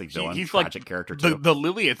fantastic villain, He's tragic like, character too. The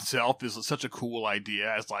Lily itself is such a cool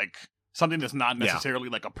idea as like something that's not necessarily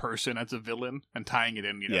like a person as a villain, and tying it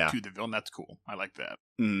in, to the villain. That's cool. I like that.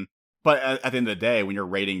 Mm. But at the end of the day, when you're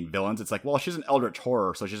rating villains, it's like, well, she's an eldritch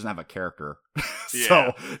horror, so she doesn't have a character.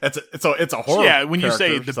 So it's a horror. Yeah, when you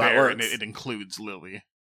say the so Baron, it includes Lily.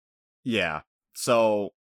 Yeah.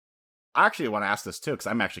 So I actually want to ask this too, because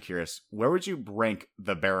I'm actually curious. Where would you rank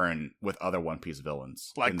the Baron with other One Piece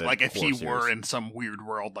villains? Like if he were in some weird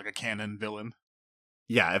world, like a canon villain.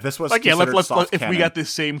 Yeah, if this was like, if we got this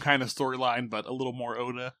same kind of storyline, but a little more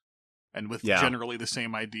Oda, and with generally the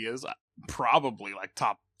same ideas, probably like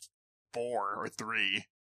top 4 or 3.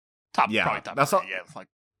 Probably top 3. That's what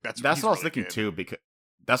I was thinking too.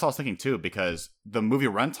 That's what I was thinking too, because the movie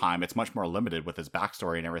runtime, it's much more limited with his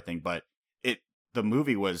backstory and everything, but the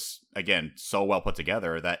movie was, again, so well put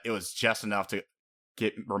together that it was just enough to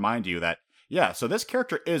remind you that, yeah, so this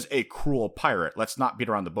character is a cruel pirate. Let's not beat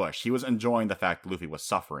around the bush. He was enjoying the fact Luffy was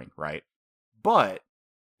suffering, right? But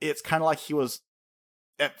it's kind of like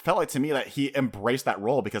it felt like to me that he embraced that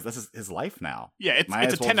role because this is his life now. Yeah,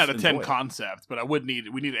 it's a 10 out of 10 concept, but we need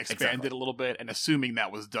to expand it a little bit, and assuming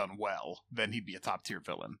that was done well, then he'd be a top tier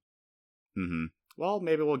villain. Mm-hmm. Well,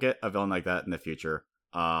 maybe we'll get a villain like that in the future.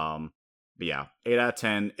 But yeah, 8 out of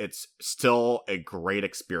 10. It's still a great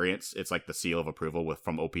experience. It's like the seal of approval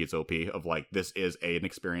from OP is OP of like, this is an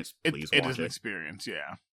experience. Please watch it. It is an experience,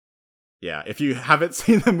 yeah. Yeah, if you haven't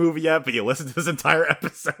seen the movie yet, but you listened to this entire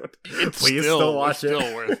episode, please still watch it. It's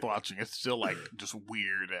still worth watching. It's still like just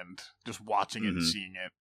weird and just watching it and seeing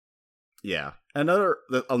it. Yeah. Another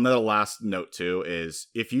last note too is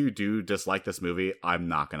if you do dislike this movie, I'm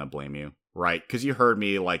not going to blame you, right? Because you heard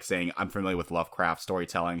me like saying I'm familiar with Lovecraft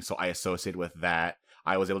storytelling, so I associated with that.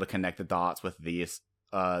 I was able to connect the dots with these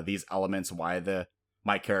elements, why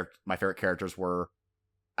my favorite characters were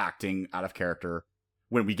acting out of character.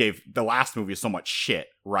 When we gave the last movie so much shit,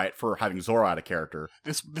 right, for having Zoro out of character.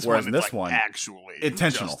 This one actually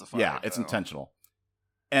intentional. Yeah, it's intentional.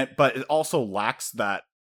 But it also lacks that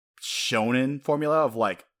shonen formula of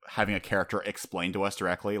like having a character explained to us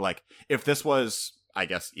directly. Like if this was, I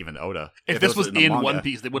guess, even Oda. If this was in manga, One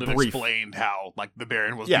Piece, they would have explained how like the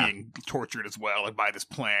Baron was being tortured as well, and by this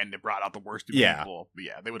plan that brought out the worst of people. But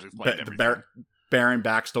yeah, they would have explained everything. Baron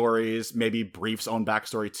backstories, maybe Brief's own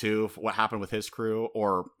backstory too, what happened with his crew,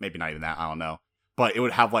 or maybe not even that, I don't know. But it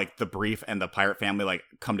would have like the Brief and the pirate family like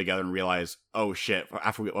come together and realize, oh shit,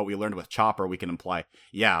 after what we learned with Chopper, we can imply,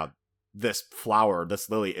 yeah, this flower, this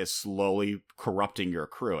lily is slowly corrupting your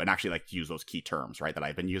crew, and actually like use those key terms, right, that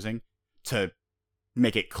I've been using to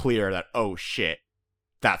make it clear that, oh shit,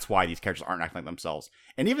 that's why these characters aren't acting like themselves.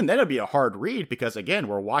 And even then it'd be a hard read because again,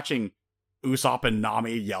 we're watching Usopp and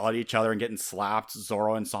Nami yell at each other and getting slapped.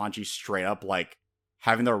 Zoro and Sanji straight up like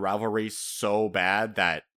having their rivalry so bad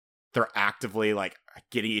that they're actively like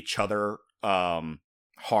getting each other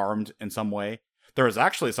harmed in some way. There was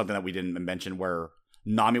actually something that we didn't mention where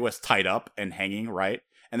Nami was tied up and hanging, right?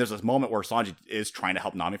 And there's this moment where Sanji is trying to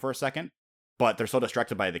help Nami for a second, but they're so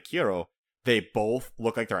distracted by the Kiro, they both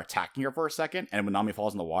look like they're attacking her for a second, and when Nami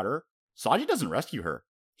falls in the water, Sanji doesn't rescue her.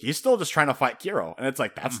 He's still just trying to fight Kiro. And it's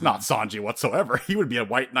like, that's not Sanji whatsoever. He would be a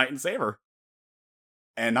white knight and save her.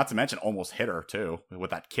 And not to mention, almost hit her, too, with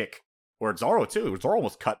that kick. Or Zoro, too. Zoro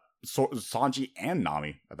almost cut Sanji and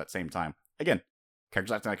Nami at that same time. Again,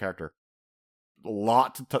 characters acting like character. A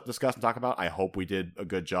lot to discuss and talk about. I hope we did a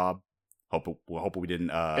good job. Hope we didn't...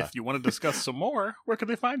 If you want to discuss some more, where can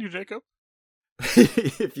they find you, Jacob?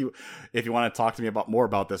 if you want to talk to me more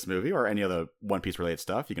about this movie or any other One Piece related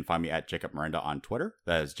stuff, you can find me at Jacob Miranda on Twitter.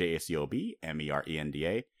 That is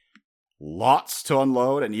JACOBMERENDA. Lots to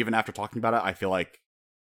unload, and even after talking about it, I feel like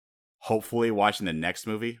hopefully watching the next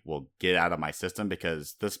movie will get out of my system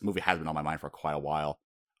because this movie has been on my mind for quite a while.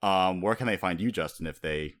 Where can they find you, Justin, if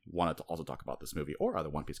they wanted to also talk about this movie or other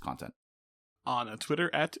One Piece content? On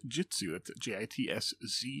Twitter at Jitsu, it's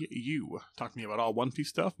JITSZU. Talk to me about all One Piece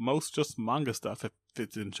stuff, most just manga stuff if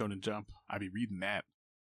it's in Shonen Jump. I'd be reading that.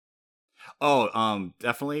 Oh,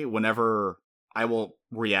 definitely. Whenever I will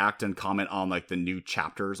react and comment on like the new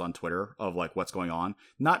chapters on Twitter of like what's going on.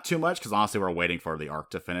 Not too much, because honestly we're waiting for the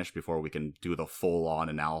arc to finish before we can do the full-on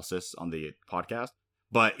analysis on the podcast.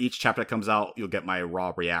 But each chapter that comes out, you'll get my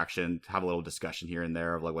raw reaction, have a little discussion here and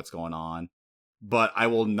there of like what's going on. But I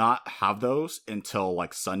will not have those until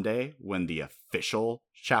like Sunday when the official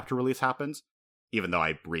chapter release happens, even though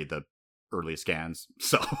I read the early scans.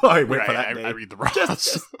 So I wait for that day. I read the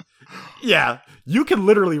raws. Yeah, you can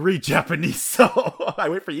literally read Japanese, so I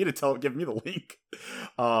wait for you to give me the link.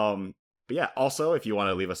 But But yeah, also, if you want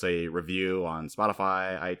to leave us a review on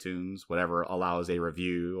Spotify, iTunes, whatever allows a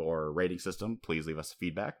review or rating system, please leave us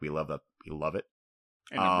feedback. We love that. We love it.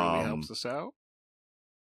 And it really helps us out.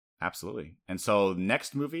 Absolutely. And so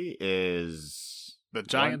next movie is The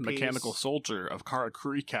Giant Mechanical Soldier of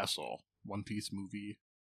Karakuri Castle. One Piece movie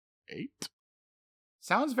 8.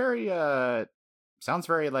 Sounds very like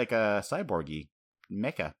a cyborgy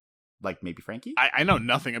mecha. Like maybe Frankie? I know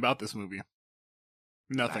nothing about this movie.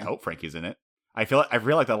 Nothing. I hope Frankie's in it. I feel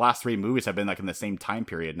like the last 3 movies have been like in the same time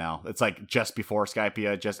period now. It's like just before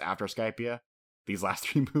Skypiea, just after Skypiea. These last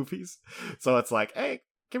 3 movies. So it's like, hey,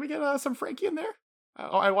 can we get some Frankie in there?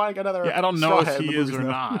 Oh, I want to get another. Yeah, I don't know if he is or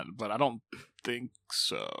not, but I don't think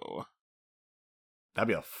so. That'd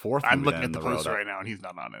be a 4th movie. I'm looking at the poster right now, and he's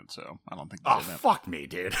not on it, so I don't think. Oh, fuck me,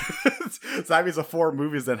 dude! So that means the 4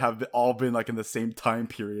 movies that have all been like in the same time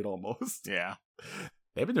period almost. Yeah,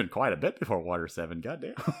 they've been doing quite a bit before Water 7.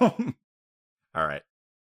 Goddamn. All right.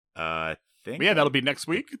 That'll be next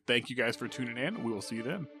week. Thank you guys for tuning in. We will see you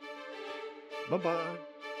then.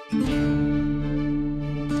 Bye-bye.